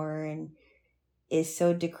anymore and is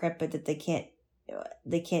so decrepit that they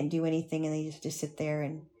can't do anything and they just sit there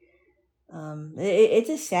and it's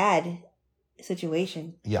a sad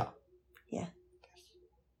situation. Yeah. Yeah.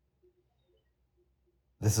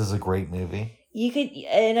 This is a great movie. You could,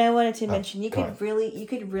 and I wanted to mention, you could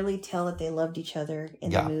really tell that they loved each other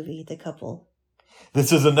in the movie, the couple.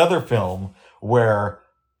 This is another film where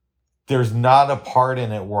there's not a part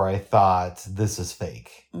in it where I thought this is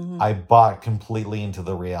fake. Mm-hmm. I bought completely into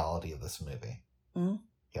the reality of this movie. Mm-hmm.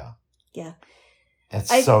 Yeah. Yeah.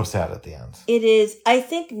 It's so sad at the end. It is. I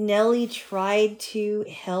think Nellie tried to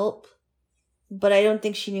help, but I don't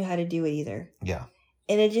think she knew how to do it either. Yeah.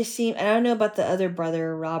 And it just seemed, I don't know about the other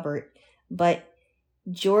brother, Robert, but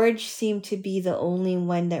George seemed to be the only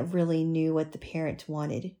one that really knew what the parents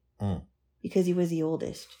wanted. Because he was the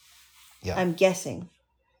oldest. Yeah. I'm guessing.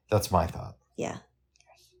 That's my thought. Yeah.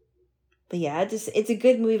 But yeah, it's a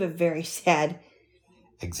good movie, but very sad.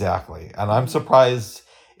 Exactly. And I'm surprised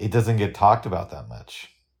it doesn't get talked about that much.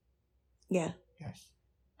 Yeah. Yes.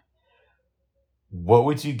 What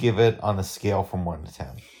would you give it on a scale from 1 to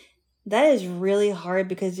 10? That is really hard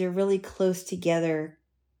because they're really close together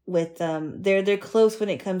with they're close when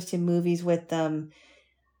it comes to movies with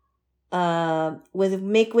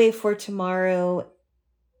Make Way for Tomorrow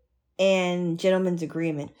and Gentleman's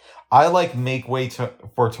Agreement. I like Make Way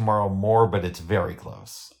for Tomorrow more, but it's very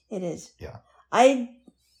close. It is. Yeah. I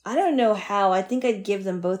don't know how. I think I'd give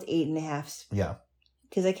them both 8.5s. Yeah.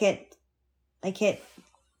 Because I can't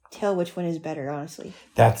tell which one is better, honestly.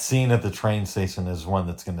 That scene at the train station is one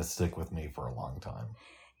that's going to stick with me for a long time.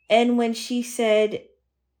 And when she said,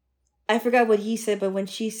 I forgot what he said, but when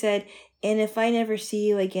she said, and if I never see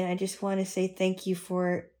you again, I just want to say thank you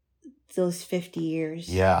for those 50 years.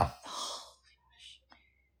 Yeah.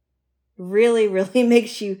 Really, really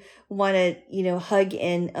makes you want to, hug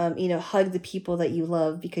and, hug the people that you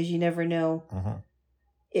love because you never know. Mm-hmm.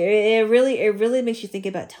 It really makes you think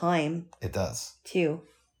about time. It does. Too.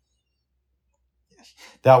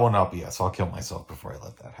 That one up, yes. I'll kill myself before I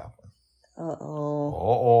let that happen. Uh-oh.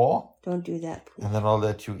 Uh-oh. Don't do that, please. And then I'll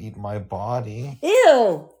let you eat my body.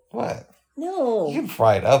 Ew! What? No. You can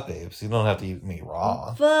fry it up, babes. You don't have to eat me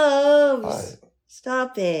raw. Bubs! What?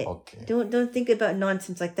 Stop it. Okay. Don't think about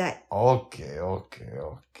nonsense like that. Okay.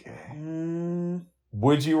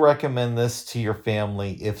 Would you recommend this to your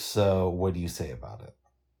family? If so, what do you say about it?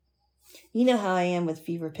 You know how I am with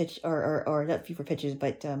fever pitch, or not fever pitches,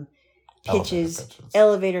 but Pitches.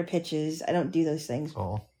 elevator pitches. I don't do those things.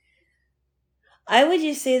 Oh. I would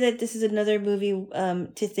just say that this is another movie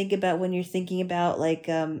to think about when you're thinking about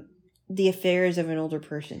the affairs of an older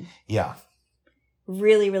person. Yeah.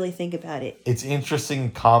 Really, really think about it. It's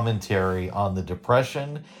interesting commentary on the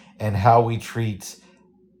depression and how we treat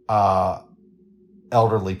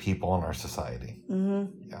elderly people in our society.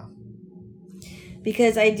 Mm-hmm. Yeah.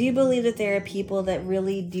 Because I do believe that there are people that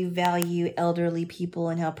really do value elderly people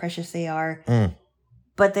and how precious they are.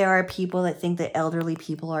 But there are people that think that elderly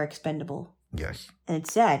people are expendable. Yes. And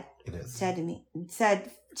it's sad. It is. It's sad to me. It's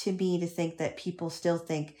sad to me to think that people still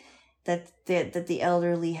think that the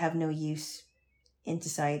elderly have no use in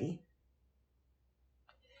society.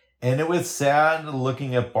 And it was sad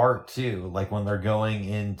looking at Bart too, like when they're going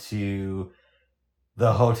into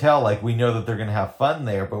the hotel, like we know that they're going to have fun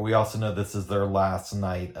there, but we also know this is their last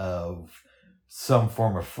night of some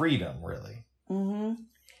form of freedom, really. Mm-hmm.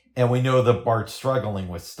 And we know that Bart's struggling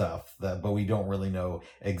with stuff, but we don't really know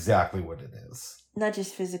exactly what it is. Not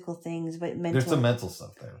just physical things, but mental. There's some mental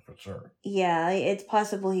stuff there, for sure. Yeah, it's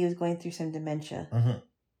possible he was going through some dementia. Mm-hmm.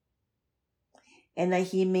 And that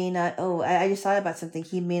he may not... Oh, I just thought about something.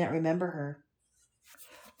 He may not remember her.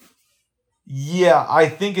 Yeah, I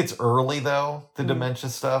think it's early, though, the dementia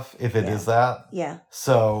stuff, if it is that. Yeah.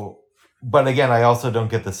 So, but again, I also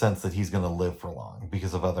don't get the sense that he's going to live for long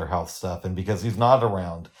because of other health stuff and because he's not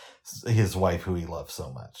around his wife, who he loves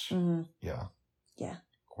so much. Mm-hmm. Yeah. Yeah.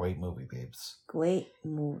 Great movie, babes. Great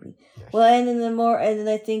movie. Yes. Well, and then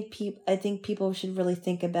I think people should really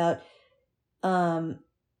think about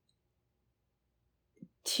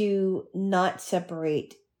to not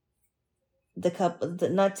separate the couple,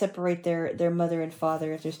 not separate their mother and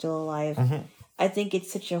father if they're still alive. Mm-hmm. I think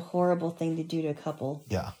it's such a horrible thing to do to a couple.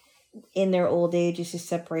 Yeah. In their old age, is to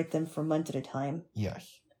separate them for months at a time.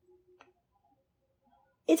 Yes.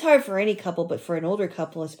 It's hard for any couple, but for an older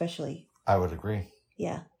couple especially. I would agree.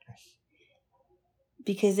 Yeah. Yes.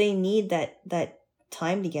 Because they need that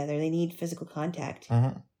time together. They need physical contact.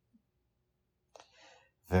 Mm-hmm.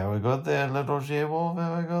 Very good there, little Jabo.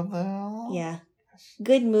 Very good there. Yeah.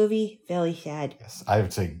 Good movie. Very sad. Yes. I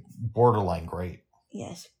would say borderline great.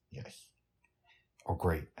 Yes. Yes. Or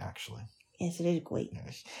great, actually. Yes, it is great.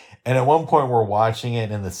 Yes. And at one point we're watching it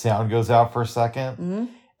and the sound goes out for a second. Mm-hmm.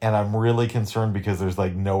 And I'm really concerned because there's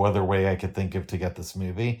like no other way I could think of to get this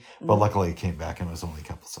movie. But luckily it came back and it was only a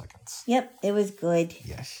couple seconds. Yep, it was good.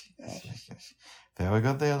 Yes. Very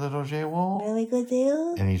good there, little J-Wall. Really good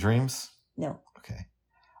deal. Any dreams? No. Okay.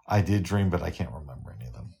 I did dream, but I can't remember any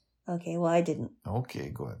of them. Okay, well, I didn't. Okay,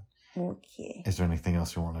 good. Okay. Is there anything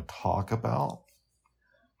else you want to talk about?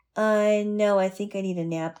 No, I think I need a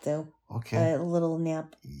nap, though. Okay. A little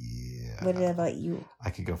nap. Yeah. What about you? I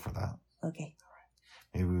could go for that. Okay.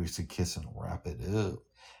 Maybe we should kiss and wrap it up.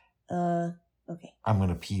 Okay. I'm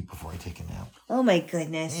gonna pee before I take a nap. Oh my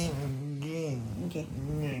goodness. Okay.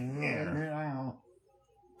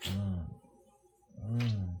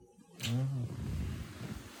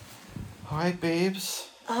 All right, babes.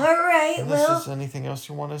 All right. Unless there's anything else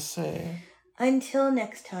you want to say. Until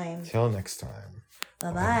next time. Till next time.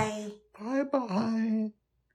 Bye-bye. Bye-bye.